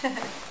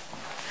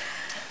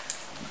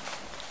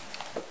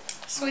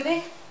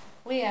 Sweetie,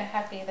 we are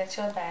happy that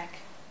you're back.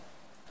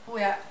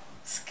 We are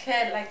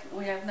scared like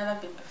we have never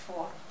been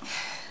before.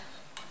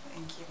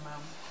 Thank you,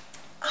 Mom.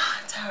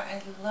 Ah, Tara,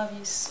 I love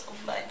you so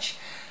much.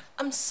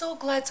 I'm so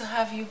glad to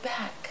have you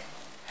back.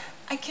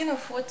 I can't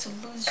afford to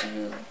lose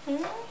you.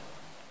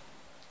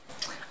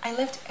 I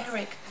left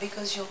Eric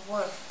because you're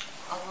worth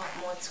a lot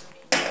more to me.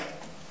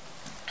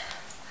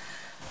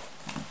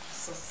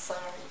 So sorry.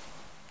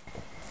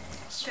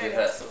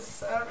 Sweetheart, I'm so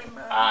sorry,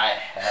 Mom. I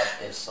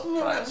have a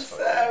surprise I'm for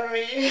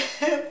sorry. you.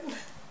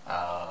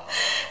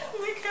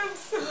 Nick, I'm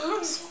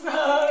so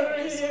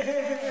sorry.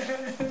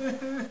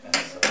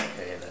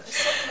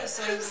 That's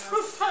okay. I'm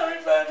so sorry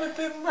for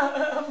everything, Mom.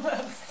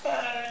 I'm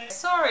sorry.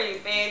 Sorry,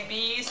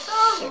 baby.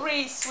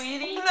 Sorry,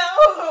 sweetie.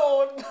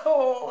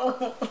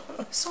 No.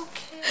 It's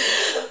okay.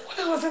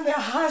 When I was in the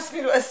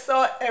hospital, I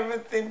saw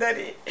everything that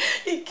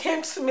he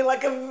came to me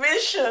like a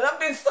vision. I've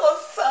been so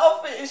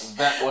selfish.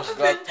 That was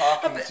God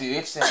talking to you.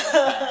 It's in the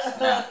past.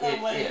 Now Oh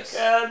it my is.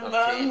 God, Okay,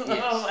 Mom. it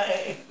is. Oh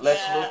my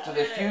Let's look to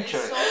the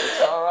future.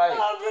 It's all right.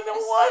 I've been the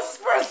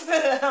worst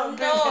person.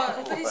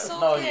 But it's okay.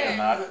 No, you're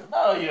not.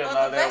 No, you're Well,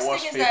 not. the There are best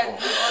worse thing is people.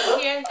 that you're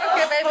here.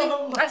 Okay,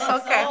 baby. That's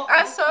okay.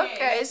 That's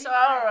okay. It's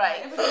all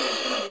right.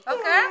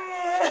 Okay?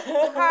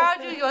 How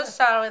do you're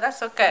sorry?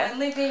 That's okay. We're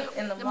living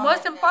in the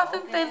most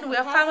important thing, we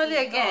are family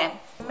again.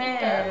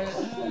 Man.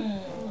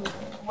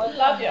 We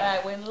love you.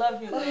 We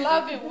love you. We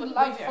love you. We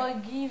love you.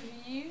 Forgive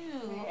you.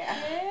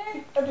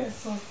 Okay? I've been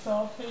so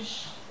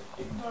selfish,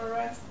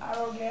 ignorant,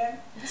 arrogant.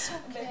 It's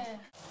okay.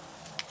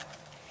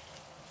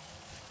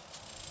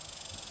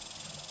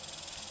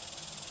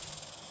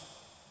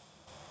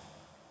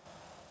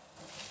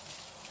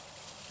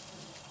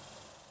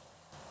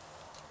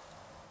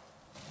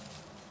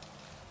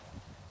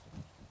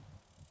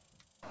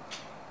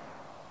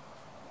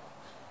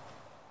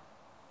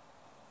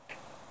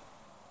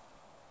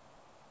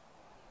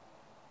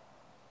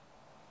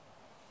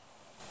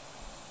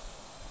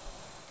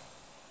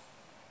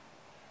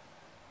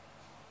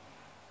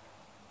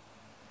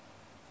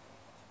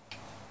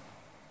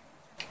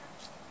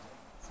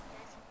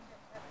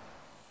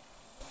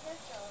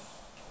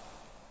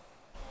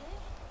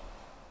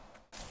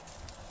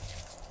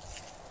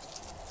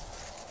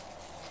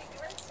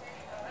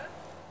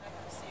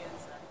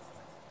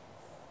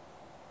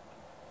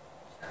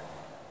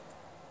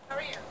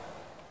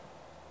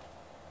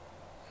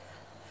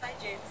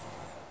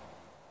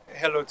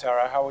 Hello,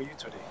 Tara. How are you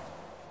today?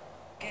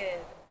 Good.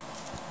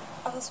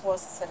 I just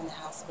was said in the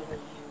hospital.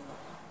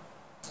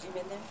 Did you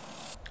mean them?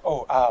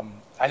 Oh,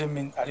 I didn't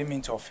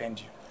mean to offend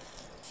you.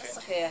 It's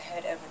okay. I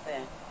heard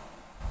everything.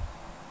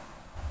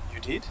 You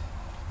did?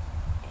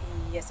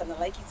 Yes, and I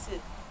like you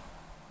too.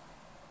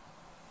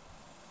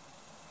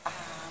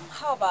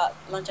 How about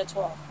lunch at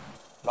 12?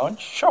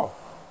 Lunch? Sure.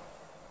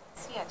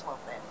 See you at 12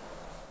 then.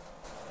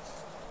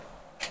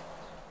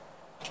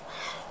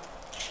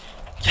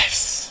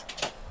 Yes.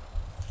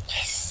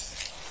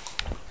 Yes.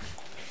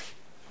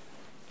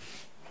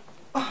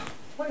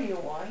 What do you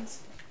want?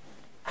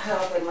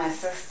 Help with my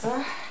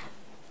sister.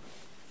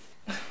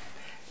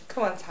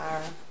 Come on,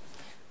 Tara.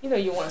 You know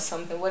you want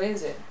something. What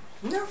is it?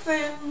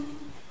 Nothing.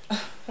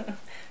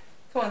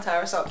 Come on,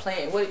 Tara. Stop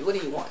playing. What do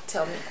you want?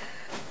 Tell me.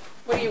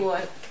 What do you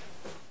want?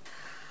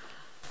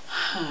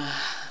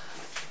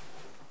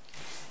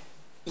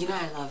 You know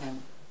I love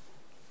him.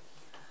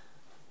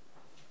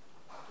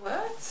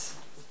 What?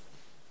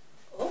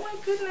 Oh my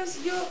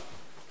goodness, you're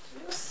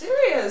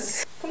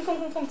serious.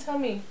 Come, tell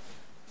me.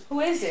 Who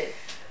is it?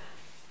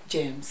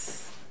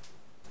 James.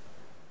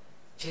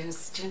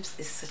 James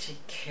is such a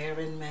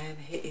caring man.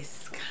 He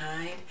is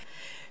kind.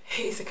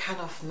 He is the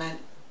kind of man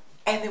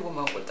any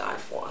woman would die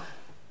for.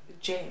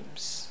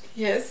 James.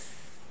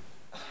 Yes.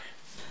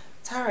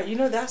 Tara, you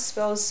know that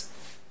spells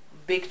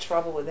big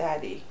trouble with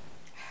Daddy.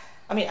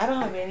 I mean, I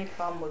don't have any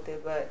problem with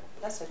it, but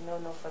that's a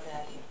no-no for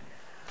Daddy.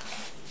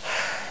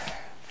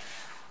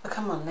 But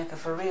come on, Neka,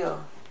 for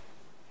real.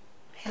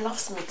 He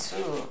loves me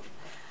too.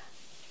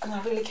 And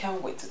I really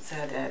can't wait to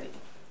tell Daddy.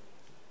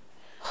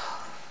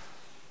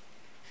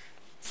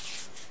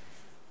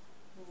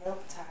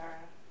 Nope, Tara.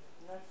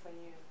 Not for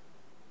you.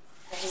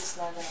 Daddy's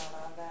not gonna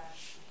allow that.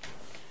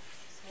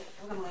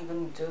 So what am I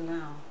gonna do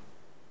now?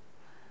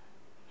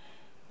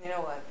 You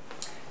know what?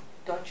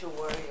 Don't you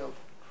worry your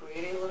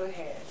pretty little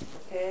head,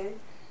 okay?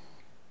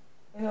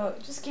 You know,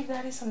 just give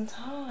Daddy some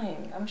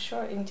time. I'm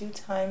sure in due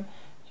time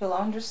he'll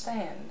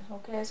understand,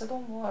 okay? So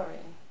don't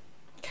worry.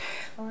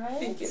 Alright?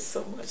 Thank you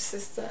so much,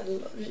 sister. I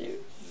love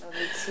you. Love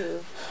you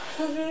too.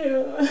 I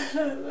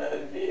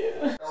love you.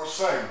 I was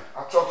saying,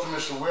 I talked to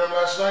Mr. William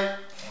last night,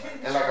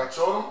 and like I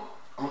told him,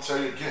 I'm gonna tell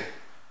you again.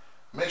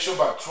 Make sure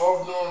by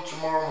 12 noon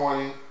tomorrow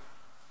morning,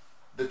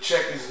 the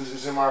check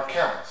is in my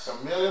account. It's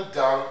 $1 million,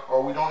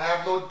 or we don't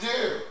have no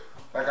deal.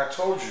 Like I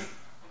told you.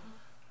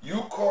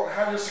 You call,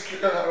 have your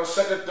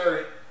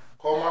secretary,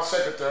 call my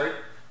secretary,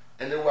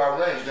 and then we'll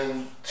arrange.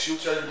 Then she'll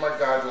tell you my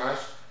guidelines,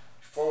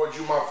 forward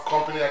you my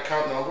company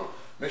account number,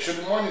 make sure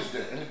the money's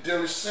there, and the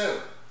deal is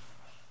settled.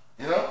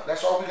 You know,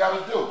 that's all we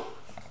gotta do.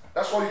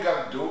 That's all you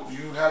gotta do.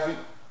 You haven't,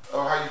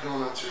 how you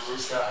doing, Auntie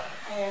Risa?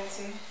 Hey,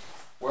 Auntie.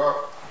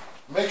 Well,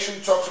 make sure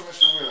you talk to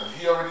Mr. Wheeler.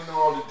 He already know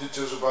all the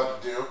details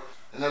about the deal,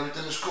 and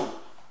everything is cool.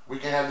 We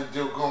can have the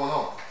deal going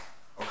on,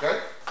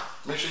 okay?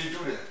 Make sure you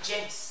do that.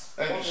 James,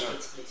 thank you, sir.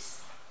 Please.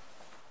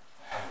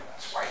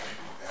 That's white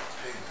people who gotta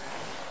pay, man.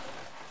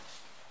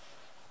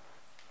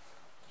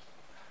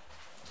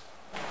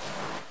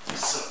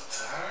 What's up,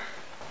 Tara?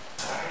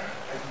 Tara,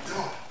 how you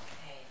doing?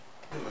 Hey.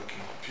 You're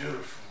looking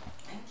beautiful.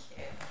 Thank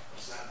you. I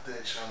was out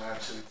there trying to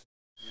actually tell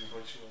you,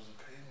 but you wasn't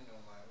paying me no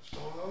mind. What's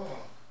going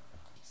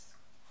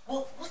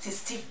on? What is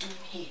Steve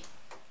doing here?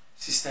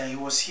 Sister, he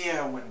was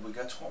here when we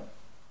got home.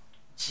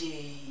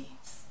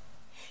 James,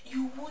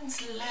 you won't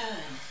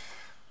learn.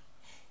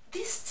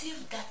 This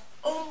Steve that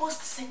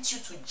almost sent you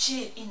to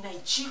jail in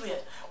Nigeria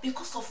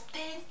because of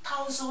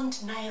 10,000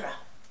 naira.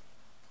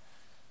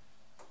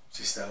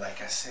 Sister,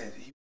 like I said,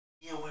 he was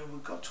here when we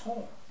got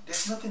home.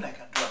 There's nothing I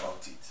can do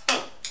about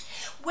it.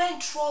 When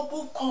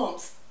trouble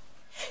comes,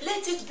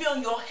 let it be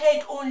on your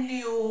head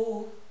only,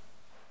 oh.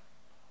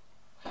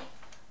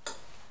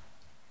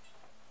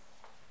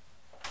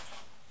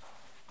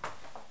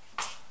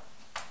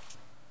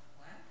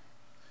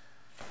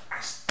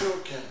 I still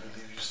can't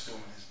believe you're still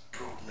with this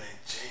broke man,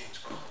 James.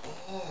 Come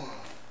on.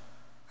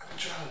 I've been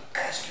trying to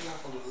ask you out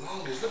for the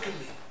longest. Look at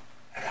me.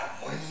 I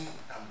got money.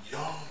 I'm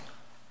young.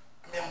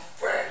 I mean, I'm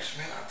fresh,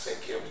 man. I'll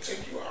take care of you.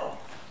 Take you out.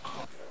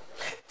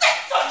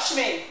 Don't touch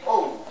me!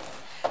 Oh.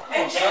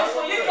 Hey, James,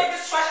 when you get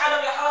this trash out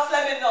of your house,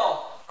 let me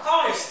know.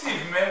 Come. Hey,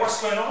 Steve, man,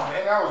 what's going on,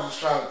 man? I was just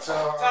trying to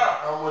tell her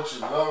how much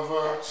you love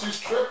her. She's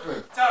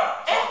tripping.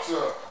 Tara. Talk to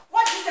her.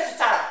 What did you say to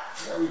Tara?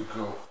 There we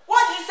go.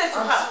 What did you say to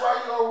her? Why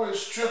you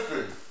always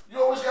tripping?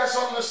 You always got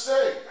something to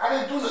say. I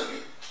didn't do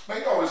nothing. Man,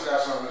 you always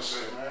got something to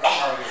say, man.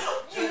 I'm out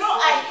here. You know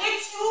I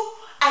hate you.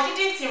 I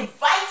didn't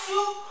invite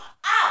you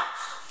out.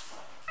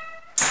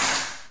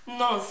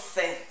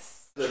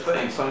 Nonsense. The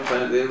thing,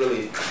 sometimes they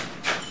really,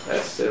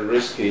 that's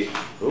risky.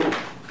 Ooh.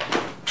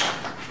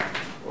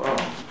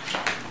 Wow.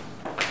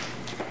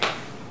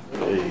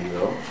 There you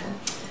go.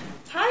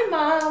 Hi,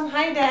 Mom.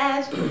 Hi,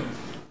 Dad.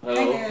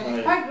 Hello. Hi,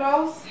 Dad. Hi,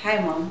 girls. Hi,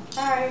 Mom.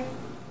 Hi.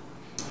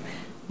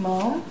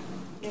 Mom?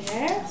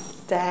 Yes?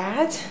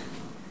 Dad?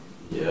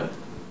 Yeah.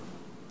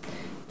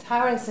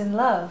 Tara's in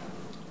love.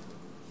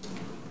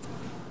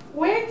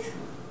 Wait.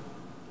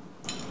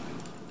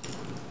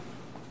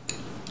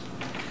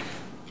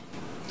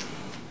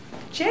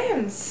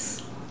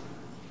 James.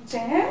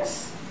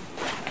 James?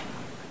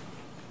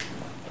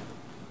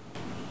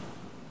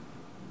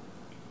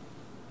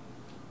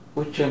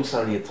 Which James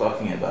are you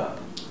talking about?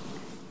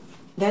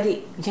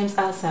 Daddy, James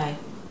outside.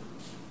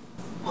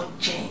 What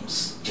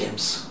James?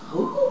 James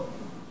who?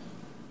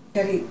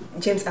 Daddy,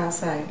 James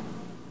outside.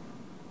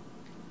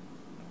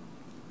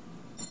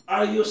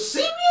 Are you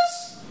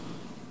serious?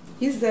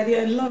 Yes, Daddy,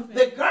 I love him.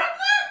 The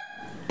gardener?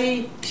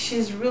 Hey,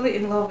 she's really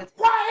in love with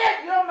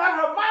Quiet! You're not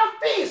her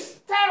mouthpiece!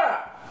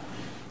 Tara!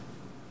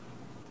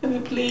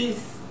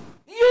 Please.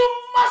 You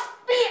must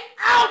be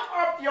out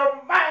of your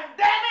mind,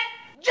 damn it!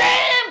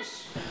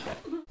 James!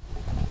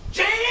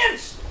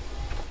 James!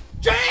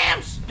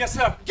 James! Yes,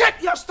 sir.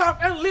 Get your stuff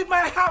and leave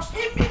my house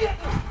immediately!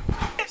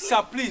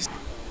 Sir, please.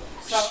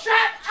 Shut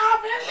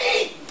up and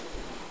leave!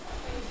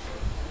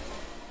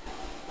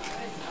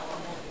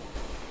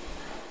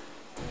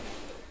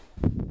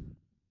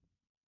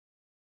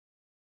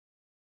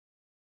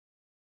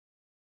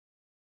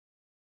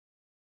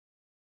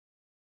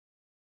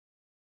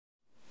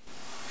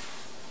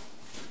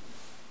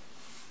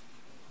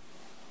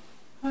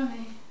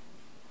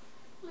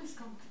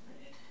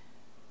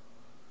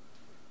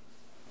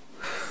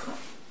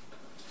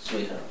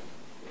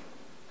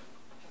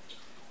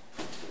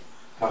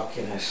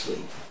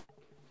 honestly,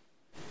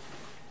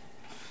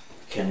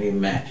 can you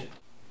imagine?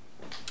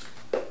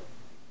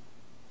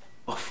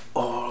 Of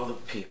all the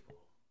people,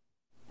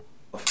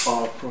 of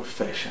all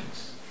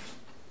professions,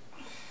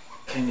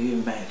 can you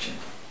imagine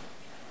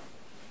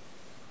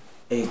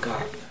a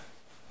gardener?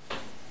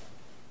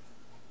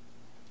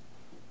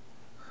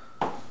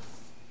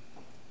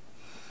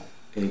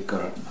 A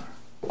gardener.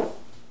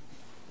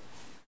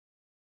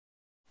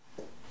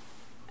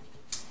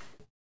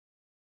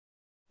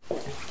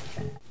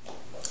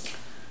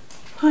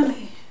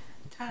 Honey,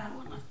 Tara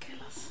will not kill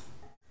us.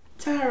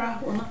 Tara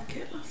will not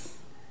kill us.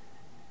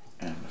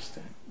 I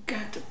understand.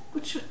 Got to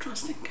put your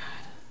trust in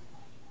God.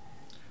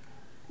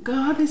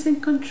 God is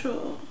in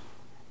control.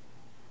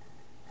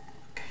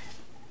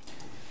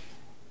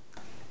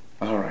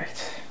 All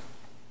right,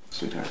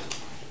 sweetheart.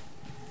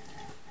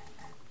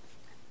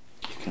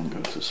 You can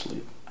go to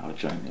sleep. I'll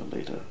join you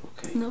later,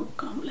 okay? No,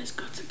 come, let's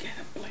go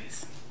together,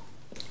 please.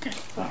 Okay.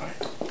 All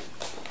right.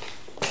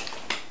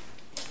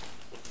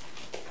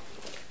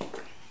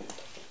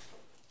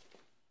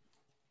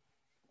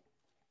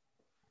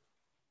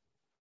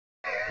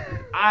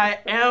 I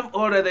am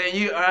older than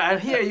you are, and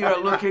here you are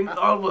looking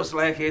almost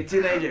like a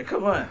teenager.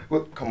 Come on.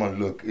 Well, come on,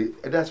 look.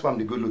 That's why I'm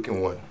the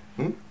good-looking one.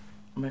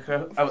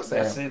 I was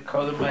actually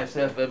calling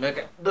myself a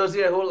maker. Those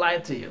here who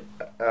lied to you.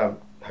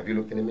 Have you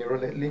looked in the mirror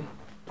lately?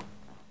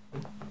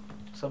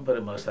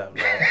 Somebody must have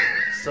lied to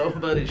you.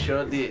 Somebody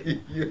sure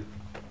did.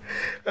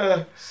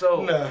 Nah.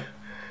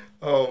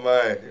 Oh,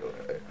 my.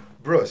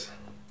 Bros.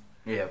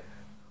 Yeah.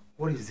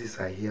 What is this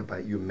I hear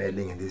about you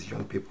meddling in these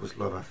young people's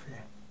love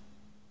affair?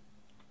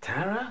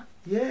 Tara?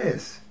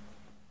 Yes.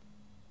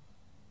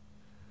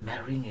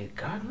 Marrying a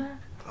gardener?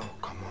 Oh,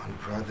 come on,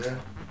 brother.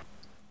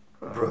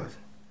 Bro,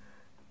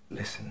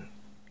 listen.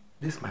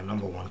 This is my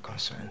number one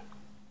concern.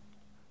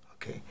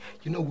 Okay?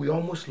 You know, we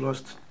almost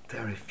lost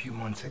Tara a few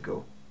months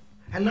ago.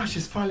 And now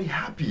she's finally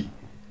happy.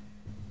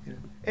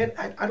 And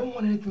I don't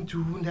want anything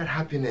to ruin that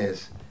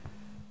happiness.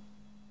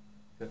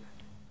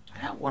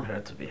 I want her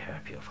to be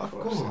happy, of course.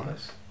 Of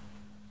course.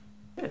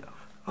 Yeah.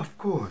 Of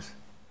course.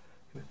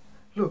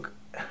 Look,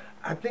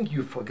 I think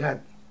you forgot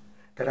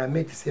that I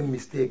made the same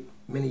mistake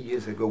many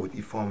years ago with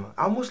Ifeoma.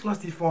 I almost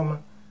lost Ifeoma.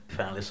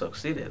 Finally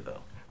succeeded,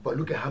 though. But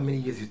look at how many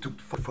years it took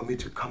for me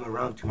to come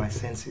around to my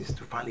senses,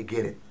 to finally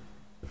get it.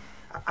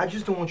 I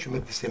just don't want you to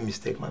make the same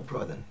mistake, my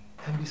brother.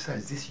 And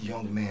besides, this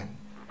young man,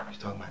 he's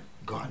talking about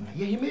gardener.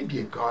 Yeah, he may be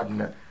a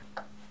gardener.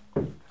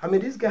 I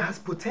mean, this guy has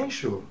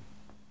potential.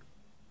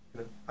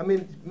 I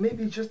mean,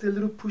 maybe just a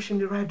little push in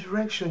the right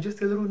direction,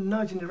 just a little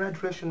nudge in the right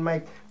direction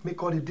might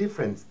make all the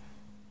difference.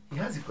 He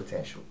has the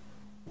potential.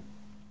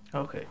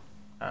 Okay.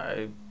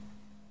 I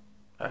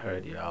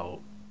heard you.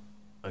 I'll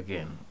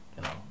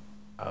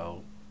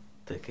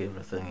take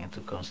everything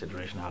into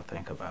consideration. I'll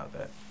think about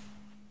that.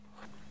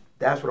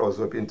 That's what I was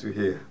hoping to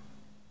hear.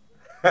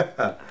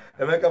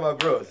 Emeka, my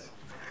bros.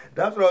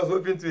 That's what I was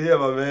hoping to hear,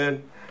 my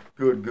man.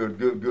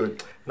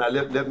 Good. Now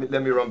let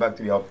me run back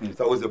to the office.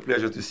 It's always a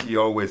pleasure to see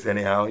you always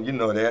anyhow. You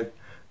know that.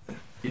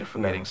 You're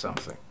forgetting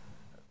something.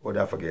 What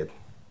did I forget?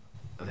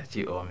 That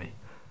you owe me.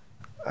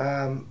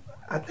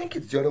 I think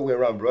it's the other way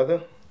around,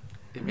 brother.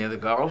 You mean the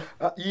golf?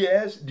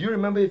 Yes. Do you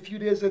remember a few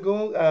days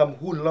ago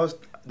who lost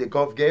the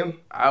golf game?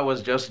 I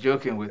was just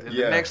joking with you.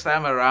 Yeah. The next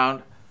time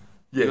around,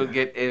 you'll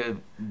get a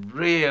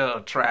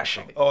real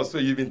trashing. Oh, so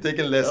you've been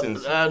taking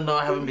lessons? No,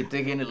 I haven't been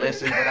taking any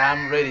lessons, but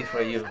I'm ready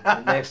for you the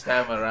next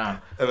time around.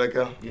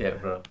 Emeka? Yeah,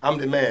 bro. I'm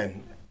the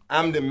man.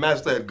 I'm the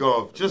master at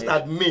golf. Just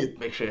admit.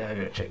 Make sure you have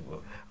your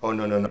checkbook. Oh,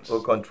 no. Au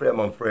contraire,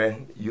 my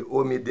friend. You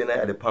owe me dinner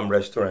at the Palm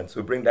restaurant,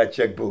 so bring that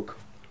checkbook.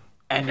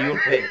 And you'll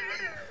pay.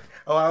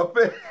 Oh, I'll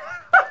pay.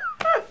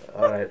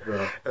 All right,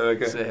 bro.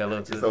 Okay. Say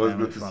hello to It's the always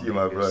family good to from see you, me.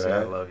 my Yes, brother.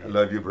 I love you. I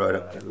love you,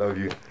 brother. I love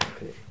you.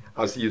 Okay.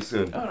 I'll see you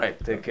soon. All right,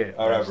 take care.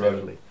 All right, brother.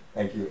 Absolutely.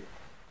 Thank you.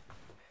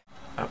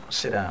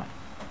 Sit down.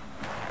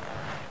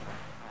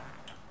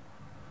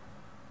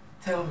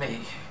 Tell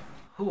me,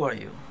 who are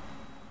you?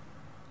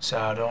 Sir,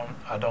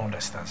 I don't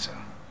understand, sir.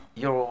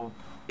 Your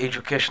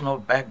educational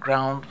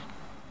background,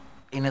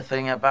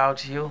 anything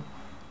about you?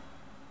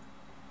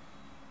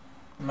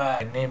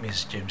 My name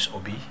is James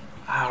Obi.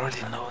 I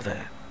already know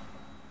that.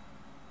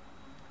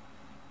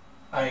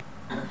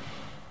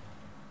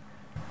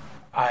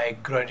 I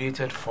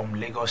graduated from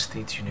Lagos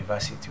State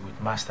University with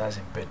Masters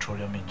in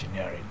Petroleum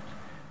Engineering.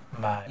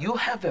 You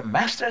have a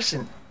Masters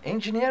in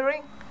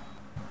Engineering?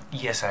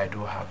 Yes, I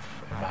do have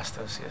a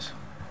Masters, yes.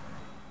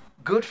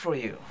 Good for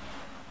you.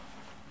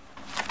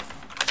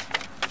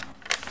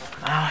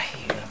 Now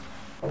here.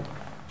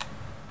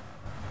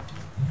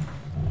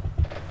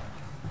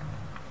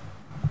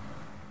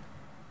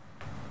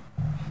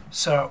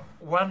 Sir,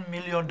 $1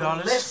 million?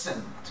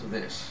 Listen to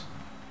this.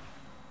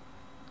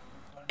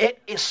 It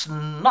is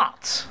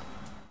not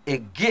a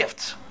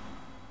gift.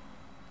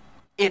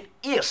 It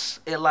is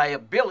a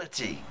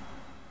liability.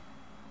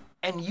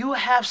 And you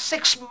have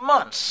 6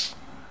 months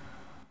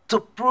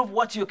to prove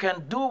what you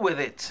can do with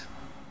it.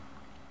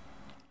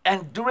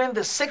 And during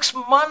the 6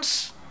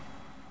 months,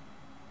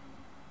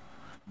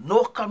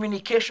 no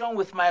communication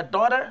with my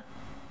daughter,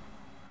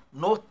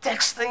 no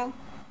texting,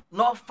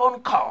 no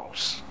phone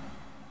calls.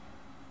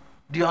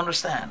 Do you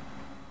understand?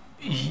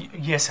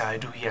 Yes, sir, I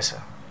do. Yes,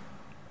 sir.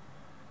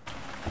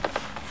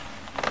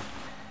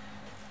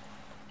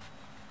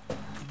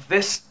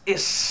 This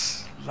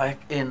is like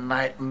a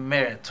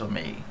nightmare to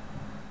me.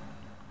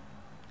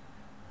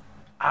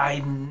 I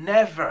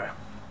never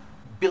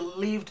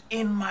believed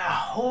in my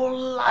whole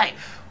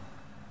life.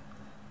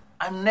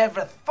 I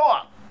never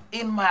thought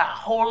in my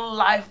whole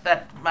life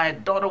that my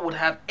daughter would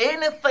have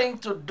anything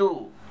to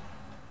do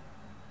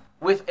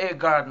with a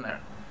gardener.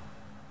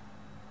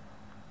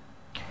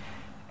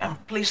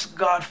 And please,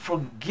 God,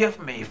 forgive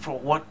me for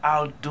what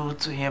I'll do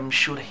to him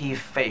should he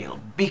fail.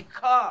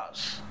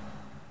 Because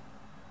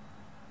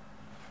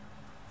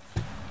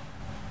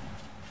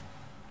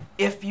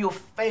if you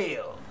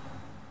fail,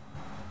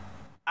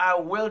 I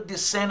will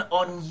descend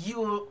on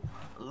you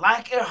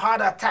like a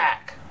heart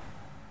attack.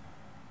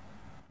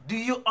 Do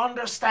you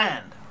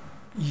understand?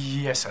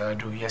 Yes, sir, I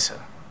do. Yes, sir.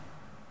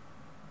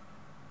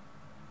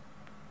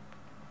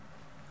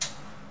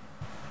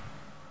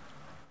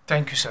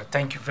 Thank you, sir.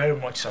 Thank you very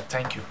much, sir.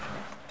 Thank you.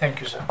 Thank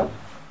you, sir.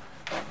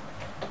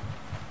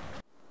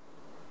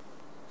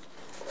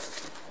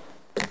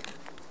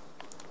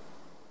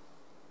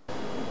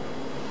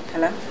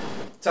 Hello?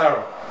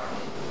 Tara,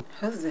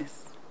 Who's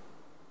this?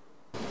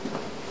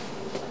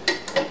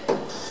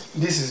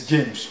 this is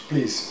James.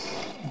 Please,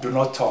 do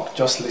not talk.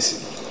 Just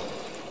listen.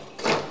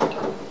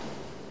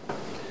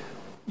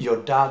 Your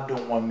dad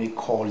don't want me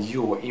call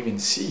you or even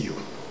see you.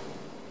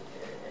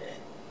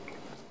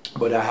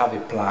 But I have a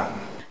plan.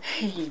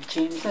 Hey,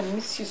 James, I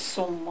miss you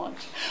so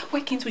much.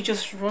 Why can't we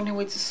just run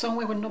away to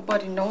somewhere where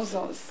nobody knows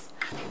us?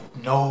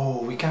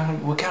 No, we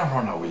can't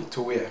run away.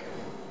 To where?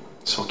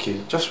 It's okay.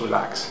 Just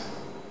relax.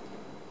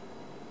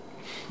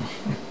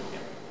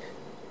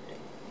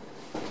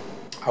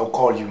 I'll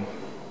call you.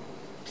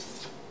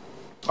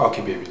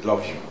 Okay, baby.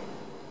 Love you.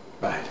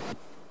 Bye.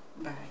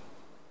 Bye.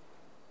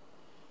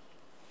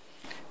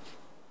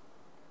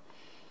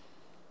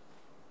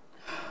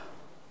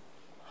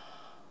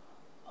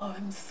 Oh,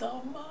 I'm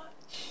so much.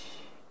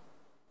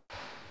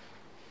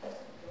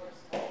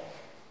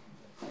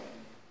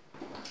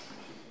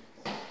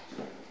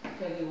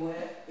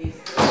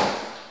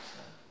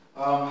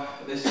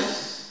 This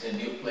is a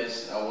new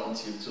place. I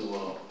want you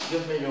to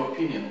give me your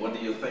opinion. What do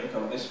you think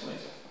of this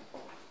place?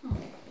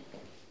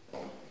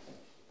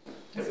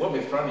 It will be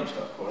furnished,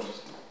 of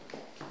course.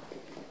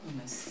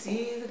 Let's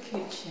see the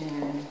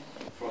kitchen.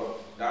 For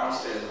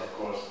downstairs, of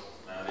course.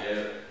 Now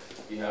there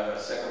you have a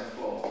second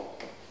floor.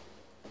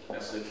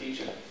 That's the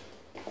kitchen.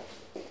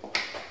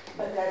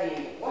 But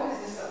Daddy, what is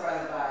this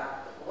surprise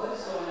about? What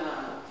is going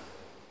on?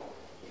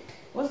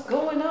 What's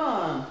going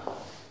on?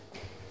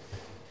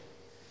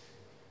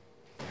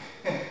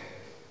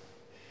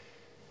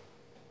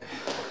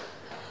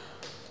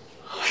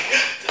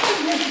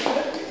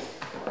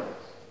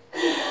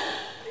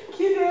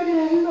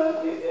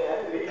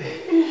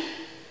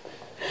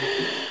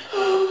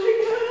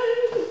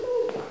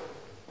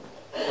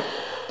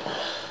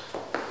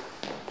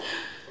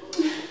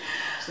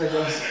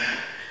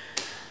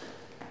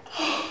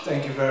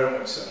 Thank you very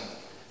much, sir.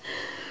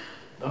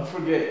 Don't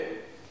forget,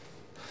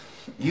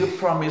 you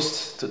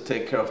promised to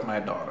take care of my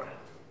daughter.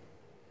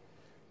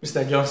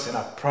 Mr. Johnson,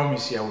 I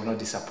promise you I will not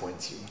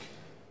disappoint you.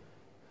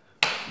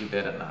 You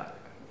better not.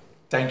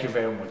 Thank you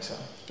very much, sir.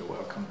 You're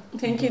welcome.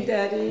 Thank you,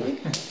 Daddy.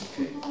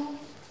 Okay.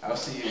 I'll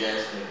see you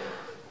guys later.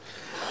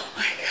 Oh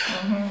my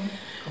God.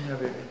 Come here,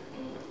 baby.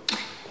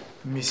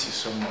 Miss you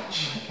so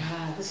much. Oh my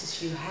God, this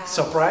is your house.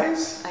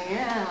 Surprise? I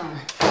am.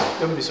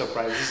 Don't be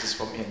surprised. This is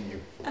for me and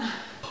you.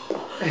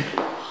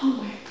 Oh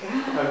my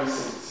God. Have a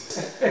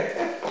seat.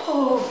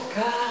 Oh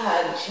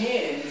God,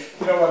 James.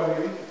 You know what,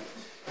 baby?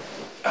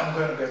 I'm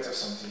going to get us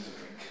something to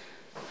drink.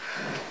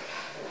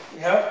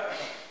 Yep.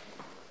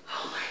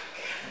 Oh my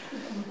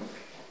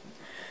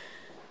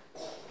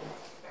God.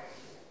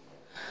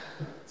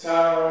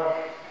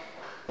 Tara,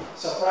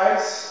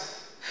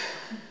 surprise?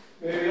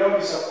 Baby, don't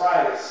be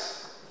surprised.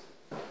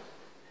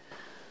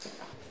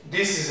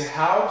 This is a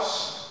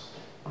house,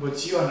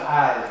 but you and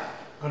I are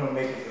going to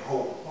make it a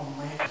home. Oh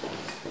my God.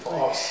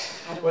 For us.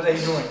 What are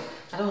you doing?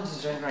 I don't want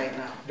to drink right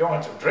now. You don't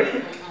want to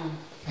drink? I'm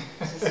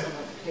just going to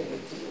play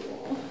with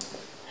you.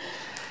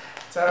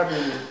 Tara,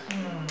 baby.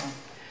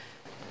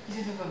 You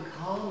didn't even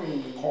call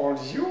me.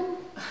 Called you?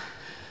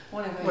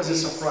 Whatever. Was a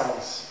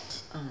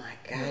surprise. Oh my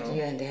God, You know?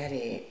 you and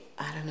Daddy.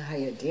 I don't know how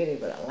you did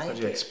it, but I like What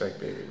do you it. expect,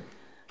 baby?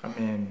 I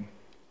mean,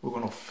 we're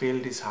going to fill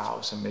this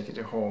house and make it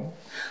a home.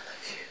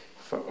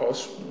 For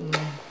us, we're going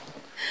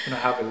to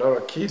have a lot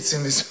of kids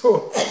in this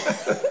home.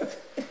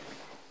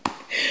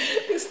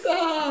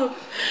 Stop.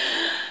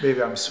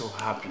 Baby, I'm so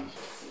happy.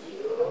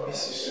 I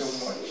miss you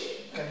so much.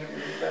 Can you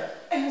believe that?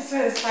 I'm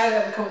so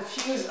excited. I'm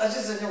confused. I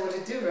just don't know what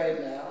to do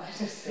right now.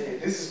 Hey,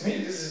 this is me.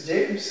 This is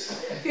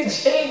James. You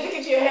changed. Look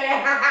at your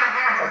hair.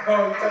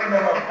 Oh, you're talking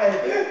about my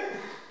hair.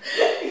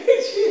 Look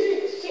at you.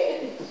 You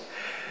changed.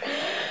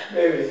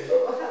 Baby. I'm so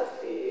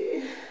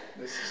happy.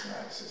 This is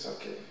nice. It's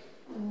okay.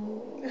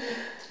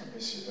 I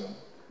miss you though.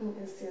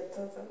 I miss you. I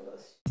thought I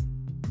lost you.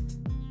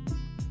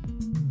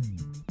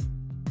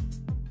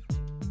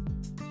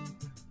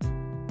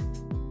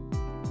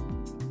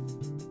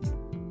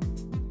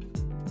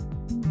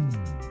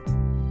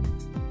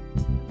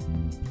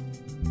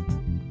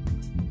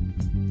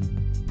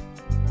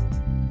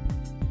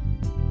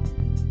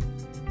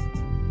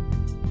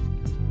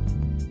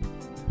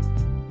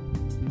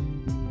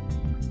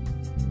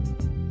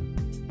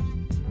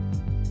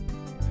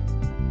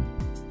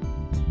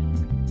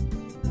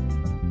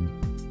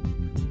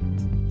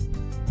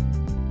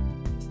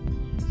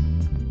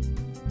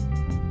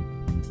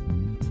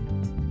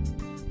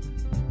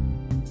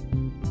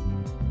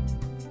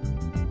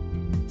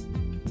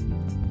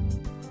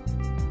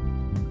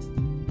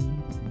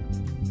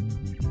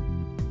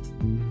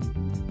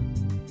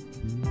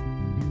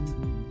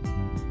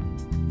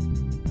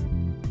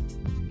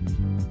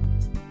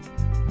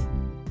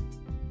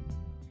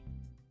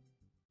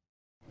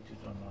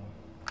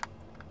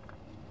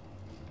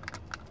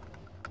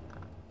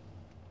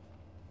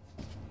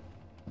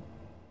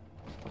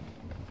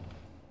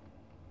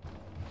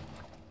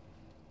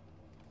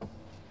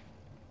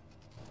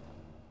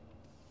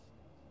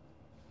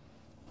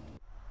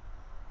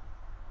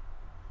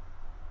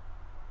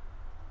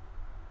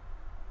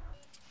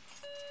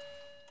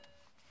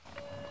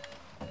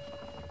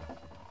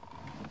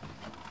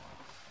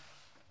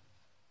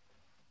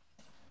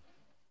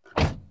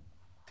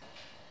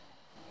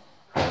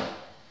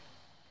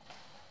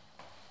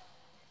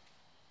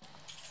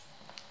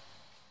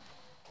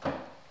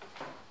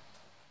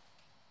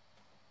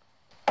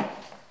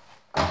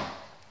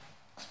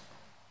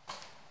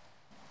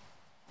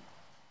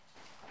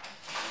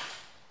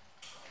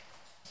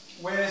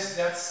 Where's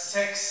that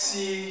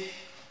sexy,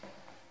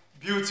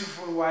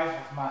 beautiful wife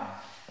of mine?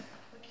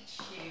 Look at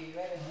you,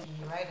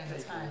 right on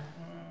the time.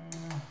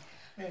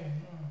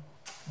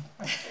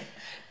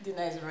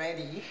 Dinner is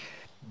ready.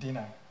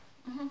 Dinner?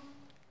 Mm-hmm.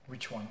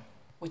 Which one?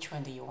 Which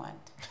one do you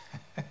want?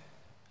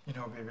 You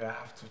know, baby, I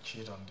have to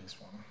cheat on this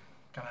one.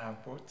 Can I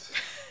have both?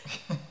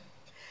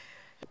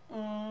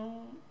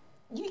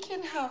 You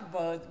can have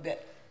both,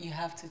 but you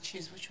have to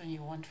choose which one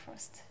you want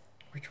first.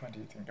 Which one do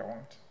you think I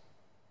want?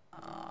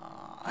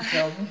 You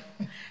tell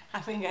me. I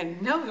think I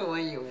know the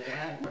one you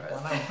want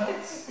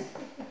first.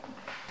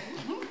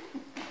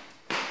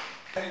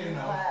 You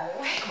know.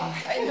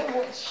 I know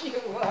what you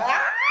want.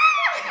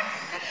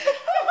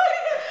 Oh my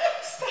God!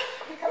 Stop!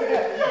 Come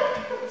here.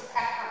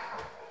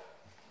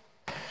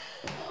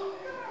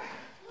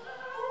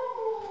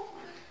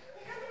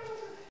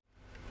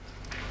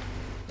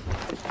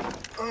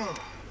 Oh,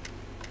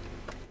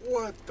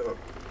 what the?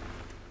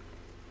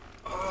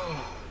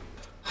 Oh.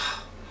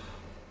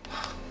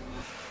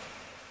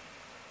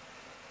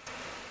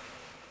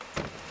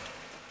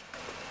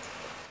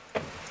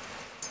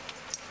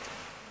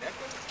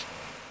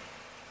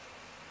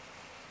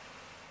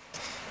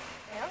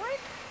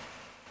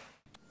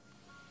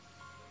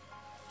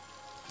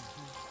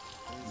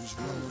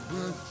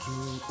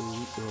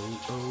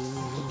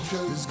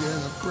 This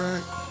girl a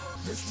prank.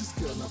 Yes, this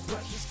girl a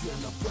prank. This girl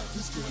a prank.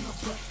 This girl a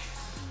prank.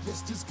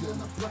 Yes, this girl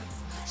a prank.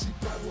 She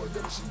buy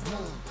whatever she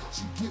want.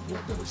 She get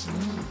whatever she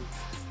need.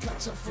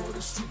 Catch her for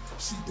the street.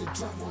 She dey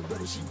drive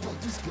whatever she want.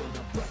 This girl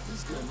a prank.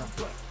 This girl a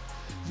prank.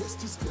 Yes,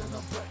 this girl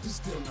a prank. This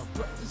girl a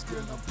prank. This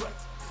girl a prank.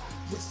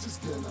 Yes, this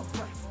girl a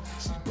prank.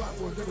 She buy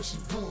whatever she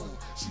want.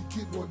 She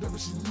get whatever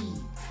she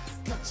need.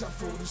 Catch her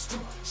for the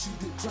street. She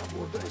dey drive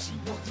whatever she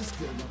want. This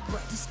girl a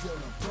prank. This girl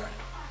a prank.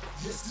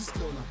 Yes, this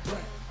girl a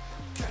prank.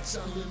 Catch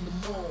her in the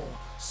mall,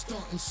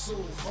 stunting so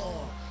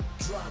hard,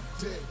 drop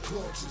dead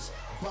gorgeous,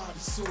 body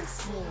so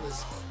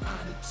flawless,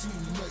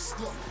 attitude messed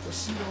up, but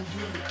she don't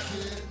really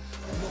care.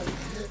 Long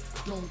hair,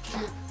 don't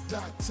care,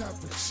 that type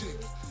of chick,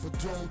 but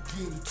don't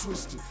get it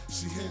twisted.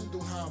 She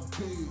handle her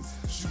big,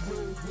 she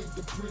roll with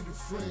the pretty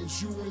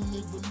friends you ain't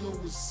even know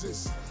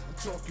exist. I'm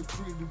talking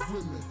pretty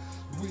women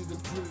with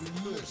them pretty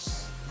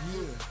lips,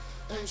 yeah.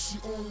 And she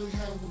only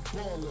hang with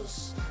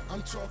ballers.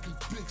 I'm talking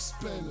big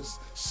spenders,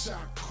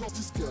 shot calls.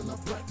 This girl a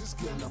brat, this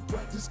girl a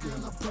brat, this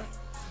girl a brat.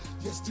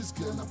 Yes, this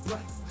girl a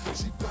brat.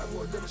 She buy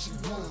whatever she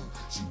want,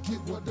 she get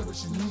whatever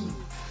she need.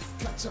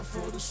 Catch her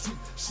for the street,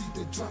 she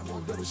dey drive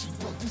whatever she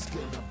want. This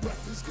girl a brat,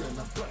 this girl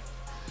a brat.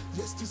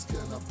 Yes, this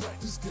girl a brat,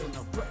 this girl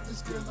a brat,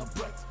 this girl a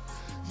brat.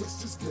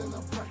 Yes, this girl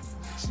a brat.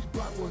 She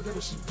buy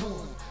whatever she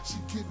want, she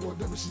get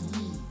whatever she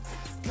need.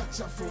 Catch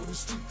her for the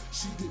street,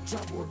 she did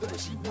drop whatever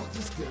she want.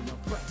 This girl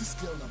a brat, this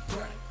girl a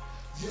brat.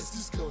 Yes,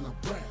 this girl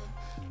a brat.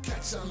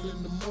 Catch her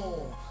in the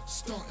mall,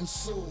 stunting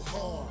so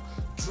hard,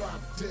 drop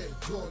dead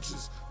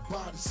gorgeous,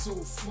 body so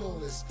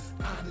flawless,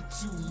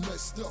 attitude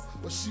messed up,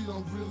 but she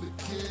don't really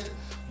care.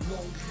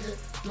 Long hair,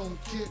 don't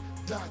care,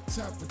 that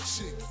type of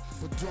chick,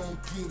 but don't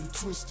get it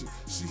twisted.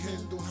 She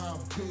handle her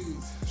big,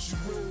 she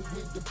roll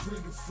with the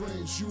pretty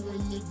friends you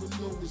ain't even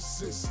know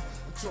exist.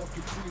 I'm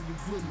talking pretty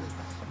women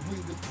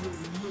with the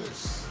pretty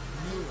lips,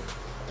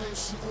 yeah. And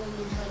she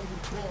only hang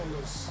with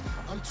ballers.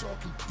 I'm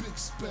talking big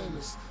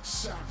spenders,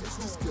 shot. Yes,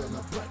 this girl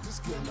a brat, this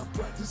girl a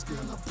brat, this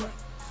girl a brat.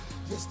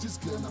 Yes, this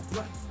girl a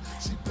brat.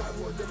 She buy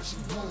whatever she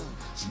want,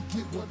 she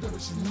get whatever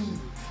she need.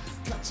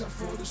 Catch her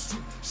for the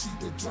street, she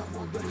dey drive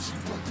whatever she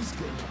want. This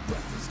girl a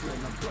brat, this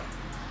girl a brat.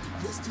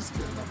 Yes, this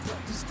girl a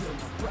brat, this girl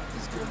a brat,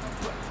 this girl a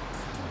brat.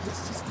 Yes,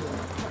 this girl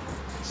a brat.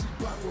 She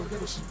buy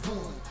whatever she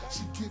want,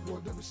 she get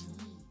whatever she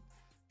need.